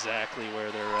know exactly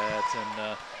where they're at.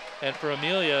 And for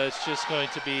Amelia, it's just going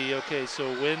to be, okay,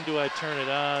 so when do I turn it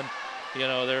on? You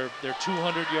know, they're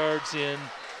 200 yards in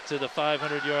to the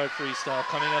 500-yard freestyle,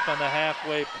 coming up on the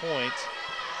halfway point,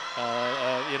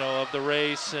 you know, of the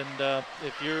race. And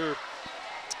if you're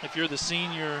the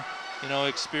senior, you know,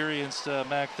 experienced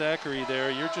Mac Thackeray there,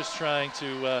 you're just trying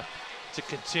to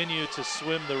continue to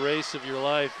swim the race of your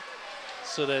life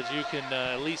so that you can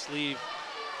at least leave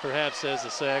perhaps as the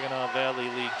Saginaw Valley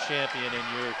League champion in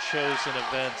your chosen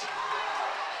event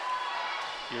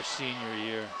your senior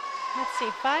year. Let's see,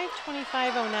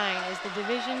 5:25.09 is the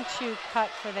Division II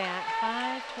cut for that.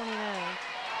 5:29.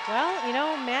 Well, you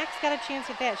know, Mac's got a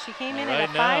chance at that. She came in at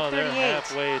a 5:38. Right now, they're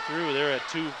halfway through. They're at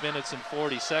 2 minutes and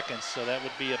 40 seconds, so that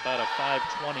would be about a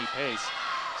 5:20 pace.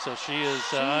 So she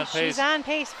is on pace. She's on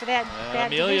pace for that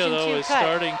Amelia, Division though, II is cut.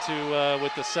 starting to,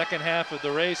 with the second half of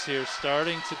the race here,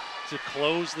 starting to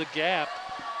close the gap.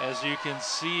 As you can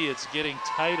see, it's getting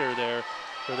tighter there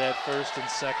for that first and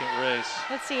second race.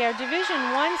 Let's see, our Division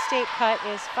I state cut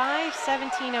is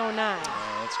 5:17.09.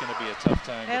 That's going to be a tough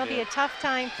time. That'll be a tough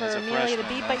time for Amelia to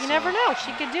beat, but you that's never know.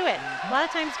 She could do it. A lot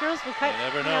of times girls will cut, you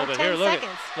never know, but 10 here, look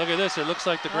seconds. look at this. It looks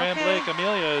like the Grand Blanc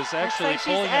Amelia is actually Looks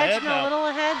like pulling she's ahead edging now. a little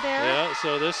ahead there. Yeah,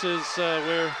 so this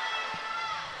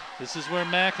is where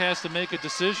Mac has to make a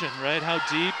decision, right? How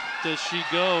deep does she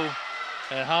go,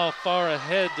 and how far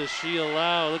ahead does she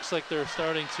allow? It looks like they're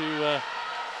starting to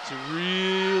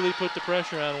really put the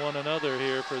pressure on one another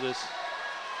here for this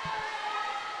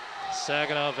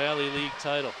Saginaw Valley League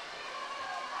title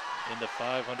in the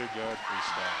 500-yard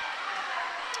freestyle.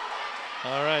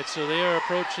 All right, so they are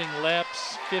approaching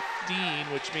laps 15,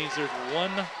 which means there's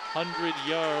 100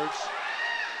 yards.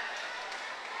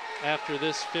 After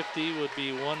this 50 would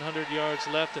be 100 yards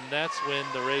left, and that's when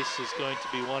the race is going to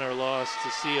be won or lost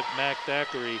to see if Mac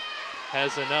Thackeray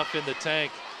has enough in the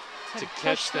tank to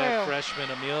catch that freshman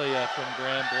Amelia from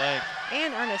Grand Blanc.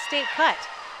 And earn a state cut,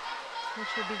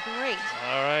 which would be great.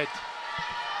 All right.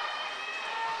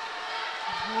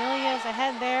 Amelia's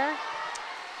ahead there.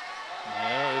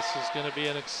 Yeah, this is going to be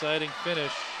an exciting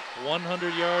finish.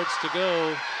 100 yards to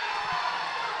go.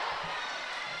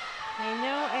 I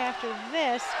know after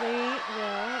this we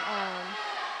will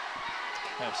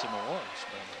have some awards.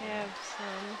 Have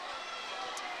some.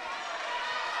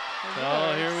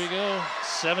 Oh, here we go.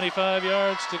 75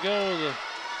 yards to go.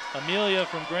 Amelia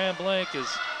from Grand Blanc is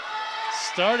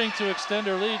starting to extend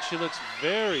her lead. She looks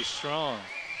very strong,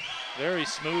 very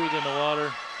smooth in the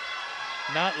water.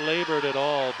 Not labored at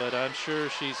all, but I'm sure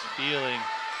she's feeling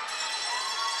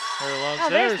her lungs. Oh,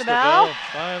 there's the bell.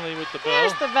 Finally with the bell.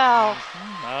 There's the bell.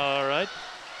 All right.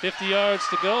 50 yards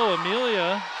to go.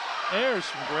 Amelia Ayers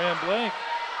from Grand Blanc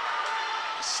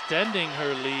extending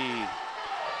her lead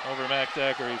over Mac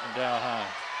Thackeray from Dow High.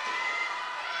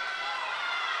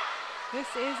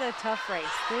 This is a tough race.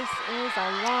 This is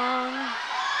a long,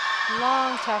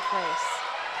 tough race.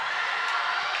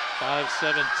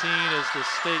 5:17 is the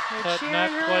state cut. Not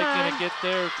quite going to get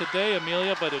there today,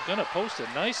 Amelia, but it's going to post a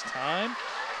nice time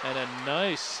and a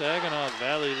nice Saginaw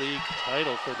Valley League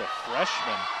title for the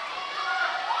freshman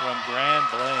from Grand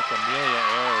Blanc, Amelia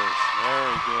Ayers.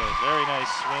 Very good. Very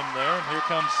nice swim there. And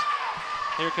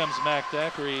here comes Mac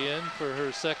Thackeray in for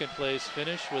her second place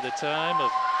finish with a time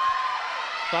of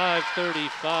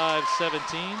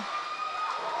 5:35.17.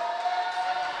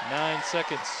 9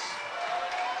 seconds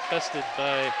bested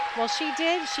by. Well, she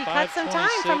did. She cut some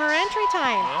time from her entry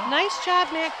time. Yeah. Nice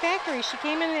job, Mac Thackeray. She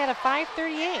came in at a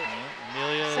 5:38. Yeah,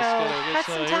 Amelia cut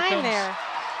some time there.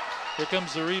 Here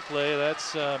comes the replay.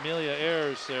 That's Amelia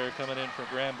Ayers there coming in for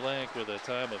Grand Blanc with a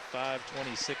time of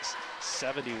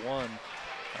 5:26.71.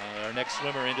 Our next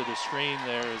swimmer into the screen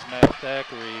there is Mac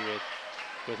Thackeray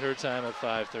with her time of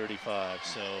 5:35.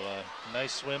 So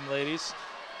nice swim, ladies.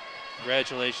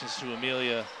 Congratulations to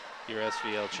Amelia, your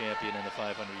SVL champion in the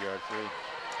 500-yard free.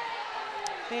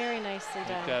 Very nicely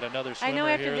done. We've got another swimmer I know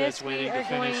after here this that's waiting to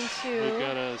finish. We've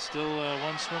got still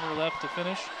one swimmer left to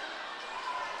finish.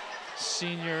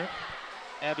 Senior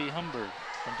Abby Humbert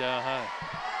from Dow High.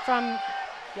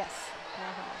 Yes, Dow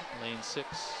High. Lane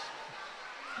 6.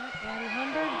 Abby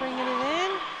Humbert bringing it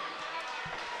in.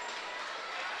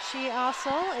 She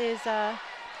also is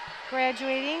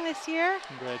graduating this year.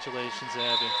 Congratulations,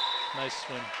 Abby. Nice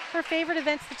swim. Her favorite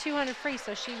event's the 200 free,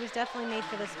 so she was definitely made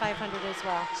for this 500 as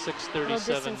well.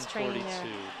 6:37.42.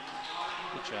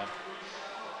 Good job.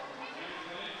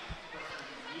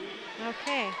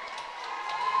 Okay.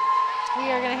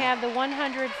 We are going to have the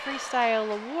 100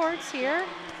 freestyle awards here.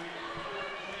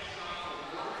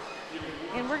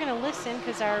 And we're going to listen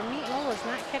because our meat roll is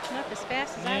not catching up as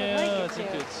fast as I would like it to. I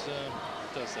think it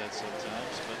does that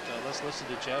sometimes, but let's listen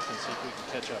to Jeff and see if we can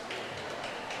catch up.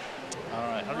 All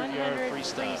right, 100-yard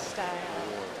freestyle awards.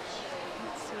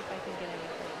 Let's see if I can get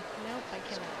anything. Nope, I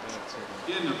cannot.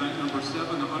 In event number 7,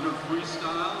 the 100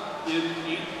 freestyle, in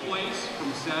 8th place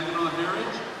from Saginaw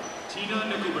Heritage, Tina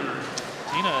Nickelberry.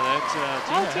 Tina, that's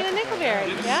Tina Nickelberry.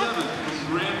 In Yeah. 7th from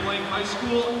Grand Blanc High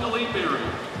School, Ellie Berry.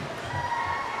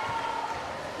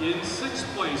 In 6th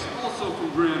place, also from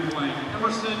Grand Blanc,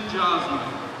 Emerson Joslin.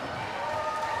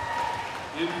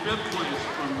 In 5th place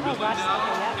from Midland,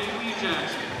 Kaylee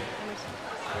Jackson.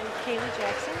 Kaylee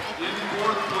Jackson. In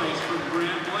 4th place from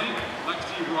Grand Blanc,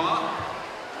 Lexi Roth.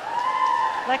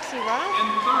 Lexi Roth. In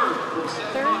 3rd from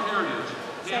Saginaw Heritage,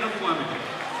 Hannah Fleming.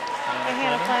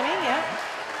 Hannah Fleming, yeah.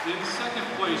 In 2nd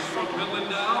place from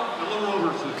Midland, Ella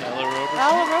Robertson.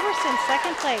 Ella Robertson,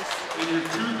 2nd place. And your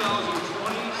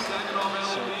 2020 Saginaw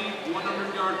Valley League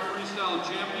 100-yard freestyle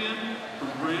champion from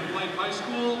Grand Blanc High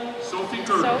School, Sophie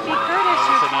Curtis. Sophie Curtis,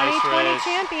 your 2020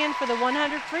 champion for the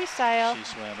 100 freestyle. She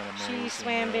swam an amazing She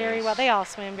swam race. very well. They all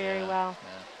swam very well. Yeah.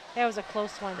 That was a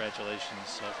close one. Congratulations,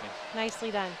 Sophie.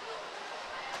 Nicely done.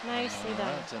 Nicely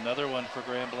done. It's another one for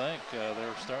Grand Blanc.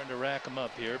 They're starting to rack them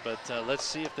up here, but let's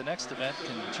see if the next event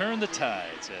can turn the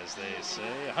tides, as they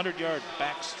say. 100-yard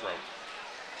backstroke.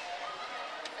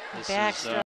 This is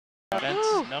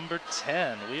event number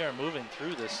 10. We are moving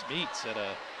through this meet at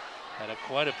a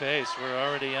quite a pace. We're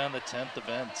already on the 10th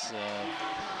event.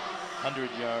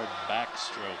 100-yard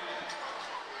backstroke.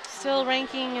 Still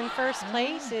ranking in first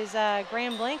place is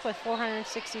Grand Blanc with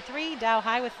 463, Dow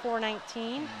High with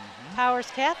 419. Powers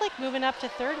Catholic moving up to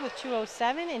 3rd with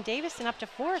 207, and Davison up to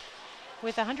 4th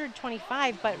with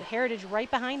 125, but Heritage right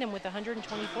behind him with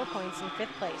 124 points in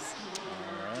 5th place.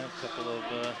 All right,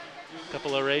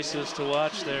 couple of races to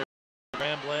watch there.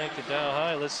 Grand Blanc and Dow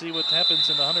High. Let's see what happens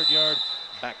in the 100-yard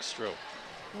backstroke.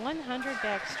 100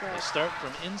 backstroke. They start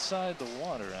from inside the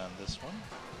water on this one.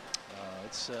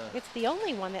 It's the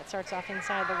only one that starts off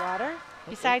inside the water,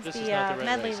 besides the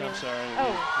medley relay. I'm sorry.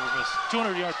 We missed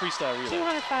 200-yard freestyle relay.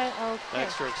 205. Okay.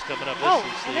 Backstroke's coming up.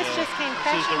 This just came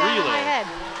crashing down on my head.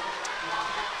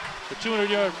 The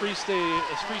 200-yard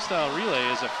freestyle relay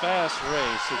is a fast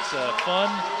race. It's fun.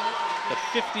 At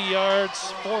 50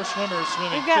 yards, 4 swimmers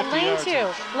swimming 50 yards. We've got lane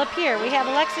 2, Lapeer. We have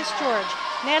Alexis George,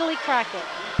 Natalie Crockett,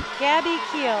 Gabby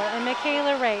Keel, and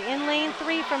Michaela Ray. In lane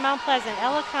 3 from Mount Pleasant,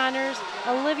 Ella Connors,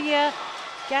 Olivia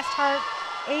Gesthart,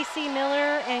 AC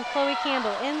Miller, and Chloe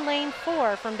Campbell. In lane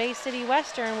 4 from Bay City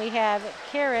Western, we have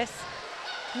Karis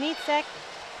Mietzek,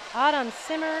 Autumn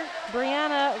Simmer,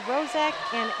 Brianna Rozek,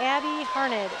 and Abby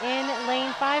Harned. In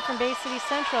lane 5 from Bay City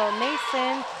Central,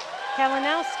 Mason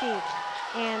Kalinowski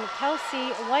and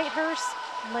Kelsey Whitehurst,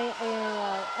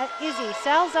 Izzy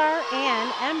Salzar, and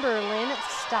Emberlyn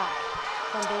Stock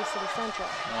from Bay City Central.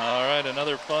 All right,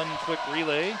 another fun, quick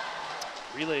relay.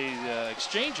 Relay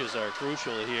exchanges are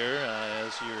crucial here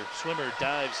as your swimmer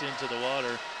dives into the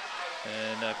water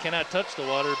and cannot touch the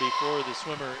water before the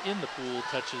swimmer in the pool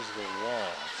touches the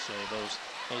wall. So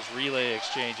those relay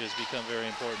exchanges become very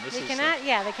important. They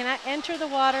cannot enter the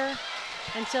water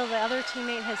until the other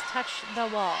teammate has touched the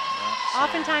wall.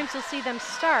 Oftentimes you'll see them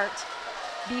start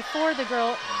before the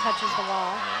girl touches the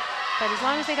wall, but as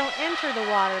long as they don't enter the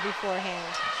water beforehand,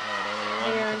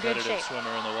 they're in good shape.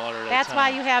 Swimmer in the water That's why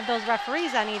you have those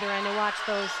referees on either end to watch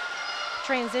those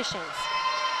transitions.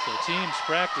 So teams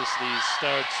practice these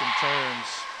starts and turns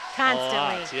constantly.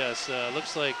 A lot. Yes,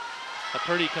 looks like a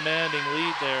pretty commanding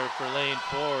lead there for lane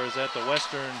 4 is at the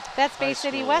Western. That's Bay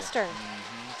City Western.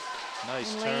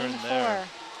 Nice in turn lane there.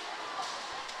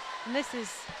 4. And this is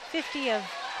 50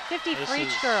 for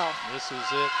each girl. This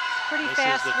is it. Pretty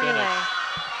fast relay.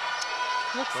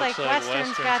 Looks like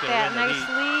Western's got that nice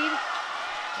lead.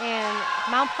 And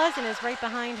Mount Pleasant is right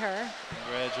behind her.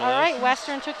 Congratulations. All right,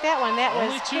 Western took that one. That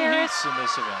only was 2 Karis. heats in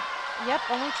this event. Yep,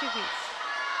 only 2 heats.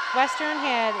 Western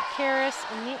had Karis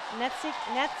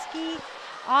Netsky,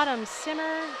 Autumn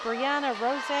Simmer, Brianna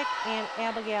Rozek, and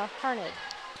Abigail Harned.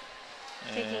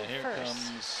 And here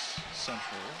comes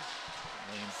Central,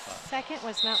 lane 5. Second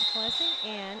was Mount Pleasant,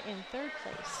 and in 3rd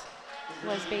place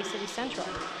was Bay City Central.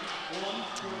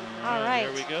 All right.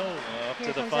 Here we go, up here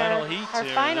to the comes final heat. Our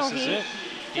final heat.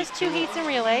 Just 2 heats and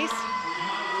relays.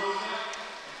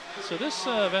 So this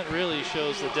event really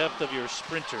shows the depth of your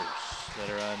sprinters that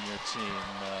are on your team.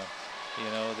 You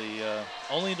know,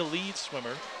 only the lead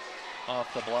swimmer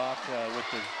off the block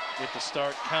with the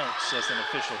start counts as an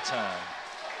official time.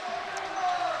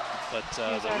 But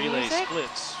the relay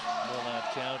splits will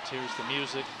not count. Here's the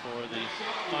music for the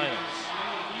finals.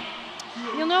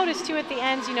 You'll notice too at the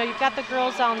ends, you know, you've got the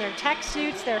girls all in their tech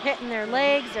suits. They're hitting their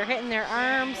legs, they're hitting their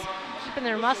arms, keeping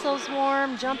their muscles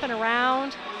warm, jumping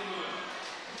around.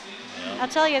 I'll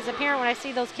tell you, as a parent, when I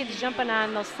see those kids jumping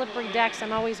on those slippery decks,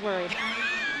 I'm always worried.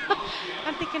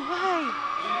 I'm thinking, why?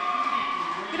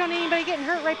 We don't need anybody getting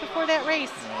hurt right before that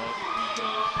race.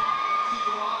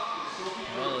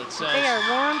 Well, it sounds they are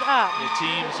warmed up. The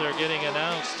teams are getting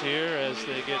announced here as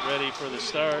they get ready for the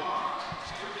start.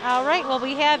 All right, well,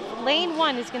 we have lane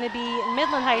 1 is going to be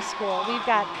Midland High School. We've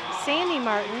got Sandy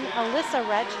Martin, Alyssa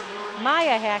Retch,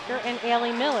 Maya Hacker, and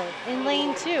Allie Miller. In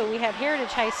lane 2, we have Heritage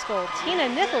High School, Tina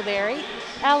Nickelberry,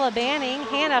 Ella Banning,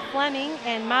 Hannah Fleming,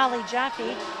 and Molly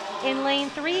Jaffe. In lane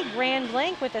 3, Grand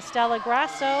Blanc with Estella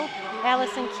Grasso,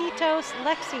 Allison Quitos,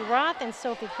 Lexi Roth, and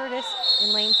Sophie Curtis.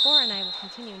 In lane 4, and I will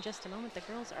continue in just a moment, the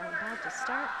girls are about to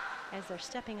start as they're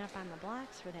stepping up on the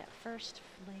blocks for that first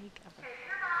leg of the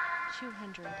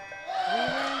 200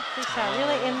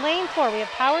 relay. In lane 4, we have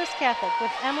Powers Catholic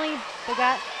with Emily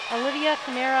Begat, Olivia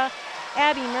Camara,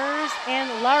 Abby Mers,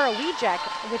 and Laura Wijek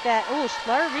with that. Oh,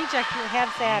 Laura Wijek has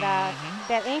that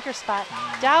that anchor spot.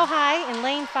 Dow High in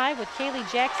lane 5 with Kaylee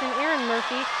Jackson, Erin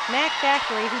Murphy, Mac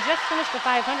Thackeray, who just finished the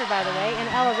 500 by the way, and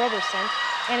Ella Roberson.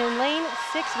 And in lane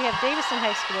 6, we have Davison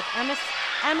High School with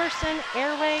Emerson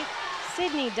Airway,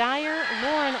 Sydney Dyer,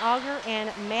 Lauren Auger, and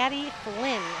Maddie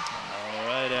Flynn. All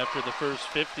right, after the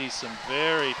first 50, some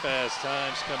very fast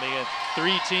times coming in.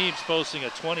 3 teams posting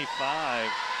a 25.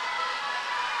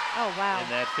 Oh, wow. In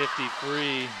that 50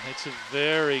 free. It's a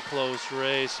very close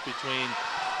race between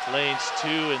lanes 2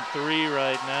 and 3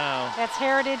 right now. That's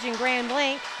Heritage and Grand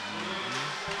Blanc.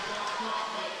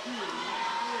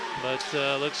 But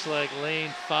looks like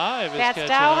lane 5 is That's catching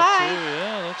Dow up High. too.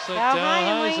 Yeah, looks like Dow Dow High in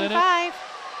High's lane in 5. it.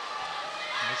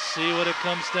 Let's see what it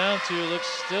comes down to. Looks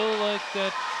still like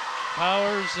that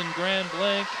Powers and Grand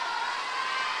Blanc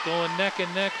going neck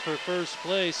and neck for first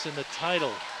place in the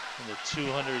title in the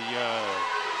 200-yard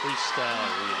freestyle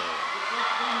relay.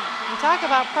 And talk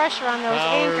about pressure on those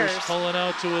Powers anchors. pulling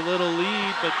out to a little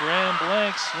lead, but Grand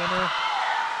Blanc swimmer.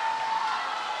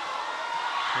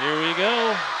 Here we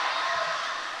go.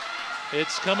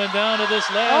 It's coming down to this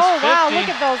last 50. Wow, look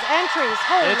at those entries.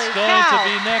 Holy It's going cow. to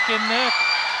be neck and neck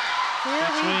Here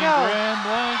between we go. Grand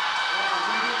Blanc.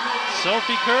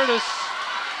 Sophie Curtis.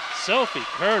 Sophie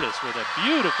Curtis with a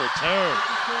beautiful turn.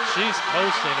 She's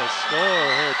posting a score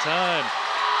her time.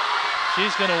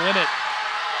 She's going to win it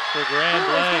for Grand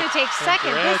Blanc. It's going to take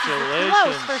second. This is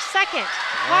close for second.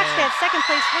 Watch that second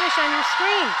place finish on your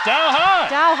screen. Dow High.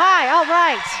 Dow High, all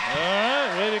right. All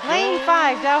right, way to go. Lane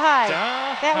 5, Dow High.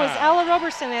 Dow That was High. Ella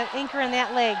Roberson, that anchor in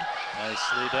that leg.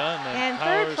 Nicely done. And Powers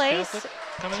third place Catholic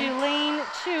to coming in. lane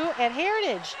 2 at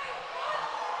Heritage.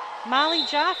 Molly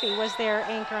Jaffe was their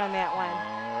anchor on that one.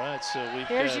 All right, so we've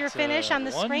There's got, your finish on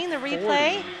the screen, the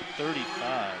replay. 35,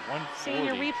 140. Seeing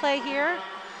your replay here.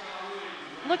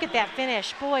 Look at that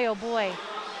finish. Boy, oh boy.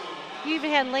 You even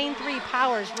had lane 3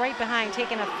 Powers right behind,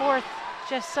 taking a 4th,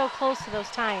 just so close to those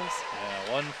times.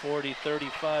 Yeah,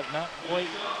 140.35, not quite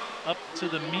up to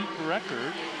the meet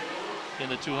record in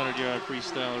the 200-yard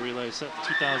freestyle relay set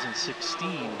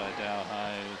 2016 by Dow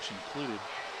High, which included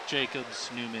Jacobs,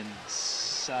 Newman,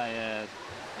 Syed,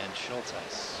 and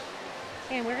Schultes.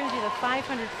 And we're going to do the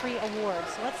 500 free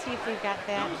awards. So let's see if we've got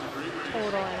that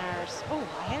total in ours. Oh,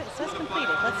 it says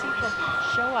completed. Let's see if it'll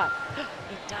show up. It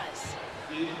does.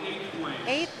 In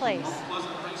 8th place,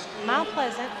 Mount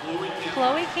Pleasant,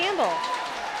 Chloe Campbell.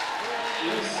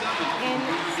 In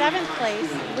 7th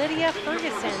place, Lydia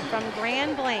Ferguson from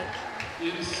Grand Blanc.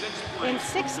 In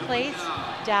 6th place,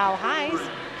 Dow High's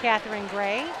Catherine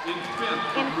Gray.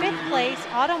 In 5th place,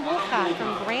 Autumn Wolcott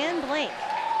from Grand Blanc.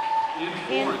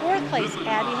 In 4th place,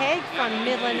 Abby Haig from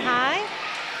Midland High.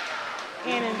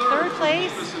 And in 3rd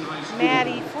place,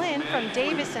 Maddie Flynn from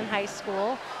Davison High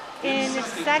School. In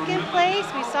 2nd place,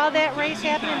 we saw that race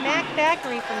happen, Mac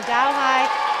Thackeray from Dow High.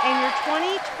 And your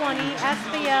 2020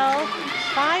 SBL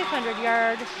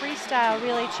 500-yard freestyle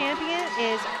relay champion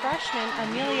is freshman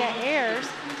Amelia Ayers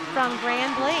from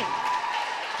Grand Blanc.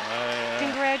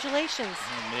 Congratulations.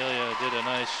 Amelia did a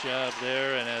nice job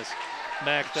there, and as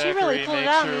Mac Thackeray really pulled it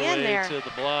makes out in her the end way there. to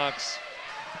the blocks,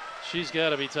 she's got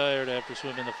to be tired after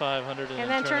swimming the 500 And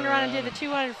then turn around and do the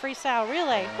 200 freestyle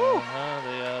relay. Woo.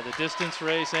 The distance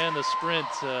race and the sprint.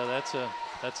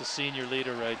 That's a senior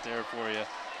leader right there for you.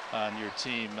 on your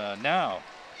team. Now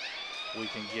we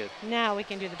can get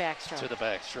do the backstroke. To the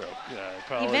backstroke. I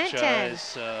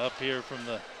apologize up here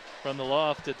from the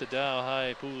loft at the Dow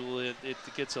High pool. It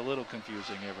gets a little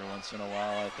confusing every once in a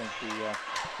while. I think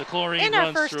the chlorine runs through our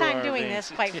veins. In our first time doing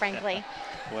this, quite frankly.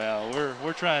 Well,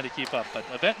 we're trying to keep up. But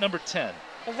event number 10.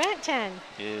 Event 10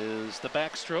 is the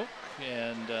backstroke,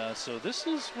 and so this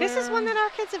is one that our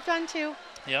kids have done too.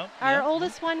 Yeah. Our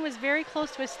oldest one was very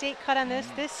close to a state cut on this.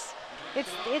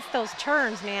 It's those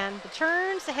turns, man. The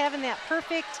turns, having that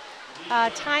perfect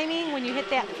timing when you hit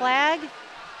that flag.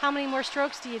 How many more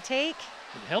strokes do you take?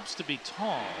 It helps to be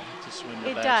tall to swim the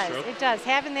backstroke. It does.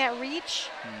 Having that reach.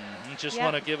 Just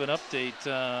want to give an update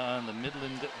on the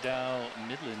Midland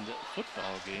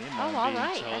football game. Oh, all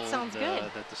right. That sounds good.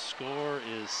 That the score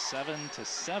is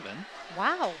 7-7.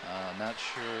 Wow. Not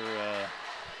sure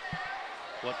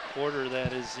what quarter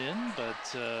that is in, but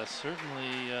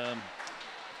certainly.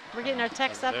 We're getting our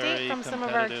text update from some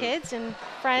of our kids and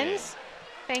friends.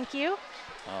 Game. Thank you.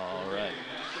 All right.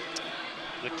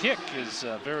 The kick is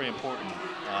very important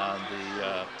on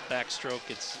the backstroke.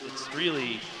 It's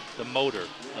really the motor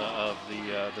of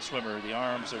the swimmer. The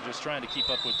arms are just trying to keep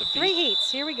up with the feet. 3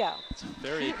 heats. Here we go. It's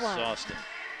very exhausting.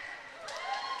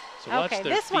 So watch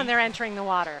this one, they're entering the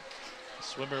water. The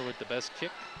swimmer with the best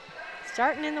kick.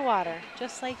 Starting in the water,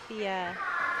 just like the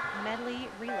medley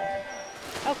relay.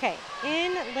 Okay,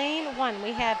 in lane 1,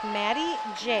 we have Maddie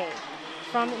J.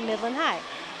 from Midland High.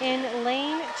 In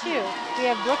lane 2, we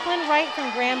have Brooklyn Wright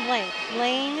from Grand Blanc.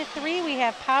 Lane 3, we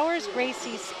have Powers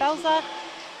Gracie Spelza.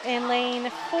 In lane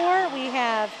 4, we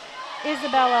have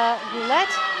Isabella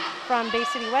Goulette from Bay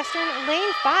City Western.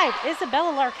 Lane 5,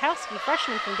 Isabella Larkowski,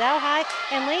 freshman from Dow High.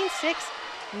 And lane 6,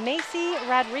 Macy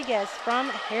Rodriguez from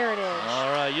Heritage.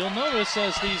 All right, you'll notice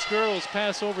as these girls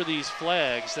pass over these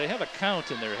flags, they have a count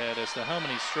in their head as to how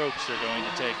many strokes they're going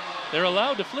to take. They're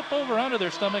allowed to flip over onto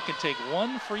their stomach and take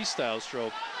 1 freestyle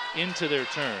stroke into their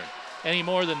turn. Any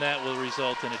more than that will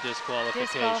result in a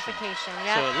disqualification.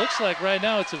 Yeah. So it looks like right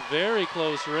now it's a very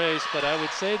close race, but I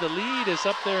would say the lead is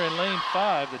up there in lane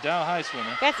 5, the Dow High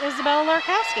swimmer. That's Isabella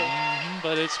Larkowski.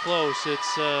 But it's close.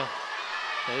 It's the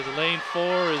lane 4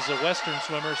 is a Western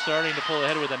swimmer starting to pull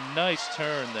ahead with a nice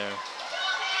turn there.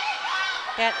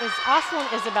 That is also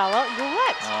Isabella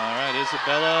Goulette. All right,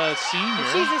 Isabella, senior.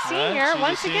 She's a senior. Right?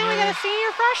 Once again, we got a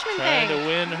senior freshman trying thing. to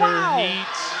win her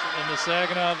heat in the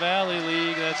Saginaw Valley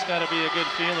League. That's got to be a good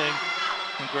feeling.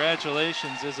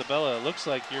 Congratulations, Isabella. It looks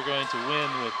like you're going to win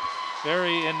with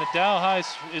in the Dow High,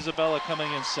 Isabella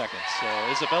coming in second. So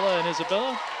Isabella,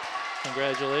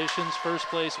 congratulations. First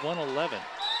place, 111.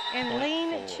 And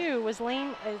lane 2 was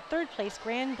third place,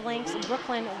 Grand Blanc's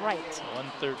Brooklyn Wright.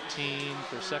 113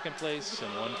 for second place and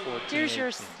 114. Here's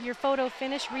your photo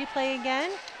finish replay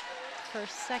again for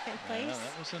second place. Yeah,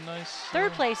 that was a nice.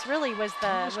 Third place really was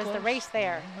the race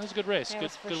there. That was a good race.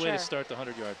 Good way to start the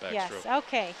 100-yard backstroke. Yes.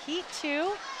 Okay. Heat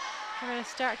 2. We're going to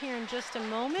start here in just a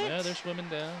moment. Yeah, they're swimming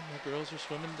down. The girls are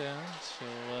swimming down. So.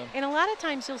 And a lot of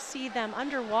times you'll see them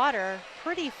underwater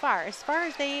pretty far, as far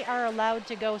as they are allowed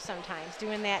to go sometimes,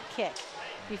 doing that kick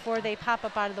before they pop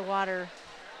up out of the water,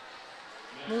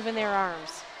 moving their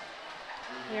arms.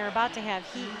 We are about to have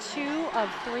heat 2 of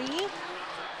 3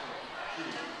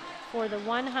 for the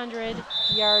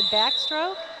 100-yard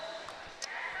backstroke.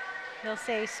 They'll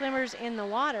say swimmers in the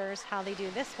water is how they do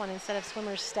this one instead of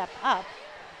swimmers step up.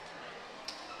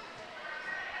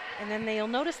 And then you'll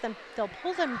notice they'll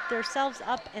pull themselves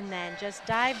up and then just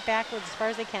dive backwards as far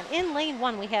as they can. In lane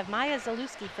 1, we have Maya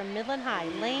Zalewski from Midland High.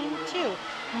 Lane 2,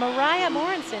 Mariah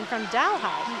Morinson from Dow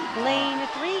High. Lane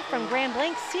 3 from Grand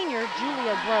Blanc Senior,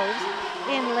 Julia Groves.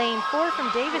 In lane 4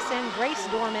 from Davison, Grace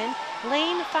Dorman.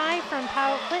 Lane 5 from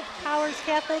Flint Powers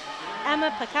Catholic, Emma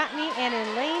Pacotny. And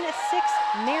in lane 6,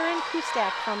 Marin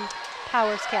Kustak from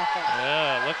Powers Catholic.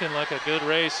 Yeah, looking like a good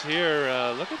race here.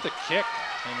 Look at the kick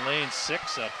in lane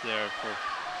 6 up there for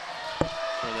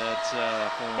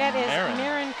that is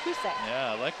Marin Kusek.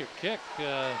 Yeah, I like your kick.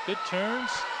 Good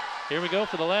turns. Here we go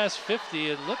for the last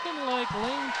 50. It's looking like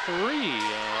lane 3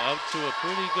 out to a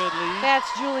pretty good lead. That's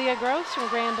Julia Groves from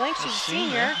Grand Blanc. She's a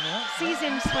senior,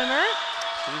 seasoned swimmer.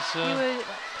 She's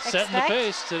setting the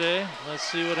pace today. Let's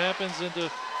see what happens in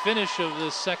the finish of the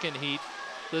second heat.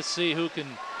 Let's see who can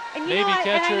maybe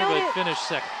catch her, but finish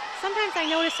second. Sometimes I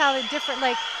notice how the different,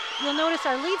 you'll notice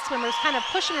our lead swimmer's kind of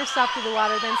pushing herself through the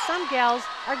water, then some gals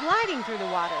are gliding through the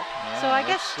water. So I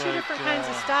guess 2 different kinds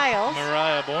of styles.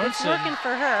 Mariah Bornson, it's working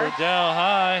for her. For Dow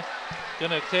High,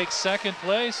 gonna take second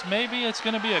place. Maybe it's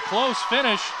gonna be a close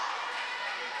finish.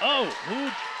 Oh,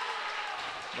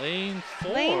 lane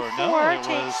 4. Lane 4 no, it takes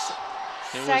was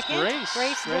It second. was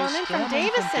Grace Dorman from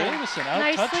Davison. out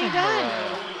Nicely touching done.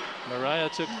 Mariah. Mariah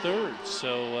took third.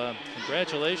 So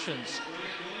congratulations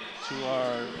to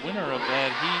our winner of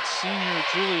that heat, senior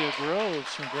Julia Groves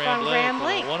from Grand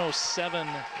Blanc. 107.11.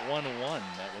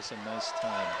 That was a nice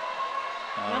time.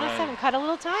 107, cut a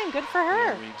little time. Good for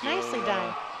her. Nicely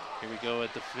done. Here we go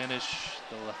at the finish,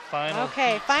 the final.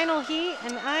 Okay, final heat,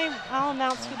 and I'll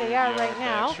announce who they are right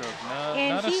now.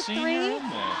 In heat 3,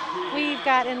 we've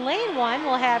got in lane 1,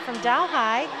 we'll have from Dow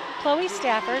High, Chloe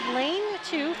Stafford. Lane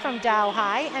 2 from Dow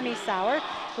High, Emmy Sauer.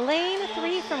 Lane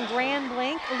 3 from Grand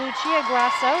Blanc, Lucia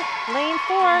Grasso. Lane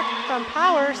 4 from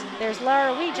Powers, there's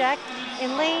Laura Wijek.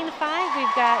 In lane 5,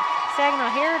 we've got Saginaw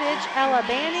Heritage, Ella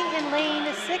Banning. In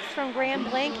lane 6 from Grand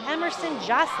Blanc, Emerson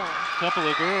Jocelyn. Couple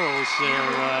of girls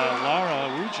there, Laura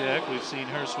Wijek, we've seen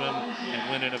her swim and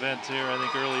win an event here, I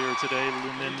think earlier today.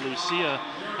 And then Lucia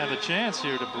have a chance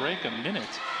here to break a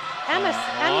minute. Emmy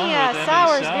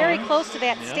Sauer's very close to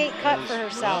that state cut for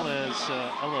herself. As well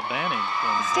as Ella Banning.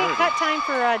 State cut time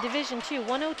for Division 2,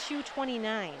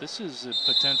 102.29. This is a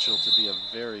potential to be a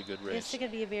very good race. This is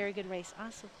going to be a very good race.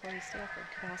 Also, Chloe Stafford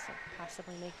could also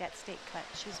possibly make that state cut.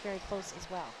 She's very close as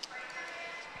well.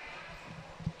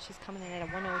 She's coming in at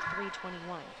a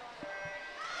 103.21.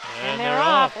 And they're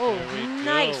off. Oh,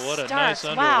 nice What a starts.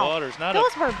 nice Wow. underwaters. Not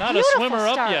a swimmer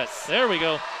starts. up yet. There we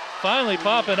go. Finally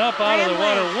popping up out of the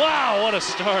water. Wow, what a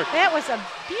start. That was a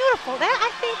beautiful, that I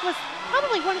think was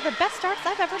probably one of the best starts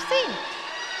I've ever seen.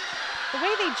 The way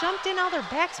they jumped in, all their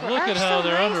backs were Look at how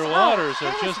their underwaters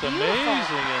are just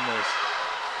amazing in this.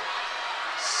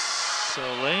 So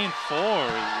lane 4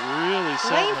 is really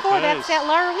setting Lane the 4, pace. that's that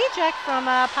Laura Wijek from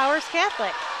Powers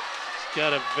Catholic. She's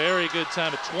got a very good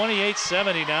time, a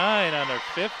 28.79 on their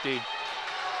 50.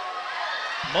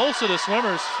 Most of the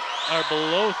swimmers are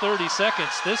below 30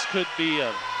 seconds. This could be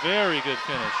a very good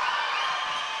finish.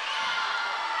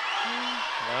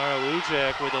 Laura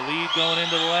Wijek with a lead going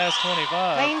into the last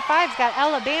 25. Lane 5's got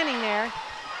Ella Banning there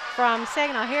from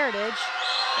Saginaw Heritage.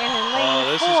 And in lane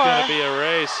 4, this is going to be a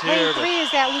race here. Lane 3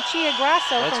 is that Lucia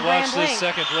Grasso from Grand Blanc. Let's watch this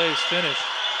second place finish.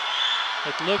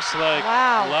 It looks like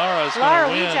wow. Laura's going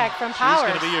to win. Wijek from Powers.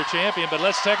 She's going to be your champion, but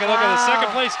let's take a look at the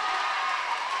second place.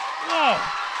 Wow.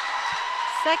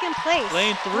 Second place.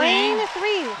 Lane 3.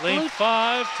 Lane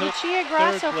 5 took Lucia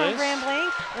Grasso third from place. Grand Blanc.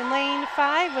 And lane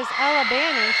 5 was Ella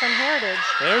Banning from Heritage.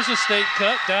 There's a state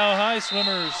cut. Dow High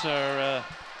swimmers are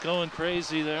going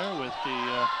crazy there with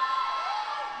the...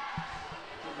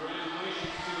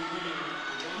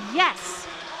 Yes,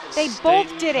 they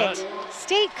both did it.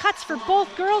 State cuts for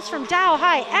both girls from Dow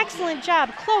High. Excellent job,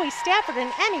 Chloe Stafford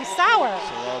and Emmy Sauer.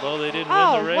 So although they didn't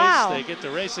win the race, they get to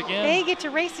race again. They get to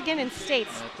race again in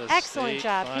states. Excellent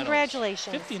job. Finals.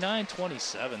 Congratulations.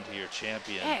 59.27 to your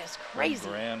champion. That is crazy.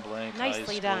 Grand Blanc Nicely High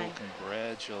School. done.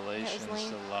 Congratulations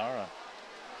to Lara.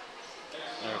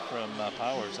 Or from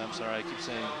Powers. I'm sorry, I keep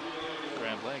saying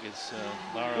Grand Blanc. It's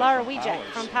Laura Wijek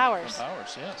from Powers. From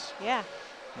Powers, yes. Yeah.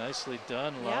 Nicely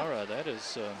done, Laura. That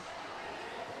is,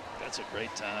 that's a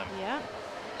great time. Yeah,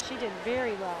 she did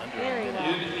very well. Very well.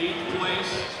 In 8th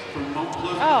place from Mount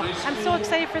Pleasant Oh, High School, I'm so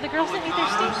excited for the girls that made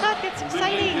their state cut. That's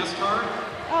exciting.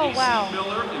 Oh, AC wow.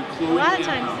 Miller and A Chloe lot of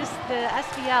Gamma. times the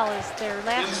SBL is their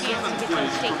last chance to get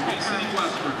those state cut City times.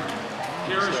 Western,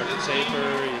 Karen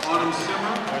Safer, Autumn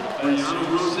Simmer, Brianna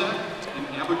Rosette, and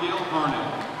Abigail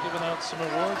Harnett. Giving out some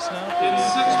awards now. In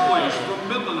 6th place from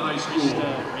Midland High School,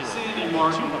 Sandy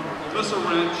Martin, Alyssa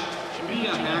Wrench,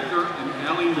 Mia Hacker, and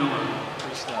Allie Miller.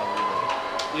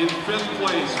 In 5th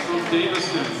place from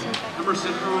Davison,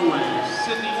 Emerson Irway,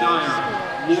 Sydney Dyer,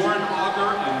 Lauren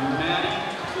Auger, and Maddie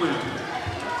Flynn.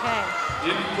 Okay.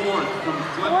 In 4th from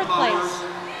Flint Powers,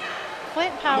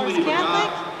 Flint Powers Emily Catholic.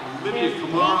 Bagat, Lydia There's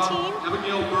Kamara, team.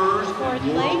 Abigail Burrs, 4th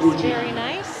and Laura place, Wujek. very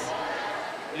nice.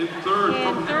 In 3rd In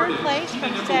from 3rd Heritage, place Tina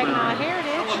from Saginaw Nickelberry,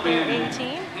 Heritage, Ella they're Banning,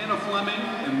 18. Hannah Fleming,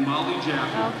 and Molly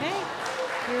Jaffe. Okay.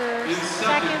 Your In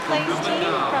second place from team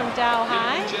from Dow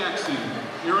High. Haley Jackson,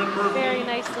 Aaron Murphy, Very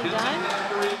nicely Kenzie done.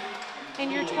 Thackeray,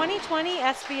 And your 2020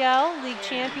 SBL League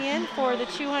champion for the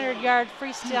 200-yard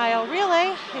freestyle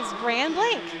relay is Grand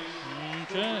Blanc.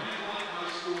 Okay.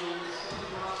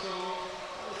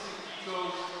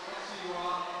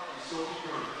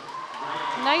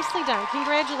 Nicely done.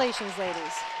 Congratulations,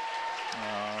 ladies.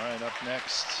 All right, up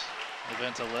next,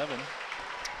 event 11.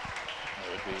 That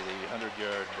would be the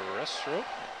 100-yard breaststroke.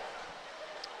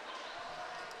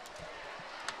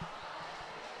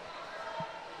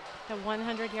 The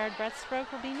 100-yard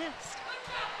breaststroke will be next.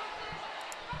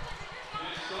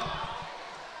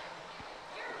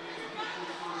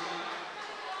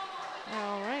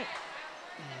 All right.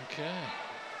 Okay.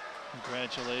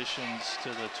 Congratulations to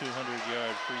the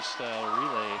 200-yard freestyle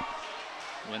relay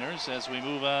winners. As we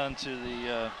move on to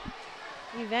the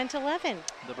Event 11.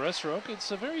 The breaststroke.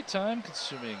 It's a very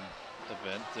time-consuming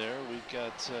event there. We've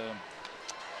got,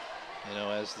 you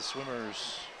know, as the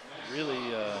swimmers really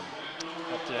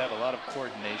have to have a lot of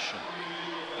coordination.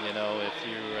 You know,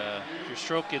 if your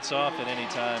stroke gets off at any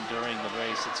time during the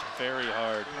race, it's very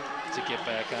hard to get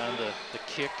back on. The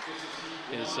kick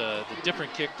is the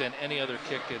different kick than any other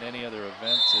kick at any other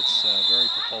event. It's very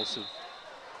propulsive.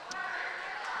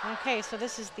 Okay, so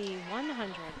this is the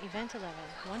 100, Event 11,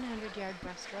 100-yard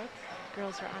breaststroke.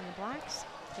 Girls are on the blocks.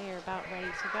 They are about ready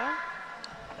to go.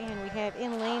 And we have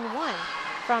in lane 1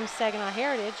 from Saginaw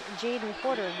Heritage, Jaden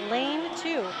Porter. Lane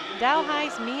 2, Dow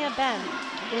High's Mia Ben.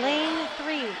 Lane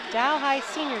 3, Dow High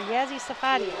senior Yazzie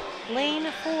Safadi.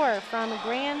 Lane 4 from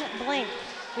Grand Blanc,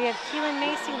 we have Keelan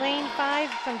Macy. Lane 5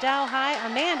 from Dow High,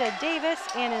 Amanda Davis.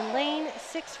 And in lane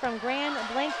 6 from Grand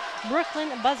Blanc, Brooklyn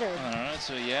Buzzard. All right,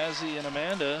 so Yazzie and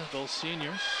Amanda, both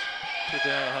seniors for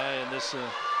Dow High in this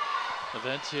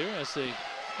event here as they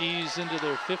ease into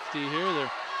their 50 here.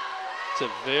 It's a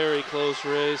very close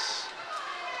race.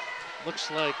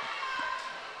 Looks like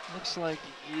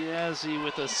Yazzie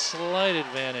with a slight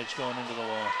advantage going into the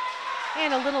wall.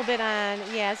 And a little bit on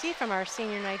Yazzie from our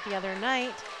senior night the other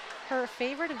night. Her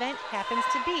favorite event happens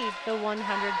to be the 100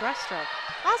 breaststroke.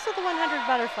 Also the 100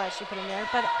 butterfly she put in there,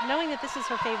 but knowing that this is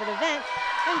her favorite event,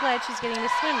 I'm glad she's getting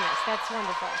to swim this. That's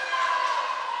wonderful.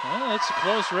 Well, it's a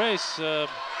close race.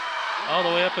 All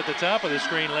the way up at the top of the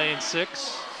screen, lane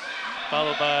 6,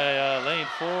 followed by lane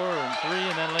 4 and 3,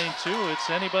 and then lane 2. It's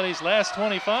anybody's last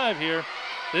 25 here.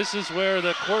 This is where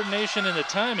the coordination and the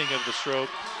timing of the stroke.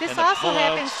 This also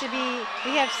happens to be,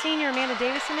 we have senior Amanda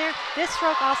Davis in there. This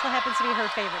stroke also happens to be her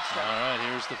favorite stroke. All right,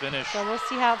 here's the finish. So we'll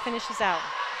see how it finishes out.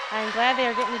 I'm glad they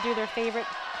are getting to do their favorite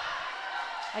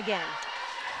again.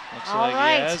 Looks all like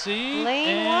right, Yazzie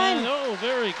lane 1. Oh,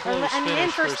 very close finish in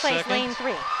first for place, second. lane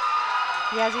 3.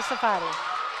 Yazzie Safadi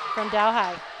from Dow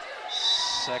High.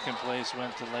 Second place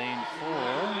went to lane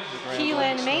 4.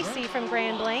 Keelan Macy from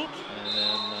Grand Blanc. And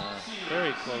then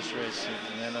very close race.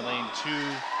 And then lane 2,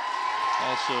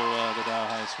 also the Dow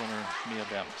High swimmer, Mia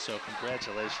Bem. So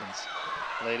congratulations,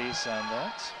 ladies, on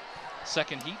that.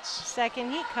 Second heats.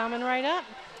 Second heat coming right up.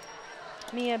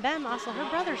 Mia Bem, also her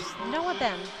brother Noah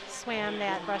Bem, swam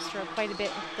that breaststroke quite a bit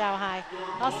with Dow High.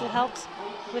 Also helped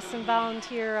with some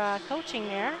volunteer coaching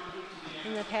there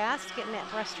in the past, getting that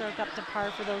breaststroke up to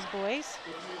par for those boys.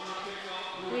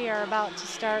 We are about to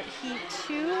start heat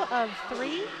 2 of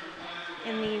 3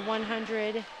 in the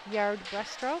 100-yard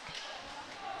breaststroke.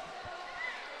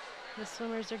 The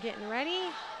swimmers are getting ready,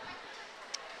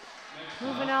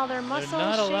 moving all their muscles, They're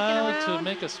not allowed shaking around. to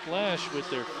make a splash with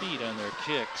their feet on their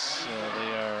kicks.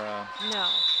 They are no.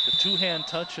 The two-hand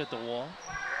touch at the wall.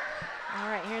 All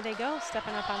right, here they go,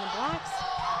 stepping up on the blocks.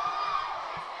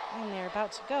 And they're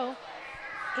about to go.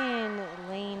 In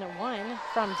lane 1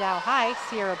 from Dow High,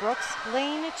 Sierra Brooks.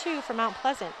 Lane 2 from Mount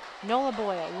Pleasant, Nola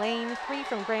Boyle. Lane 3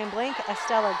 from Grand Blanc,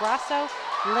 Estella Grasso.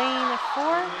 Lane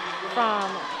 4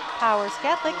 from Powers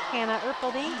Catholic, Hannah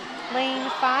Erpelding. Lane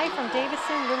 5 from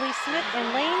Davison, Lily Smith. And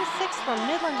lane 6 from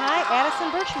Midland High, Addison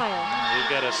Birchmeyer.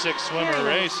 We've got a 6-swimmer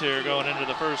race here going into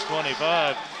the first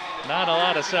 25. Not a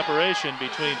lot of separation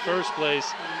between first place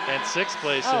and 6th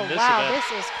place in this event.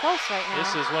 This is close right now.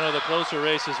 This is one of the closer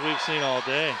races we've seen all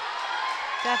day.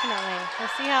 Definitely.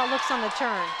 We'll see how it looks on the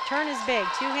turn. Turn is big.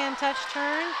 Two-hand touch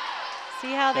turn.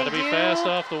 See how they do. Gotta be fast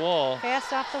off the wall.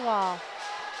 Fast off the wall.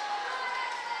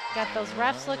 Got those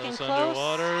refs looking those close.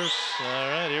 Underwaters. All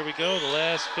right, here we go, the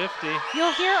last 50.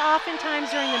 You'll hear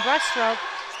oftentimes during the breaststroke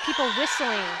people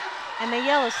whistling, and they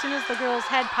yell as soon as the girl's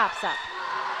head pops up.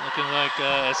 Looking like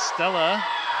Estella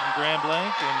from Grand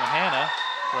Blanc and Hannah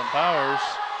from Powers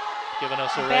giving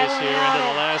us a race here into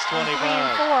the last 25. 3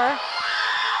 and 4.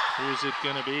 Who's it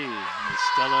going to be?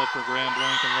 Estella for Grand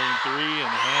Blanc in lane 3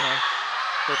 and Hannah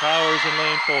for Powers in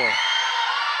lane 4.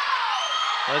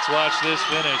 Let's watch this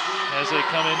finish as they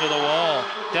come into the wall.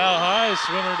 Dow High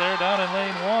swimmer there down in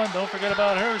lane 1. Don't forget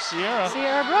about her, Sierra.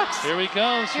 Sierra Brooks. Here he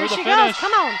comes Here for the she finish. goes.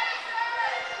 Come on.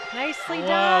 Nicely done.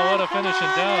 Wow, what a finish.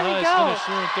 And Dow High's finished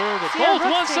here in third. Both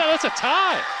one side. That's a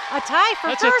tie. A tie for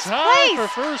That's first a tie place. for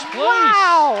first place.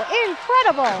 Wow,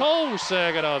 incredible.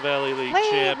 Co-Saginaw Valley League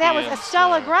champions. That was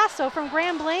Estella Grasso from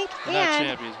Grand Blanc Not and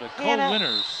champions, but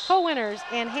co-winners. Co-winners,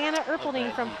 and Hannah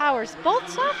Erpelding from Powers, both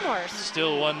sophomores.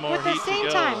 Still one more With the heat same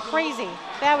to go. time, crazy.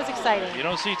 That was exciting. You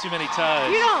don't see too many ties.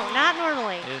 You don't, not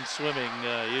normally. In swimming,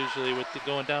 usually with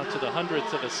going down to the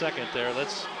hundredth of a second there.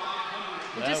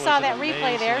 We just saw that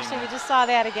replay there, so we just saw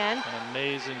that again. An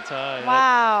amazing tie.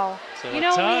 Wow. So you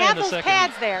know, we have those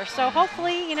pads heat. there, so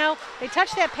hopefully, you know, they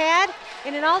touch that pad,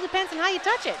 and it all depends on how you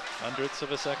touch it. Hundredths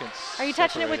of a second. Are you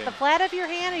touching it with the flat of your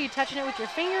hand? Are you touching it with your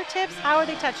fingertips? How are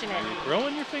they touching it? Are you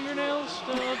growing your fingernails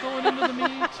going into the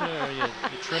meat, or are you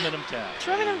trimming them down?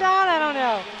 Trimming them down? I don't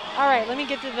know. All right, let me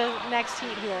get to the next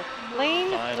heat here.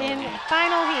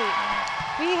 Final heat.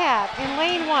 We have in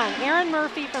lane 1, Aaron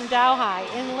Murphy from Dow High.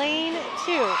 In lane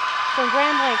 2, from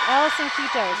Grand Blanc, Allison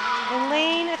Quitos. In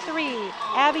lane 3,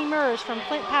 Abby Mers from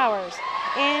Flint Powers.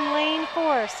 In lane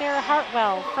 4, Sarah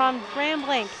Hartwell from Grand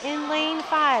Blanc. In lane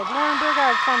 5, Lauren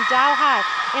Burgard from Dow High.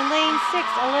 In lane 6,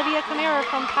 Olivia Camara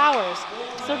from Powers.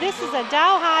 So this is a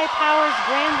Dow High Powers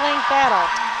Grand Blanc battle.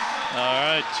 All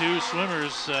right, 2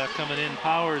 swimmers coming in.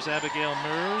 Powers, Abigail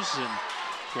Mers, and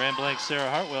Grand Blanc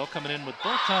Sarah Hartwell coming in with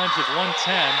both times of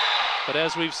 1:10. But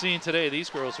as we've seen today, these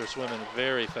girls are swimming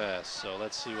very fast. So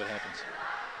let's see what happens.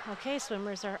 Okay,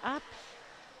 swimmers are up.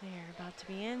 They're about to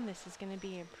be in. This is going to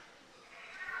be a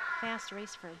fast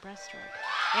race for a breaststroke.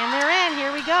 And they're in.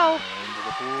 Here we go.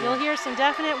 You'll hear some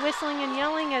definite whistling and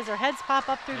yelling as their heads pop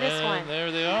up through this one.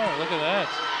 There they are. Look at that.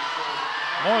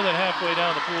 More than halfway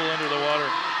down the pool under the water.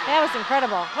 That was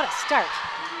incredible. What a start.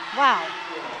 Wow.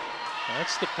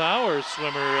 That's the Powers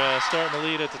swimmer starting to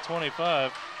lead at the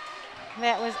 25.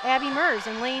 That was Abby Mers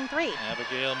in lane 3.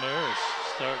 Abigail Mers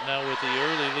starting out with the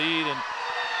early lead.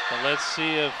 But let's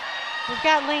see if... We've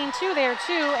got lane 2 there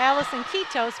too. Allison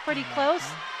Quitos pretty close.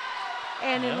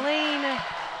 And in lane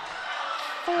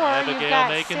 4, Abigail you've got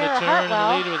making Sarah the turn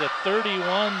Hartwell. and the lead with a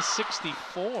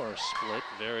 31-64 split.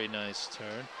 Very nice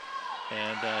turn.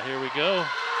 And here we go.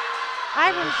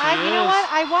 You know what?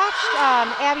 I watched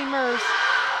Abby Mers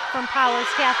from Powers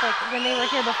Catholic when they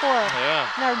were here before. Yeah.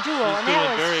 In our duel. She's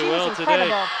doing very well today.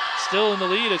 Still in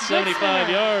the lead at 75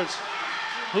 yards.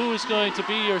 Who is going to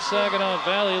be your Saginaw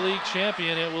Valley League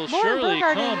champion? It will surely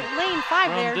Burgard come in lane 5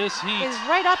 from there this heat. is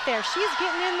right up there. She's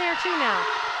getting in there too now.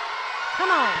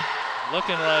 Come on.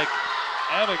 Looking like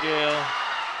Abigail.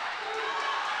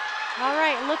 All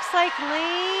right, looks like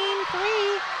lane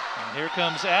 3. And here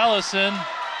comes Allison.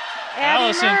 Abby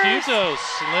Allison Mers. Quitos,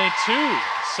 lane 2,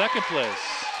 second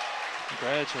place.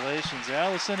 Congratulations,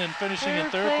 Allison, and finishing in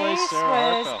third place, Sarah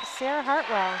Hartwell. Sarah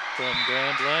Hartwell from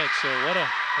Grand Blanc. So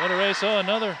what a race! Oh,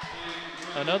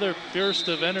 another burst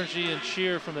of energy and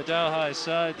cheer from the Dow High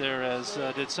side there. As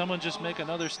did someone just make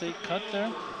another state cut there?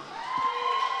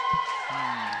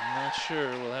 I'm not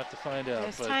sure. We'll have to find out.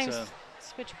 This but time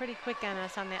switch pretty quick on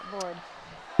us on that board.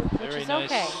 Very is nice,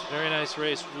 okay. Very nice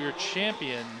race. Your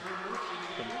champion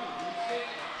from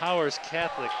Powers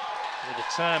Catholic with a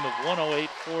time of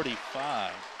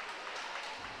 1:08.45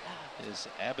 is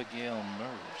Abigail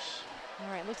Mers.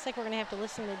 All right, looks like we're going to have to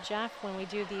listen to Jeff when we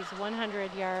do these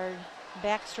 100-yard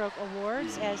backstroke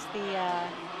awards, as the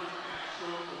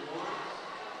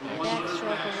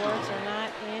backstroke awards are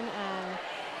not in on.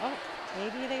 Oh,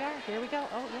 maybe they are. Here we go.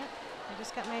 Oh, yeah. I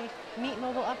just got my Meet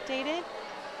Mobile updated.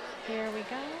 Here we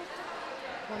go.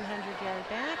 100-yard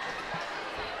back.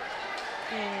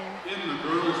 In the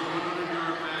girls'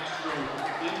 100-yard backstroke,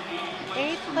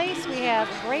 in 8th place, we have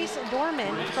Grace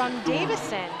Dorman from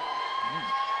Davison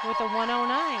with a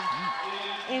 109.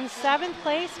 In 7th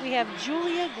place, we have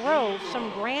Julia Groves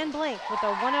from Grand Blanc with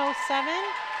a 107.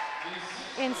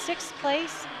 In 6th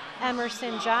place,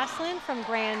 Emerson Jocelyn from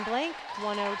Grand Blanc,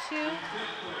 102.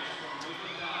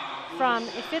 From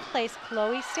 5th place,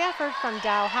 Chloe Stafford from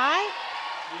Dow High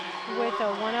with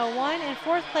a 101. In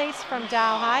 4th place from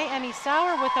Dow High, Emmy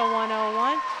Sauer with a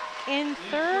 101. In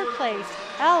 3rd place,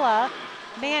 Ella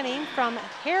Manning from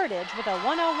Heritage with a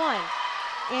 101.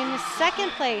 In 2nd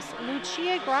place,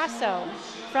 Lucia Grasso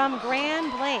from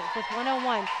Grand Blanc with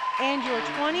 101. And your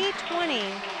 2020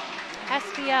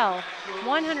 SBL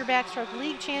 100 Backstroke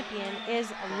League champion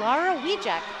is Laura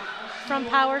Wijek from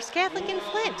Powers Catholic in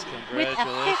Flint with a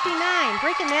 59,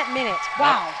 breaking that minute.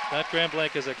 Wow. Not Grand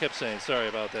Blanc, as I kept saying. Sorry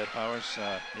about that, Powers.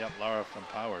 Yep, Laura from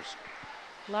Powers.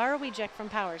 Laura Wijek from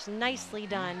Powers. Nicely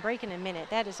done, breaking a minute.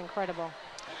 That is incredible.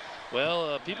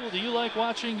 Well, people, do you like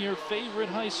watching your favorite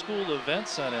high school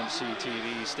events on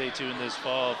MCTV? Stay tuned this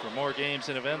fall for more games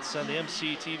and events on the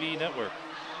MCTV network.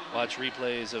 Watch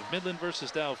replays of Midland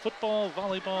versus Dow football,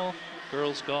 volleyball,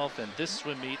 girls golf, and this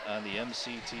swim meet on the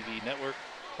MCTV network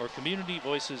or Community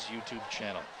Voices YouTube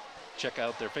channel. Check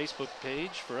out their Facebook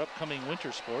page for upcoming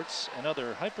winter sports and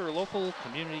other hyper-local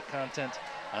community content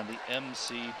on the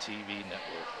MCTV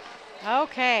network.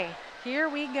 Okay, here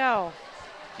we go.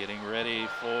 Getting ready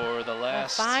for the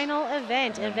last final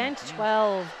event, event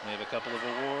 12. We have a couple of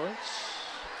awards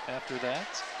after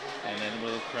that, and then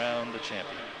we'll crown the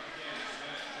champion.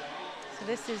 So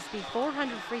this is the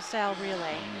 400 freestyle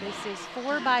relay. This is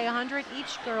 4 by 100.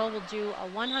 Each girl will do a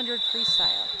 100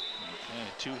 freestyle. Okay,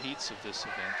 2 heats of this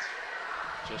event.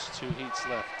 Just 2 heats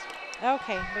left.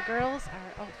 Okay, the girls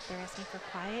are, oh, they're asking for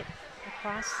quiet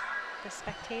across the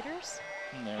spectators.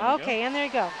 Okay, and there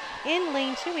you go. In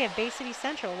lane 2, we have Bay City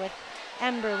Central with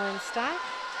Ember Lindstock,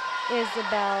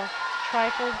 Isabel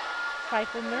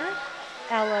Triflemer,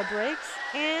 Ella Briggs,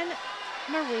 and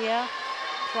Maria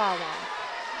Krawan.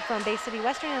 From Bay City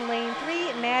Western in lane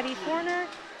 3, Maddie Forner,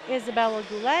 Isabella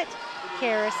Goulet,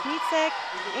 Karis Nietzek,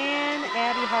 and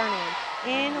Abby Harnan.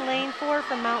 In lane 4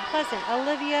 from Mount Pleasant,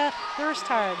 Olivia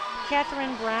Burstard,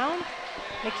 Catherine Brown,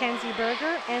 Mackenzie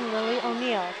Berger, and Lily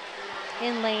O'Neill.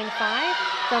 In lane 5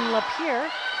 from Lapeer,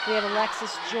 we have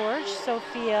Alexis George,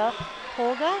 Sophia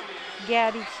Polga,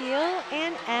 Gabby Keel,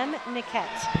 and M. Niket.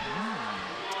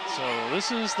 So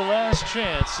this is the last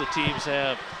chance the teams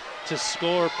have to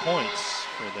score points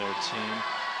for their team.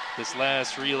 This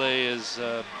last relay is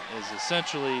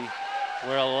essentially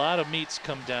where a lot of meets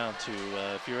come down to.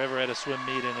 If you're ever at a swim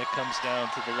meet and it comes down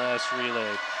to the last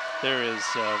relay, there is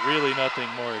really nothing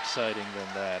more exciting than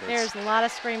that. There's a lot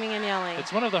of screaming and yelling.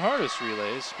 It's one of the hardest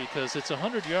relays because it's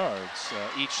 100 yards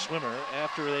each swimmer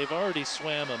after they've already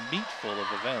swam a meet full of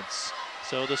events.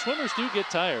 So the swimmers do get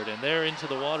tired, and they're into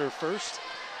the water first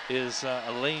is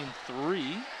lane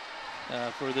 3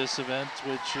 for this event,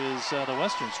 which is the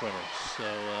Western swimmers. So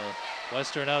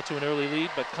Western out to an early lead,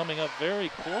 but coming up very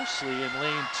closely in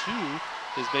lane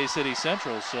 2 is Bay City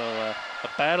Central. So a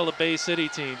battle of Bay City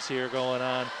teams here going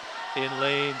on in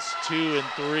lanes 2 and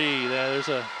 3. There's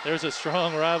a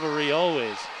strong rivalry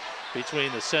always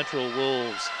between the Central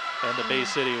Wolves and the Bay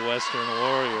City Western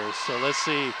Warriors. So let's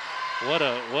see what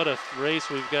a race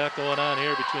we've got going on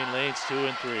here between lanes 2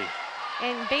 and 3.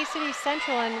 And Bay City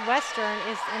Central and Western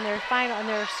is in their final, and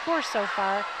their score so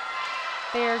far,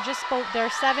 they're just both, they're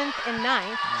 7th and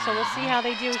 9th. So we'll see how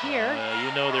they do here.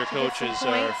 You know their coaches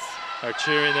are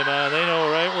cheering them on. They know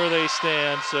right where they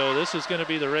stand. So this is going to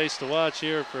be the race to watch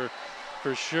here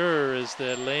for sure, is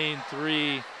that lane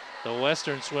 3, the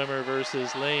Western swimmer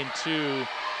versus lane 2,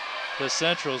 the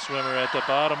Central swimmer at the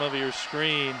bottom of your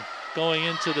screen. Going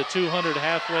into the 200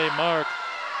 halfway mark,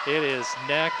 it is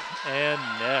neck and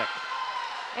neck.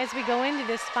 As we go into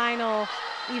this final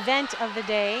event of the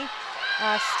day,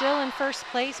 still in first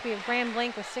place, we have Grand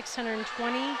Blanc with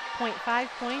 620.5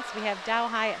 points. We have Dow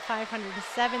High at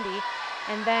 570.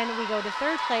 And then we go to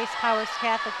third place, Powers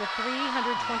Catholic with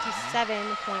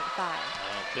 327.5.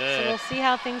 Okay. So we'll see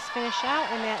how things finish out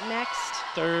in that next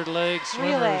third leg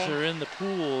swimmers are in the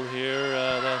pool here.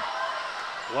 The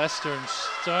Western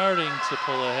starting to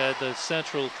pull ahead. The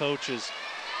Central coaches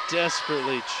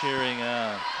desperately cheering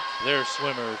on their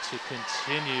swimmer to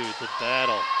continue the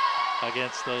battle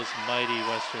against those mighty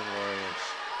Western Warriors.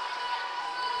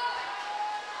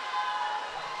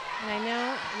 And I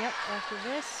know, yep, after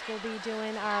this, we'll be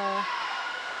doing our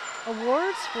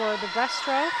awards for the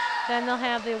breaststroke. Then they'll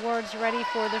have the awards ready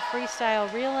for the freestyle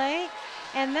relay.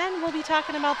 And then we'll be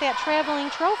talking about that traveling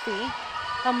trophy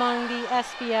among the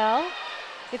SBL.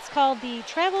 It's called the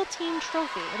Travel Team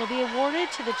Trophy. It'll be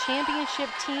awarded to the championship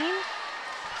team.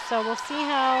 So we'll see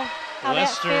how that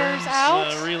fares out.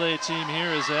 Western's relay team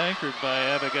here is anchored by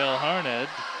Abigail Harned,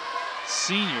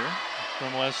 senior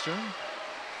from Western.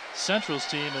 Central's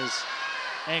team is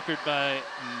anchored by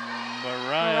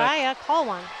Mariah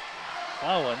Colwan,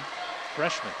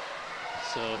 freshman.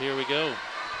 So here we go.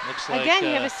 Looks like again,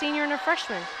 you have a senior and a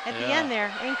freshman at the end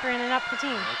there, anchoring it up the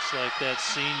team. Looks like that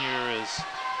senior is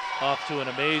off to an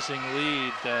amazing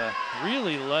lead.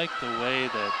 Really like the way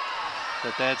that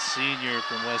senior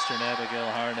from Western, Abigail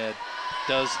Harned,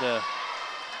 does the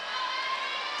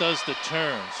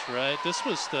turns, right?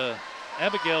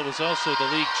 Abigail was also the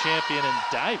league champion in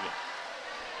diving,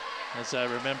 as I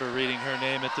remember reading her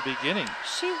name at the beginning.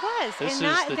 She was,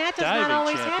 and that does not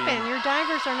always happen. Your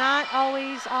divers are not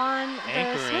always on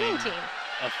the swimming team.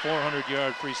 A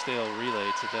 400-yard freestyle relay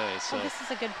today. So this is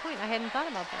a good point. I hadn't thought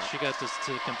about that. She got to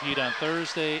compete on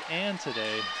Thursday and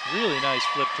today. Really nice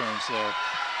flip turns there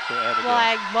for Abigail.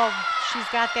 Well, she's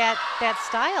got that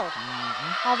style.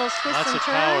 All those twists and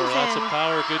turns. Lots of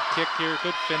power. Good kick here.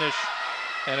 Good finish.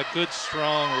 And a good,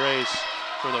 strong race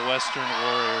for the Western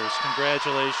Warriors.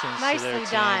 Congratulations to their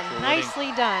team for Nicely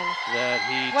done. That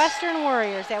heat. Western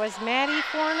Warriors. That was Maddie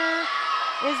Forner,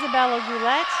 Isabella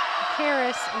Goulet,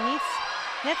 Karis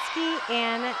Nitsky,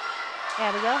 and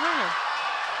Abigail Harned.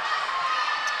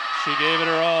 She gave it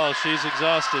her all. She's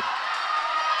exhausted.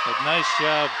 But nice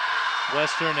job,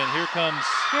 Western. And here comes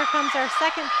our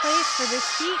second place for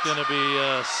this heat. Going to be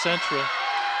Centra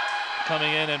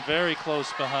coming in and very close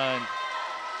behind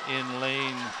in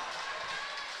lane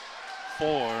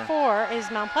 4. 4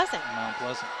 is Mount Pleasant. Mount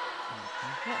Pleasant.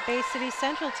 Yeah, Bay City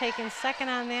Central taking second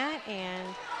on that, and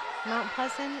Mount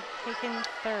Pleasant taking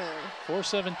third.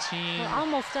 4:17. We're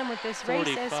almost done with this race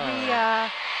 45. as we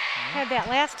have that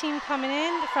last team coming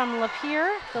in from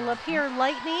Lapeer, the Lapeer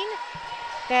Lightning.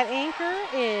 That anchor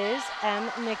is M.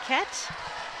 Niquette.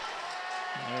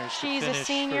 There's She's the a finish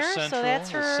senior, for Central, so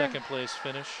that's the her second place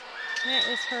finish. That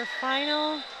is her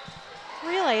final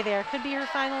relay there. Could be her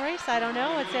final race. I don't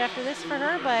know. It's after this for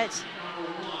her, but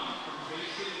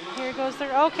here goes the.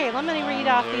 Okay, let me read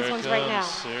off these ones right now.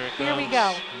 Here we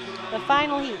go. The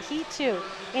final heat, Heat 2.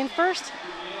 In first,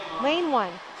 lane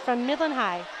 1 from Midland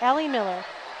High, Ellie Miller,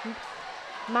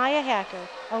 Maya Hacker,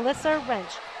 Alyssa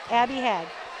Wrench, Abby Hag.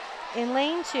 In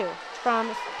lane 2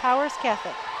 from Powers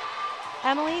Catholic,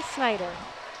 Emily Snyder,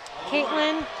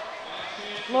 Caitlin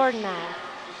Lordenow,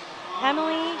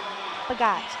 Emily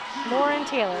Bagat, Lauren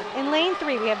Taylor. In lane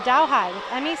 3, we have Dow High with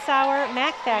Emmy Sauer,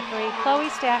 Mac Thackeray, Chloe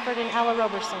Stafford, and Ella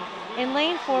Roberson. In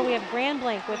lane 4, we have Grand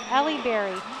Blank with Ellie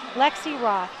Berry, Lexi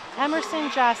Roth,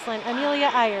 Emerson Jocelyn, Amelia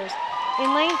Ayers.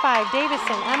 In lane 5,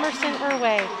 Davison, Emerson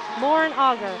Irway, Lauren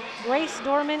Auger, Grace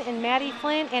Dorman, and Maddie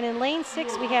Flynn. And in lane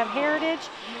 6, we have Heritage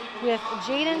with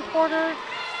Jaden Porter,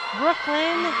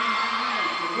 Brooklyn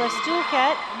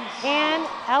Restulket, and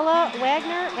Ella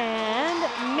Wagner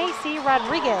and Macy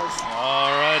Rodriguez.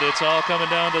 All right, it's all coming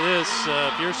down to this.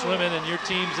 If you're swimming and your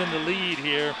team's in the lead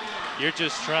here, you're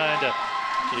just trying to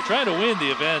win the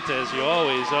event, as you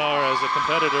always are as a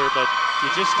competitor, but you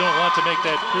just don't want to make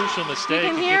that crucial mistake. You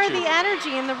can hear the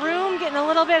energy in the room getting a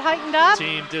little bit heightened up.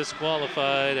 Team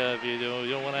disqualified. You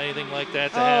don't want anything like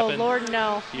that to Oh, happen. Lord,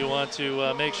 no. You want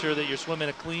to make sure that you're swimming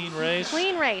a clean race.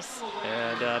 Clean race.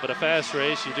 And but a fast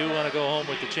race, you do want to go home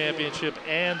with the championship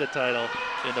and the title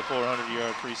in the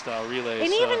 400-yard freestyle relay.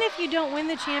 And even if you don't win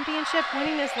the championship,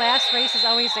 winning this last race is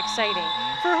always exciting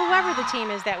for whoever the team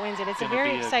is that wins it. It's a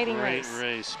very exciting race.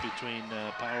 Great race between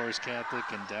Powers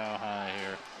Catholic and Dow High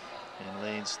here in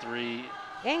lanes 3.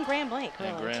 And Grand Blank,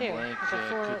 really, and Grand too. Blank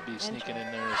could be sneaking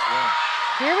in there as well.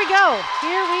 Here we go.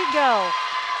 Here we go.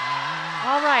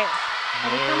 All right. Are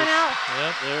they coming out?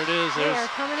 Yep, there it is. They are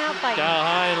coming out fighting. Dow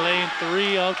High in lane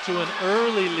 3 out to an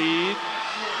early lead.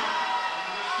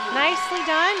 Nicely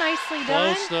done, nicely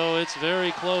done. Close, though. It's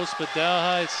very close, but Dow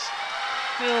High's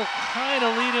still kind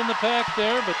of leading the pack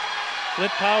there, but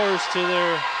Flint Powers to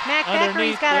their Mac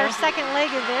Thackeray's got her second leg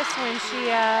of this when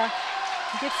she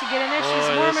gets to get in there.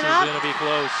 She's warming up. This is going to be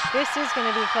close. This is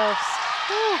going to be close.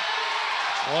 Whew.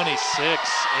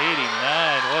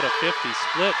 26-89. What a 50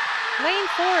 split. Lane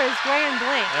 4 is Grand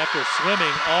Blank. After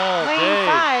swimming all day. Lane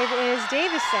 5 is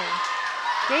Davison.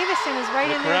 Davison is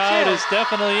right in there, too. The crowd is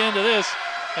definitely into this.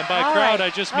 And by all crowd,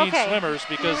 right. I just mean swimmers,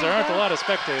 because there aren't a lot of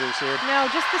spectators here. No,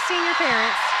 just the senior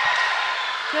parents.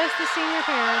 Just the senior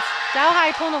parents. Dow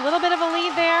High pulling a little bit of a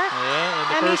lead there. Yeah, in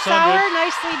the Emmy first Sauer, 100.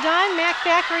 nicely done. Mac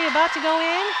Thackeray about to go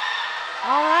in.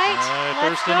 All right,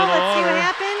 let's first go. into the Let's see water. what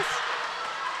happens.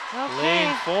 Okay.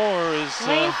 Lane 4 is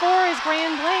Lane 4 is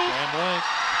Grand Blank. Grand Blank.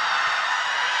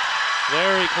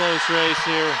 Very close race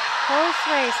here. Close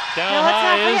race. Dow now, let's High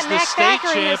not forget, is the Mac state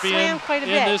Thackeray has champion swam quite a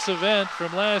in bit. this event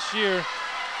from last year.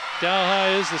 Dow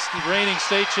High is the reigning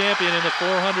state champion in the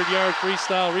 400-yard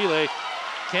freestyle relay.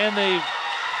 Can they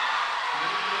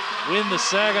win the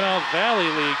Saginaw Valley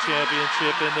League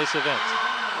championship in this event?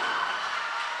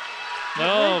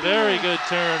 No, very good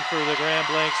turn for the Grand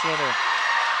Blank swimmer.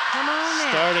 Come on now.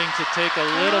 Starting to take a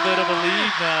little bit of a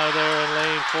lead now there in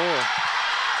lane 4.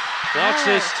 Watch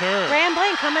this turn. Grand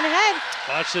Blank coming ahead.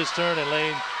 Watch this turn in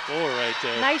lane 4 right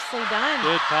there. Nicely done.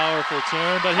 Good, powerful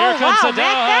turn. But here comes the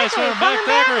Dow High swimmer, Mac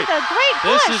Thackeray.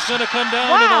 This is going to come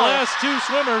down to the last 2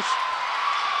 swimmers,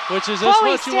 which is just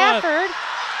what you want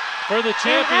for the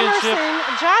championship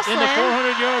in the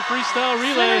 400-yard freestyle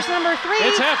relay. Swimmers number 3.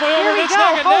 It's halfway over. It's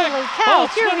neck and neck.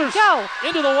 Both swimmers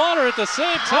into the water at the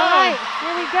same time. All right,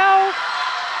 here we go.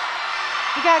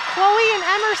 We got Chloe and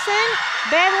Emerson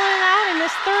battling it out in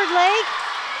this third leg.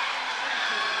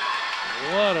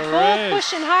 What a Both race.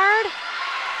 pushing hard.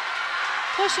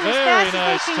 Pushing as fast Very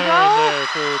nice as they can turn go. there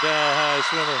for Dow High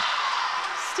swimmer.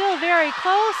 Still very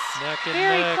close. Neck and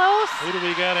very neck. close. Who do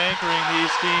we got anchoring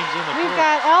these teams in the We've fourth?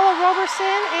 got Ella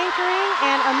Roberson anchoring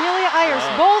and Amelia Ayers,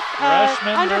 both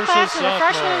underclassmen, a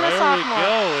freshman and a sophomore.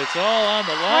 There we go. It's all on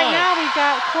the line. Right now we've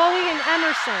got Chloe and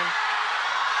Emerson.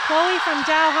 Chloe from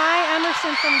Dow High,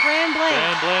 Emerson from Grand Blank.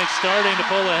 Grand Blank starting to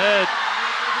pull ahead.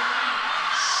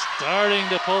 Starting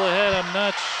to pull ahead. I'm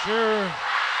not sure.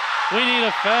 We need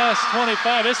a fast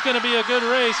 25. It's going to be a good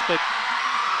race, but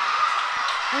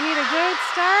we need a good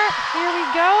start. Here we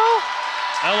go.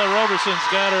 Ella Roberson's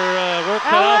got her work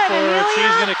cut out for her.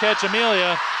 She's going to catch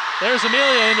Amelia. There's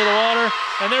Amelia into the water,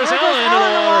 and there's Ella into the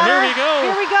water. Here we go.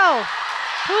 Here we go.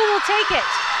 Who will take it?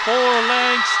 4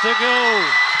 lengths to go.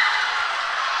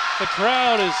 The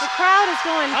crowd is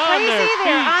going crazy.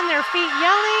 They're on their feet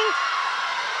yelling.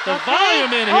 The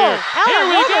volume in here. Ella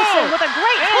Roberson with a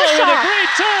great push-off. With a great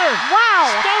turn.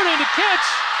 Wow. Starting to catch.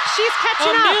 She's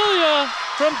catching up. Amelia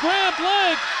from Grand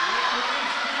Blanc.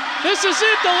 This is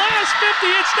it, the last 50.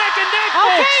 It's neck and neck,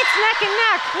 folks. Okay, it's neck and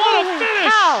neck. What a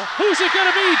finish. Cow. Who's it going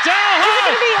to be? Dow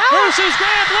High versus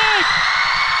Grand Blanc.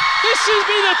 This should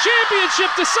be the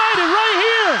championship decided right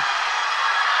here.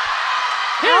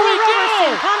 Here we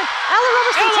go. Ella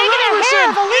Roberson taking a hair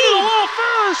of a lead. Into the wall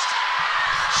first.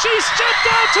 She's jumped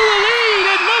out to a lead.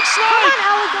 It looks like. Come on,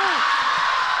 Ella, go.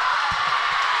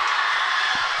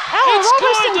 Ella it's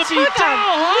Roberson going to be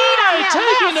Dow High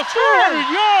taking the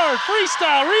 400-yard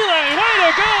freestyle relay. Way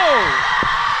to go.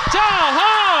 Dow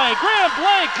High. Grand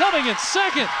Blanc coming in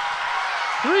second.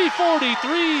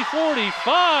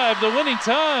 3:43:45, the winning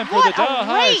time for the Dow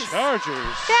High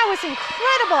Chargers. That was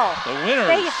incredible. The winners.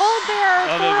 They hold their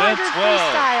 400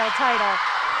 freestyle title.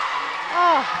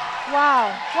 Oh,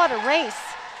 wow. What a race.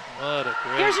 What a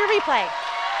great. Here's your replay.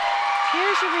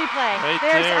 Right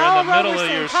There's there Ella in the middle Roberson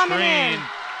of your screen.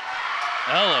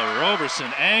 Ella Roberson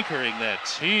anchoring that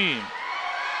team.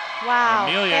 Wow.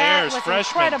 Amelia that Ayers, was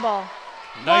freshman. Incredible.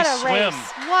 Nice what a swim.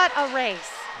 Race. What a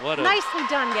race. Nicely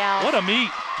done, gals. What a meet.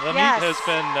 The meet has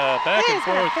been back and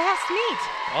forth. It has been a fast meet.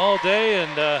 All day,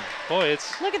 and boy,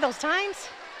 it's... Look at those times.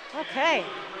 Okay.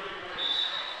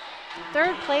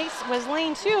 Third place was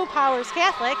lane 2, Powers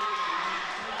Catholic.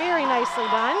 Very nicely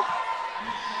done.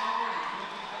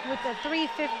 With the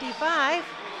 3:55.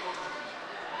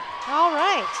 All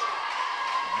right.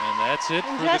 And that's it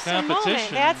for the just a moment,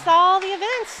 competition. that's all the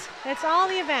events. That's all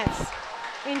the events.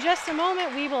 In just a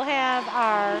moment, we will have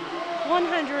our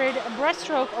 100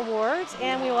 breaststroke awards,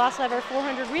 and we will also have our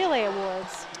 400 relay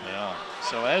awards. Yeah.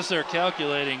 So as they're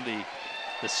calculating the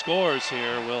scores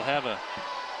here, we'll have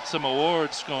some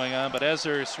awards going on. But as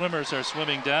their swimmers are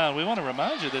swimming down, we want to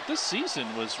remind you that this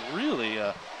season was really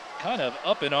kind of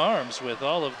up in arms with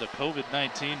all of the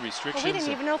COVID-19 restrictions. Well, we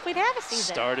didn't even know if we'd have a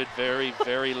season. Started very,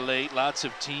 very late. Lots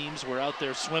of teams were out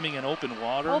there swimming in open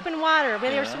water. Open water.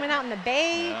 They were swimming out in the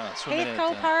bay,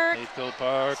 Haithco Park,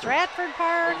 Stratford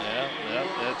Park.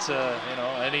 Yeah. It's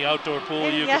any outdoor pool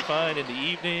you can find in the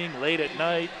evening, late at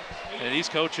night. And these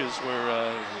coaches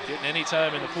were getting any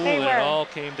time in the pool, and it all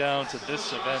came down to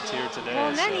this event here today. Well,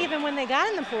 and then even when they got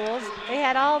in the pools, they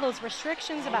had all those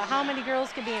restrictions about how many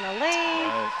girls could be in a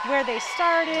lane, where they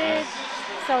started.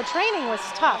 So training was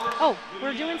tough. Oh,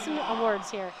 we're doing some awards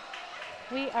here.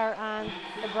 We are on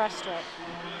the breaststroke.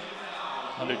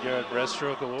 100-yard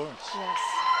breaststroke awards. Yes.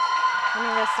 Let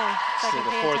me listen. So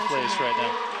the 4th place right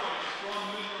now.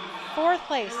 4th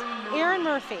place, Erin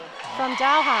Murphy from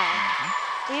Dow High.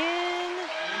 In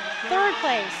 3rd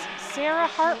place, Sarah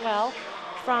Hartwell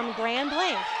from Grand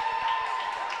Blanc.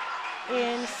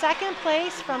 In 2nd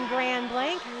place from Grand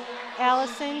Blanc,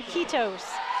 Allison Kitos.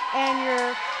 And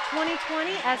your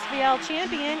 2020 SVL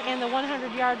champion in the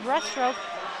 100-yard breaststroke,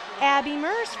 Abby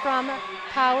Merce from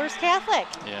Powers Catholic.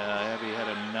 Yeah, Abby had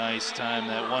a nice time,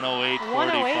 that 108.45.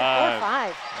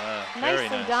 108.45. Very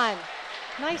Nicely nice. done.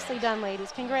 Nicely done,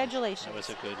 ladies. Congratulations. That was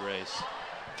a good race.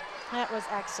 That was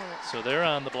excellent. So they're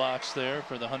on the blocks there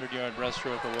for the 100-yard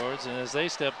breaststroke awards, and as they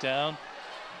step down,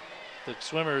 the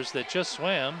swimmers that just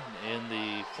swam in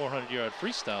the 400-yard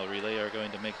freestyle relay are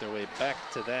going to make their way back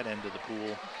to that end of the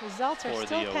pool. Results are for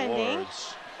still the pending.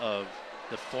 awards of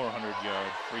the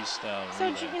 400-yard freestyle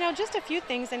relay. So, just a few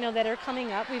things I know that are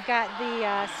coming up. We've got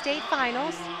the state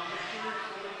finals.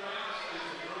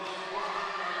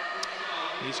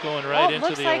 He's going right into the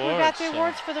awards. Looks like we've got the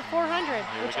awards for the 400,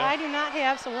 which go. I do not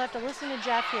have, so we'll have to listen to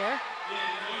Jeff here.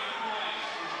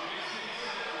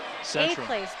 Central. 8th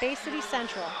place, Bay City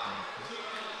Central.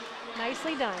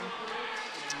 Nicely done.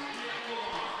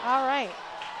 All right.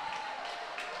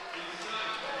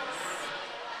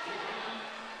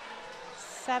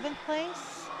 7th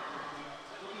place.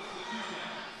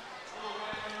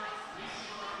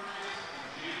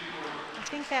 I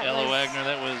think that Ella was Wagner,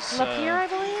 that was Lapeer, I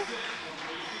believe.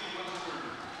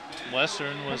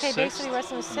 Western was 6th. Bay City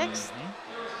Western was 6th.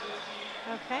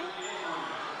 Okay.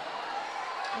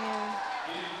 And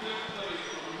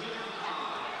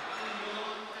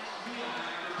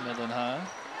Midland High.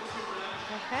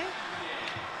 okay.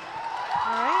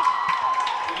 All right.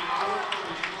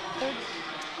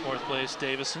 4th place,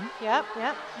 Davison. Yep.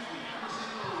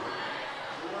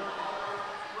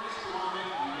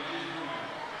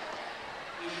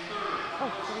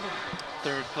 Oh,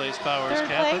 3rd place, Powers 3rd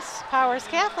Catholic. place, Powers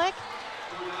Catholic.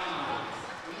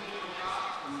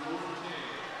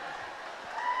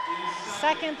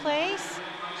 second place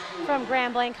from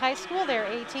Grand Blanc High School, they're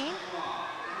 18.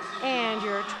 And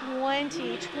your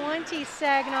 2020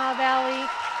 Saginaw Valley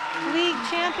League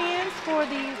champions for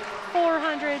the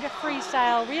 400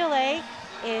 freestyle relay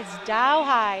is Dow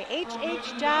High.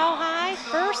 H.H. Dow High,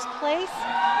 first place.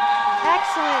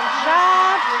 Excellent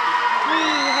job. We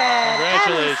had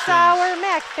Emma Sauer,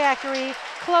 Mac Factory,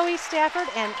 Chloe Stafford,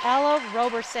 and Ella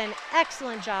Roberson.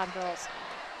 Excellent job, girls.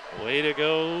 Way to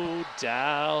go,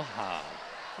 Dow High.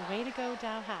 Way to go,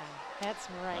 Dow High. That's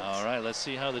right. All right, let's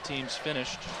see how the team's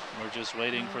finished. We're just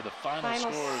waiting for the final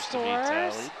scores to be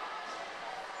tallied.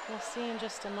 We'll see in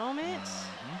just a moment.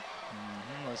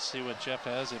 Let's see what Jeff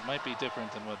has. It might be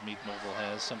different than what Meet Mobile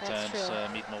has. Sometimes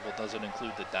Meet Mobile doesn't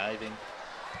include the diving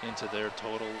into their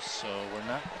totals, so we're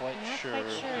not quite sure who the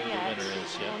winner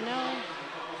is yet. No.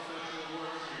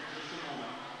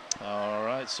 All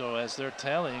right, so as they're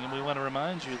tallying, and we want to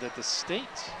remind you that the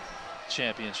state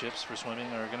championships for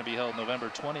swimming are going to be held November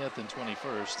 20th and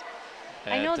 21st.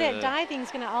 I know that diving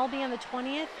is going to all be on the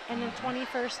 20th, and the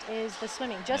 21st is the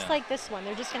swimming, just like this one.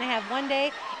 They're just going to have one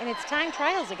day, and it's time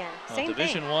trials again. Same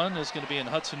Division 1 is going to be in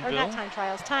Hudsonville. Or not time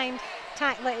trials, time,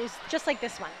 it's just like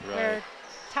this one, where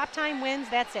top time wins,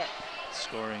 that's it.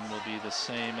 Scoring will be the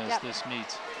same as this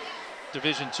meet.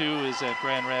 Division 2 is at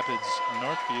Grand Rapids,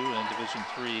 Northview, and Division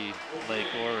 3, Lake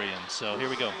Orion. So here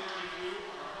we go.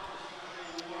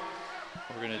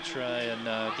 We're going to try and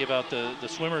give out the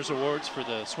Swimmers Awards for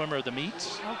the swimmer of the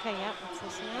meet. Okay, yep, it's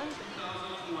this one.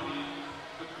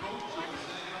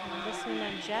 This one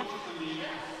then Jeff.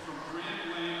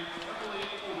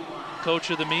 Coach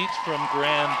of the meet from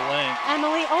Grand Blanc.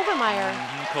 Emily Overmeyer.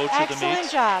 Coach of the meet.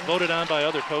 Excellent job. Voted on by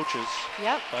other coaches.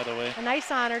 Yep. By the way. A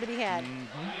nice honor to be had.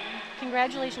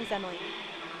 Congratulations, Emily.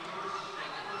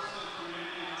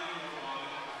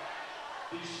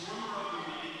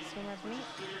 Swimmer of the meet.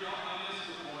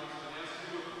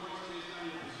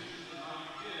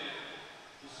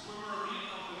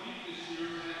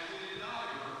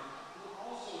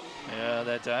 Yeah,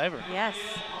 that diver. Yes.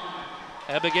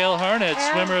 Abigail Harnett,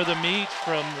 swimmer of the meet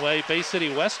from Bay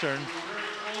City Western.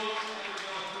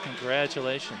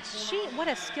 Congratulations. What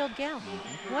a skilled gal.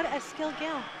 What a skilled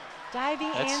gal.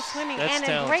 Diving and swimming. And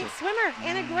talented. A great swimmer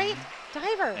and a great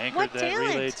diver. Anchored what that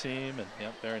talent. relay team. And,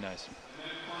 yep, very nice.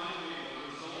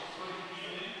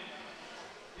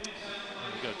 There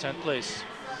we go, 10th place.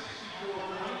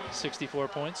 64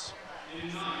 points.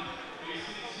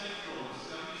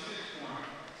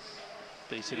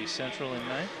 Bay City Central in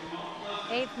 9th.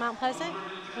 8th, Mount Pleasant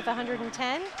with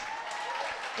 110.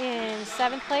 In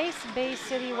 7th place, Bay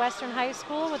City Western High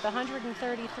School with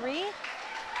 133.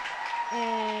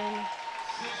 In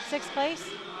 6th place,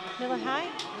 Midland High,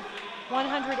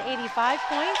 185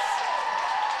 points.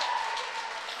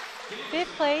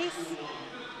 5th place,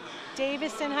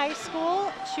 Davison High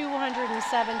School,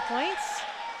 207 points.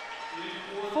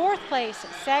 4th place,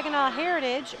 Saginaw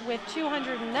Heritage with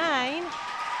 209.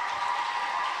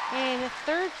 In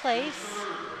 3rd place,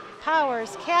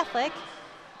 Powers Catholic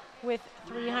with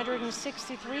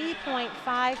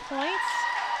 363.5 points.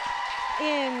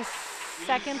 In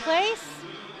 2nd place,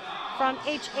 from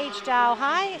H.H. Dow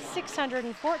High,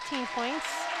 614 points.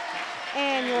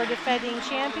 And your defending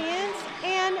champions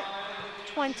and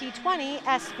 2020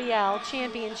 SVL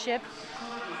Championship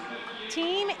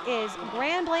team is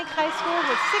Grand Blanc High School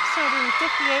with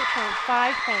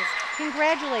 658.5 points.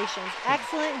 Congratulations,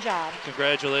 excellent job.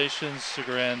 Congratulations to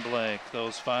Grand Blanc.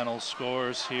 Those final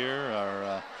scores here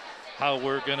are how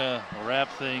we're gonna wrap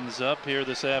things up here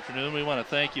this afternoon. We want to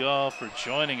thank you all for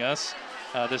joining us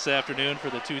this afternoon for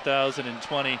the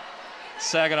 2020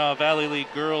 Saginaw Valley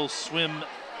League Girls Swim,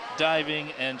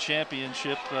 Diving, and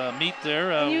Championship meet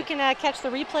there. And you can catch the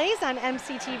replays on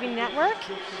MCTV Network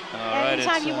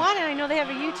anytime you want, and I know they have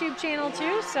a YouTube channel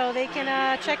too, so they can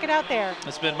check it out there.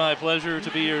 It's been my pleasure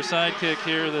to be your sidekick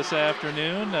here this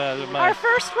afternoon. Our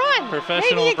first run.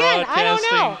 Professional Maybe again.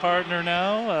 broadcasting partner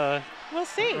now. We'll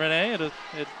see. Renee,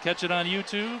 catch it on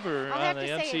YouTube or on the MCTV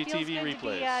replays. It feels good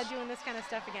replays. to be doing this kind of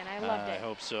stuff again. I loved it. I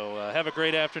hope so. Have a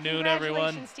great afternoon,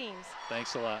 everyone. Congratulations, teams.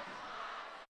 Thanks a lot.